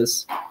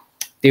lenses.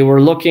 They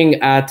were looking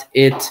at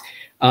it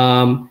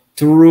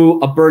through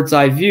a bird's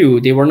eye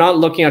view. They were not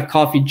looking at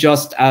coffee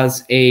just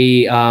as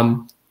a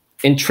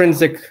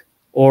intrinsic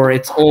or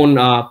its own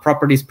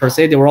properties per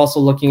se. They were also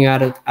looking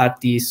at it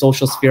at the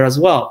social sphere as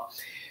well.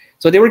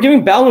 So they were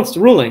giving balanced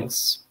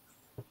rulings.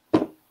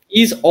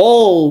 These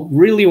all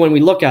really, when we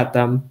look at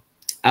them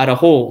at a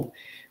whole,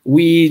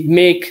 we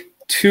make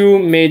two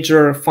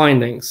major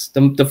findings.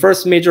 The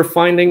first major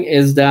finding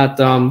is that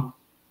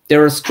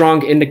there are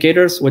strong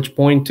indicators which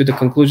point to the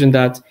conclusion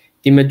that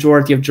the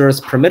majority of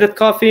jurists permitted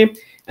coffee.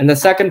 And the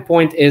second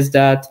point is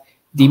that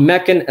the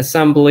Makkan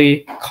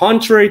Assembly,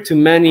 contrary to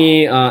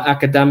many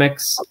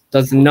academics,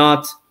 does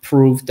not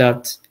prove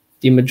that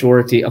the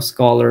majority of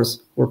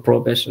scholars were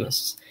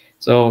prohibitionists.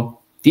 So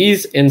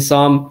these, in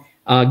sum,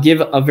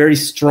 give a very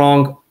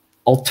strong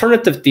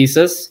alternative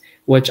thesis,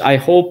 which I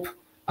hope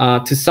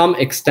to some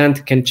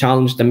extent can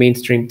challenge the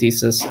mainstream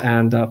thesis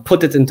and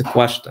put it into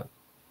question.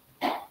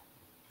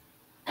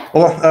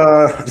 Well,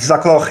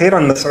 Jazakallah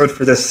khairan, Massoud,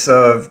 for this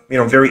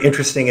very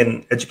interesting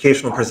and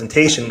educational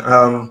presentation.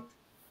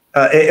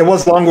 It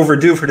was long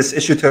overdue for this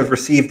issue to have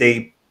received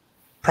a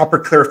proper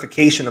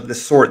clarification of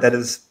this sort that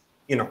is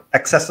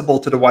accessible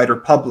to the wider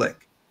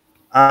public.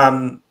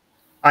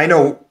 I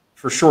know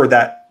for sure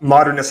that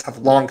modernists have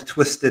long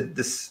twisted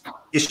this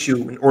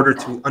issue in order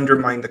to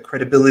undermine the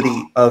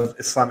credibility of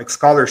Islamic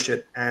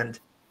scholarship and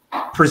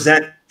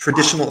present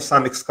traditional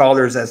Islamic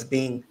scholars as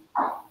being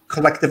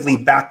collectively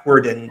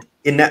backward and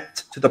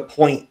inept to the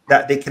point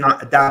that they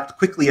cannot adapt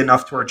quickly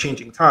enough to our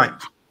changing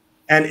times.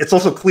 And it's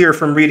also clear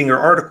from reading your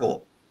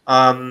article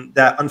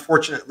that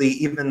unfortunately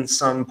even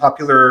some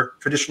popular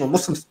traditional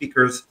Muslim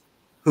speakers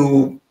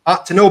who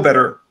ought to know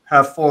better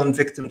have fallen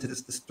victim to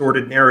this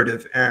distorted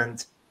narrative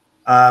and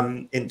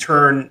in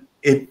turn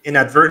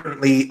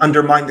inadvertently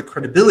undermine the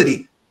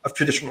credibility of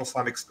traditional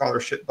Islamic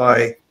scholarship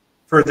by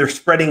further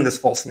spreading this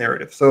false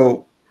narrative.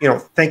 So,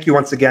 thank you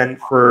once again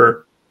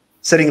for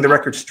setting the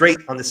record straight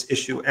on this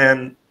issue,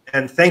 and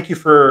thank you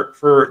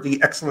for the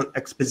excellent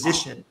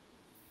exposition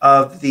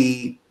of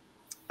the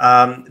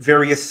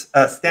various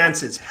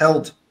stances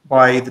held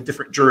by the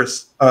different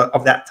jurists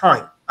of that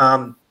time.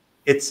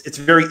 It's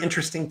very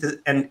interesting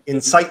and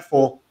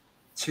insightful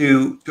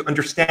to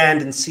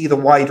understand and see the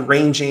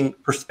wide-ranging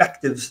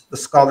perspectives the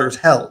scholars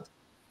held.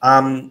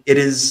 It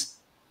is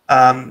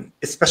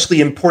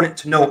especially important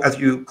to know, as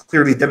you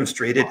clearly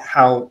demonstrated,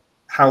 how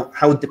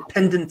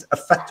dependent a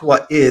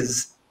fatwa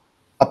is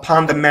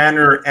upon the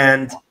manner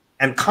and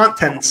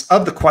contents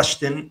of the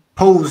question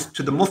posed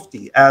to the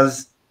mufti,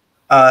 as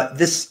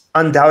this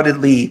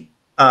undoubtedly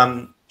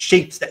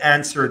shapes the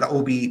answer that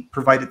will be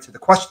provided to the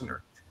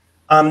questioner.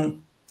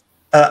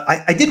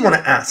 I did want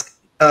to ask,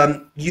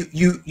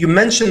 you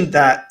mentioned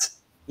that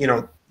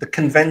the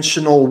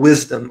conventional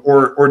wisdom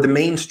or the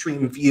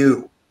mainstream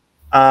view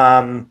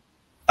in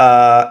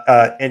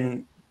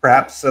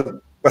perhaps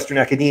Western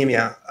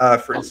academia,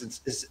 for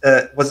instance,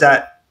 was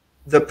that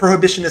the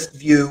prohibitionist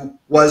view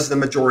was the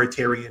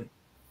majoritarian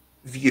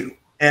view,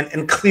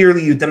 and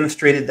clearly you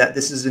demonstrated that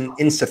this is an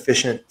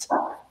insufficient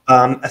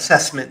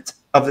assessment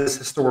of this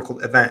historical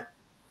event.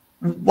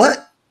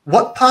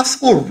 What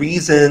possible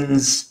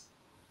reasons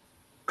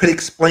could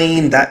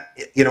explain that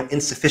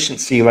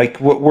insufficiency? Like,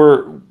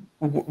 were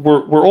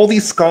all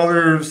these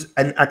scholars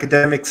and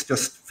academics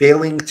just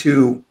failing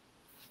to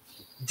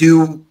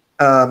do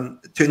to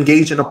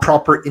engage in a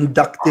proper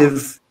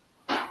inductive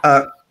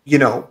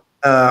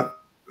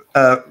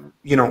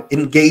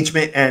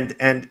engagement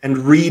and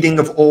reading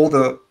of all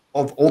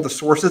the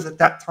sources at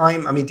that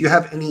time? I mean, do you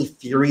have any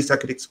theories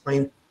that could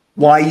explain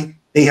why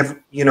they have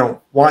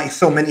why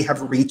so many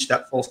have reached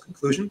that false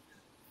conclusion?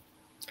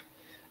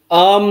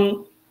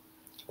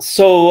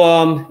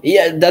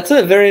 Yeah, that's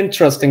a very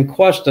interesting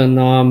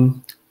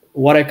question.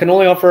 What I can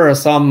only offer are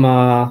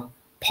some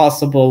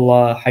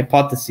possible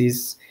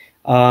hypotheses.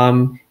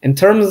 In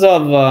terms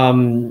of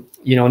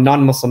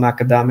non-Muslim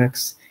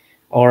academics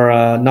or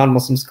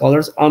non-Muslim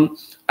scholars,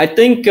 I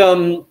think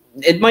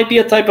it might be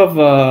a type of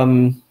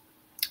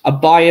a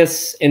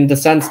bias in the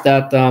sense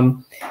that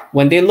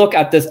when they look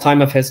at this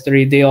time of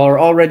history, they are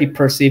already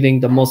perceiving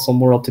the Muslim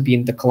world to be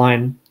in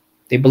decline.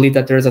 They believe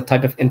that there is a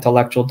type of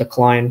intellectual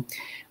decline.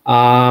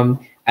 And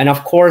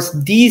of course,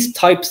 these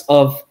types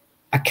of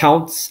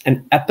accounts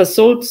and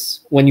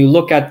episodes, when you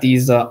look at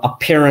these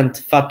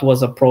apparent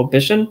fatwas of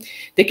prohibition,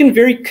 they can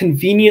very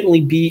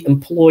conveniently be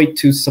employed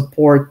to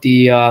support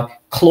the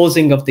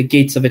closing of the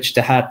gates of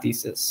ijtihad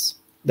thesis.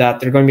 That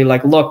they're going to be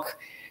like, look,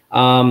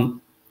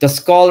 the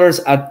scholars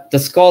at the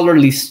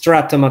scholarly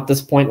stratum at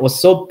this point was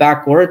so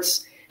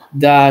backwards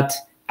that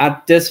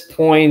at this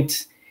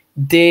point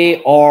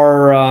they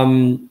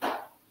are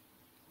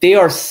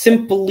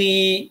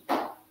simply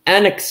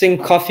annexing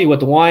coffee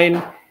with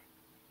wine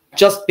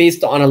just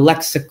based on a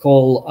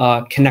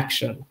lexical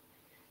connection.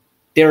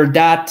 They are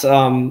that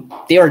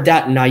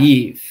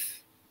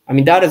naive. I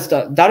mean, that is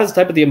the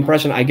type of the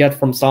impression I get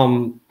from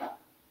some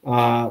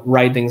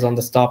writings on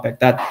this topic,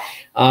 that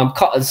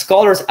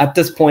scholars at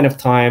this point of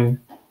time,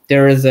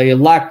 there is a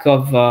lack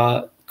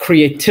of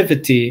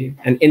creativity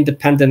and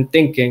independent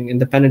thinking,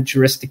 independent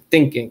juristic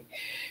thinking,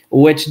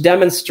 which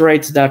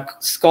demonstrates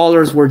that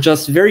scholars were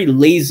just very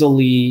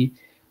lazily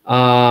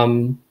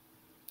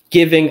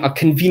giving a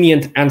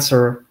convenient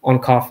answer on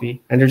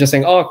coffee. And they're just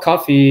saying, oh,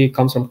 coffee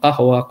comes from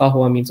qahwa.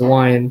 Qahwa means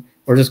wine.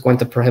 We're just going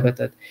to prohibit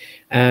it.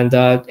 And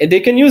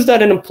they can use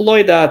that and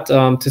employ that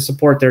to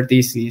support their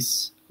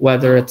theses,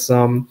 whether it's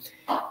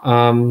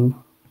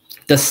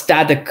the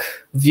static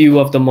view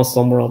of the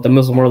Muslim world. The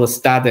Muslim world is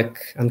static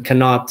and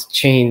cannot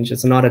change.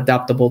 It's not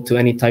adaptable to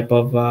any type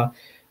of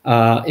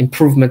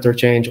improvement or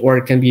change, or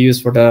it can be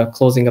used for the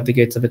closing of the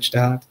gates of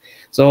ijtihad.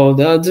 So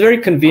it's very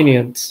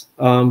convenient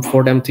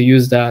for them to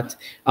use that.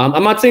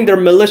 I'm not saying they're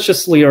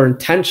maliciously or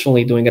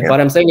intentionally doing it,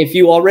 but I'm saying if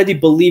you already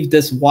believe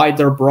this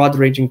wider,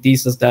 broad-ranging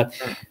thesis that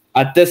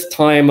at this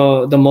time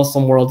the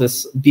Muslim world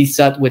is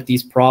beset with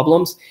these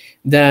problems,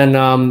 then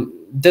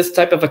this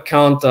type of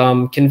account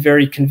can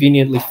very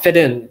conveniently fit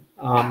in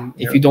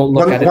if you don't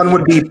look at it. One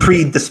would be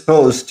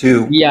predisposed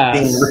to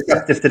being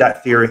receptive to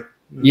that theory.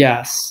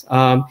 Yes.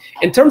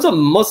 In terms of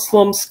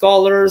Muslim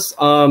scholars,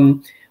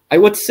 I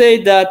would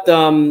say that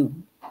the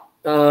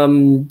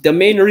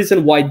main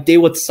reason why they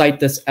would cite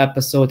this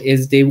episode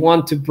is they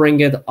want to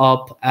bring it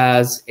up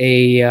as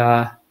in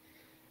a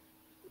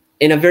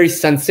very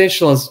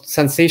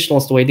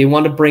sensationalist way. They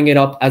want to bring it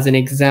up as an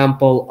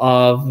example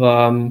of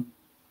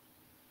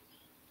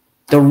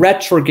the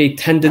retrograde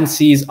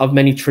tendencies of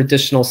many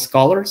traditional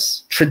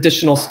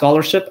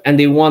scholarship, and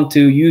they want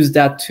to use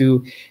that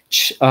to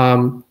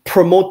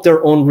promote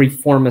their own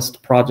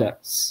reformist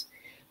projects.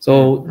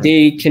 So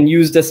they can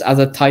use this as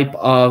a type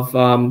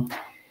of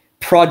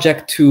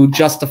project to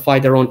justify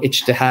their own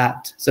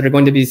ijtihad. So they're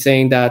going to be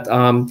saying that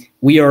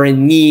we are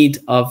in need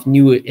of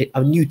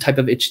a new type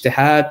of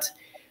ijtihad.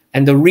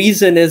 And the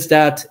reason is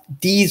that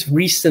these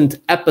recent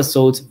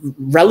episodes,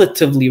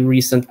 relatively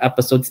recent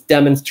episodes,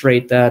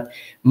 demonstrate that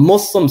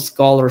Muslim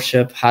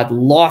scholarship had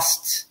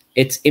lost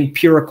its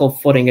empirical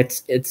footing,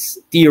 its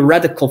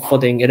theoretical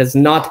footing. It is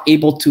not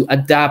able to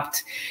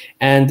adapt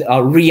and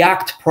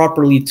react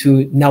properly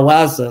to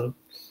nawazil.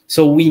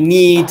 So we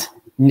need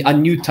a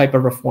new type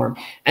of reform.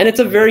 And it's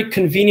a very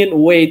convenient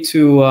way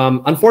to,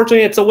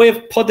 unfortunately, it's a way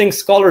of putting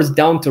scholars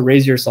down to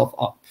raise yourself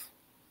up.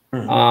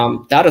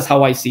 That is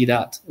how I see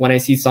that. When I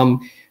see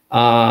some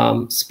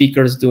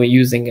speakers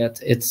using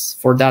it, it's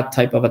for that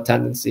type of a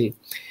tendency.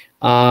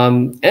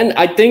 And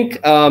I think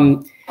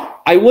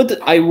I would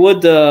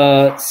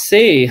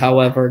say,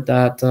 however,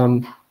 that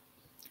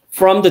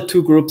from the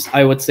two groups,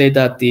 I would say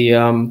that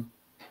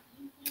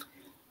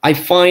I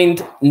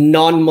find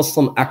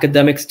non-Muslim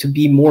academics to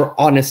be more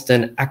honest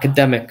and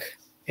academic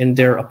in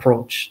their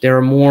approach.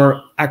 They're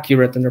more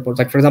accurate in their approach.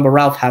 Like, for example,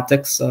 Ralph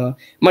Hattix,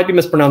 might be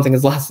mispronouncing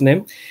his last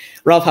name.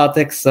 Ralph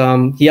Hattix,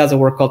 he has a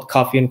work called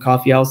Coffee and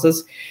Coffee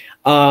Houses.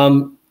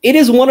 It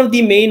is one of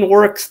the main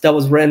works that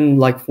was written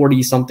like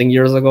 40-something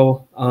years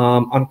ago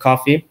on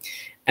coffee.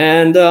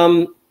 And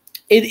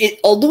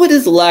although it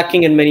is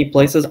lacking in many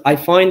places, I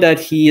find that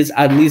he is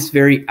at least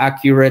very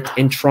accurate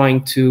in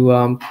trying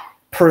to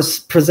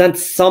present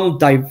some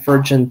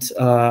divergent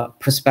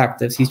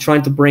perspectives. He's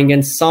trying to bring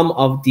in some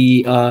of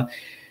the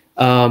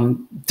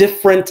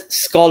different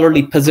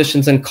scholarly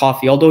positions in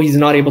coffee. Although he's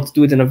not able to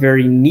do it in a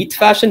very neat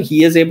fashion,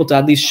 he is able to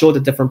at least show the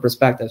different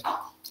perspectives.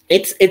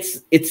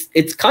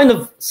 It's kind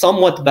of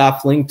somewhat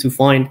baffling to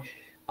find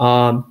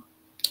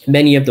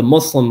many of the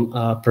Muslim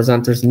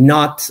presenters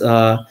not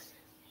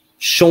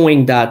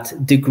showing that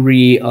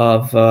degree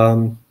of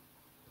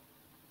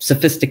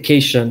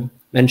sophistication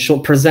and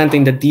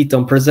presenting the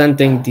detail,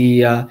 presenting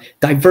the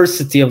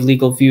diversity of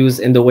legal views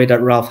in the way that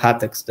Ralph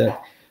Hattix did.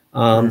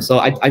 So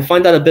I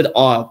find that a bit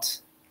odd,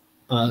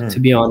 to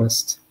be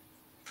honest.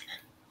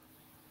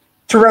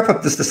 To wrap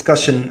up this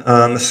discussion,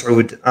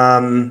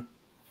 Massoud,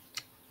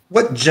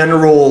 what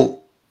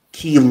general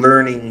key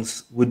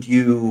learnings would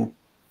you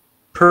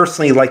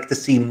personally like to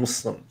see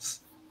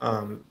Muslims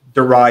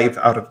derive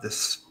out of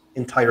this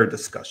entire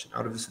discussion,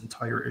 out of this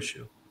entire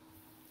issue?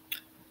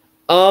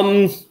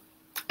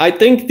 I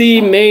think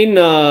one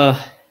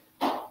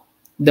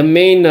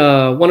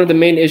of the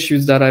main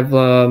issues that I've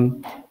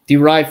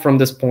derived from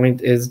this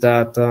point is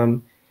that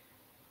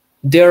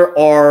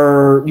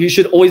you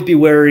should always be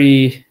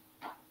wary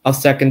of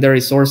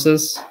secondary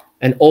sources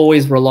and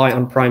always rely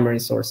on primary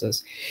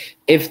sources.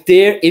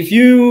 If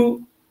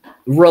you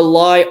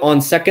rely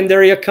on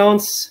secondary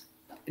accounts,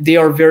 they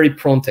are very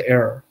prone to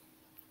error.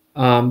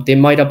 They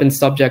might have been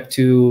subject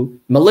to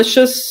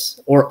malicious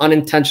or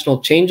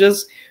unintentional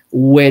changes,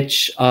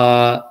 which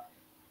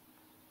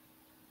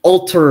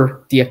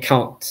alter the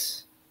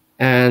account.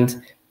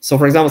 And so,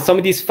 for example, some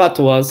of these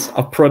fatwas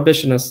of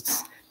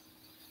prohibitionists,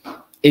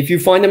 if you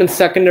find them in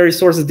secondary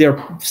sources,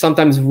 they're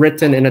sometimes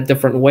written in a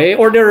different way,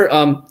 or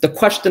the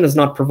question is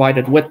not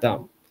provided with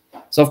them.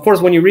 So, of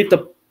course, when you read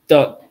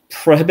the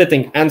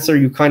prohibiting answer,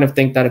 you kind of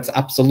think that it's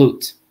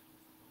absolute.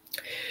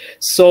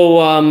 So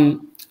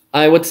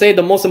I would say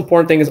the most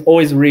important thing is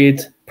always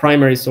read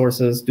primary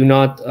sources. Do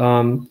not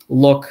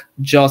look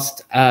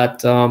just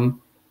at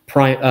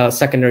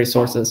secondary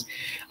sources.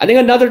 I think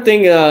another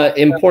thing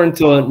important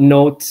to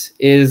note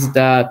is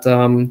that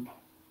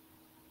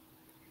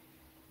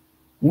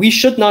we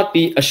should not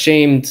be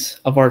ashamed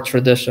of our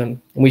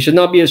tradition. We should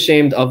not be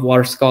ashamed of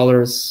our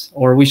scholars,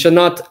 or we should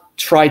not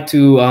try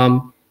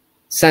to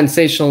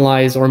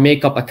sensationalize or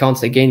make up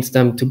accounts against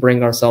them to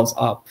bring ourselves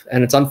up.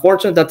 And it's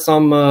unfortunate that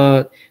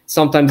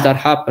sometimes that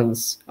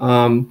happens.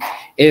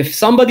 If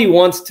somebody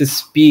wants to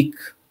speak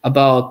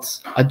about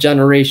a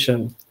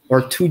generation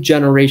or 2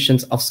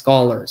 generations of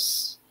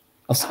scholars,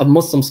 of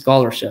Muslim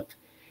scholarship,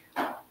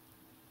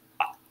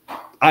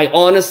 I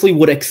honestly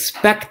would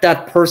expect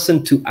that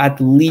person to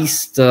at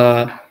least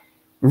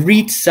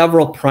read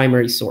several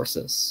primary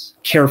sources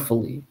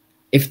carefully.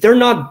 If they're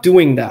not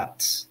doing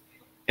that,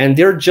 and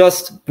they're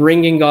just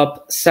bringing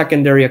up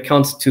secondary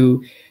accounts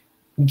to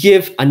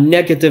give a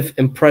negative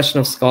impression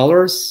of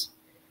scholars,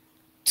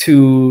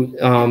 to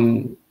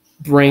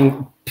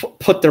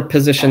put their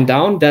position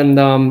down, then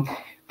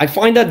I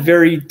find that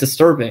very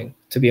disturbing,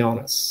 to be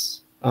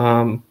honest.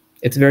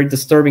 It's very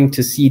disturbing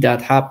to see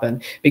that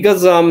happen,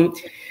 because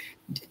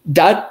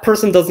that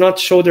person does not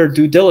show their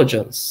due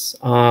diligence.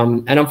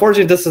 And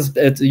unfortunately, this is,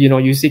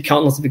 you see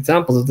countless of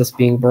examples of this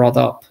being brought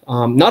up.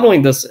 Not only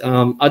this,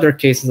 other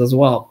cases as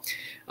well,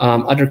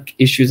 other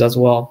issues as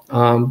well.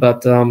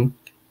 But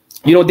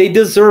they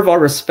deserve our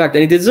respect,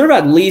 and they deserve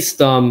at least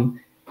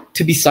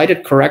to be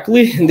cited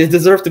correctly, and they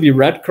deserve to be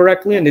read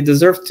correctly, and they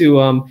deserve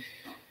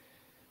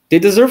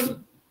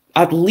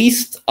at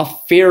least a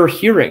fair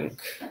hearing,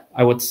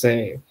 I would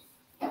say.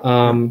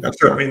 That's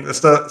true. I mean,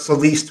 it's the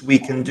least we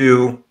can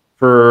do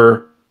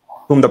for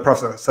whom the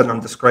Prophet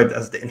ﷺ described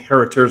as the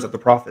inheritors of the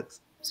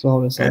prophets.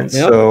 And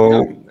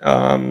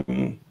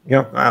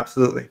yeah,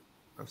 absolutely.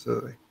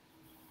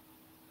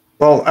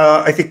 Well,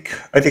 I think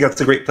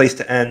that's a great place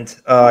to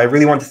end. I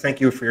really want to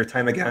thank you for your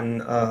time again,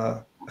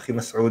 Akhi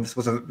Massoud. This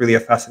was really a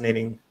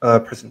fascinating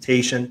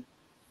presentation,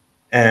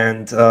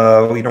 and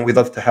we'd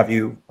love to have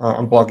you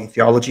on Blogging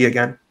Theology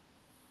again.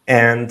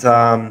 And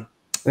I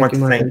want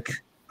to thank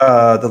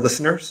the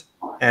listeners,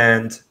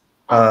 and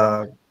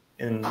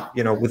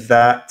with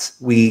that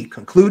we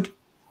conclude.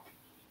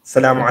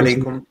 Assalamu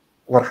alaikum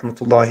wa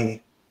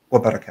rahmatullahi wa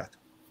barakatuh.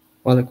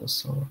 Wa alaikum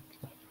assalam.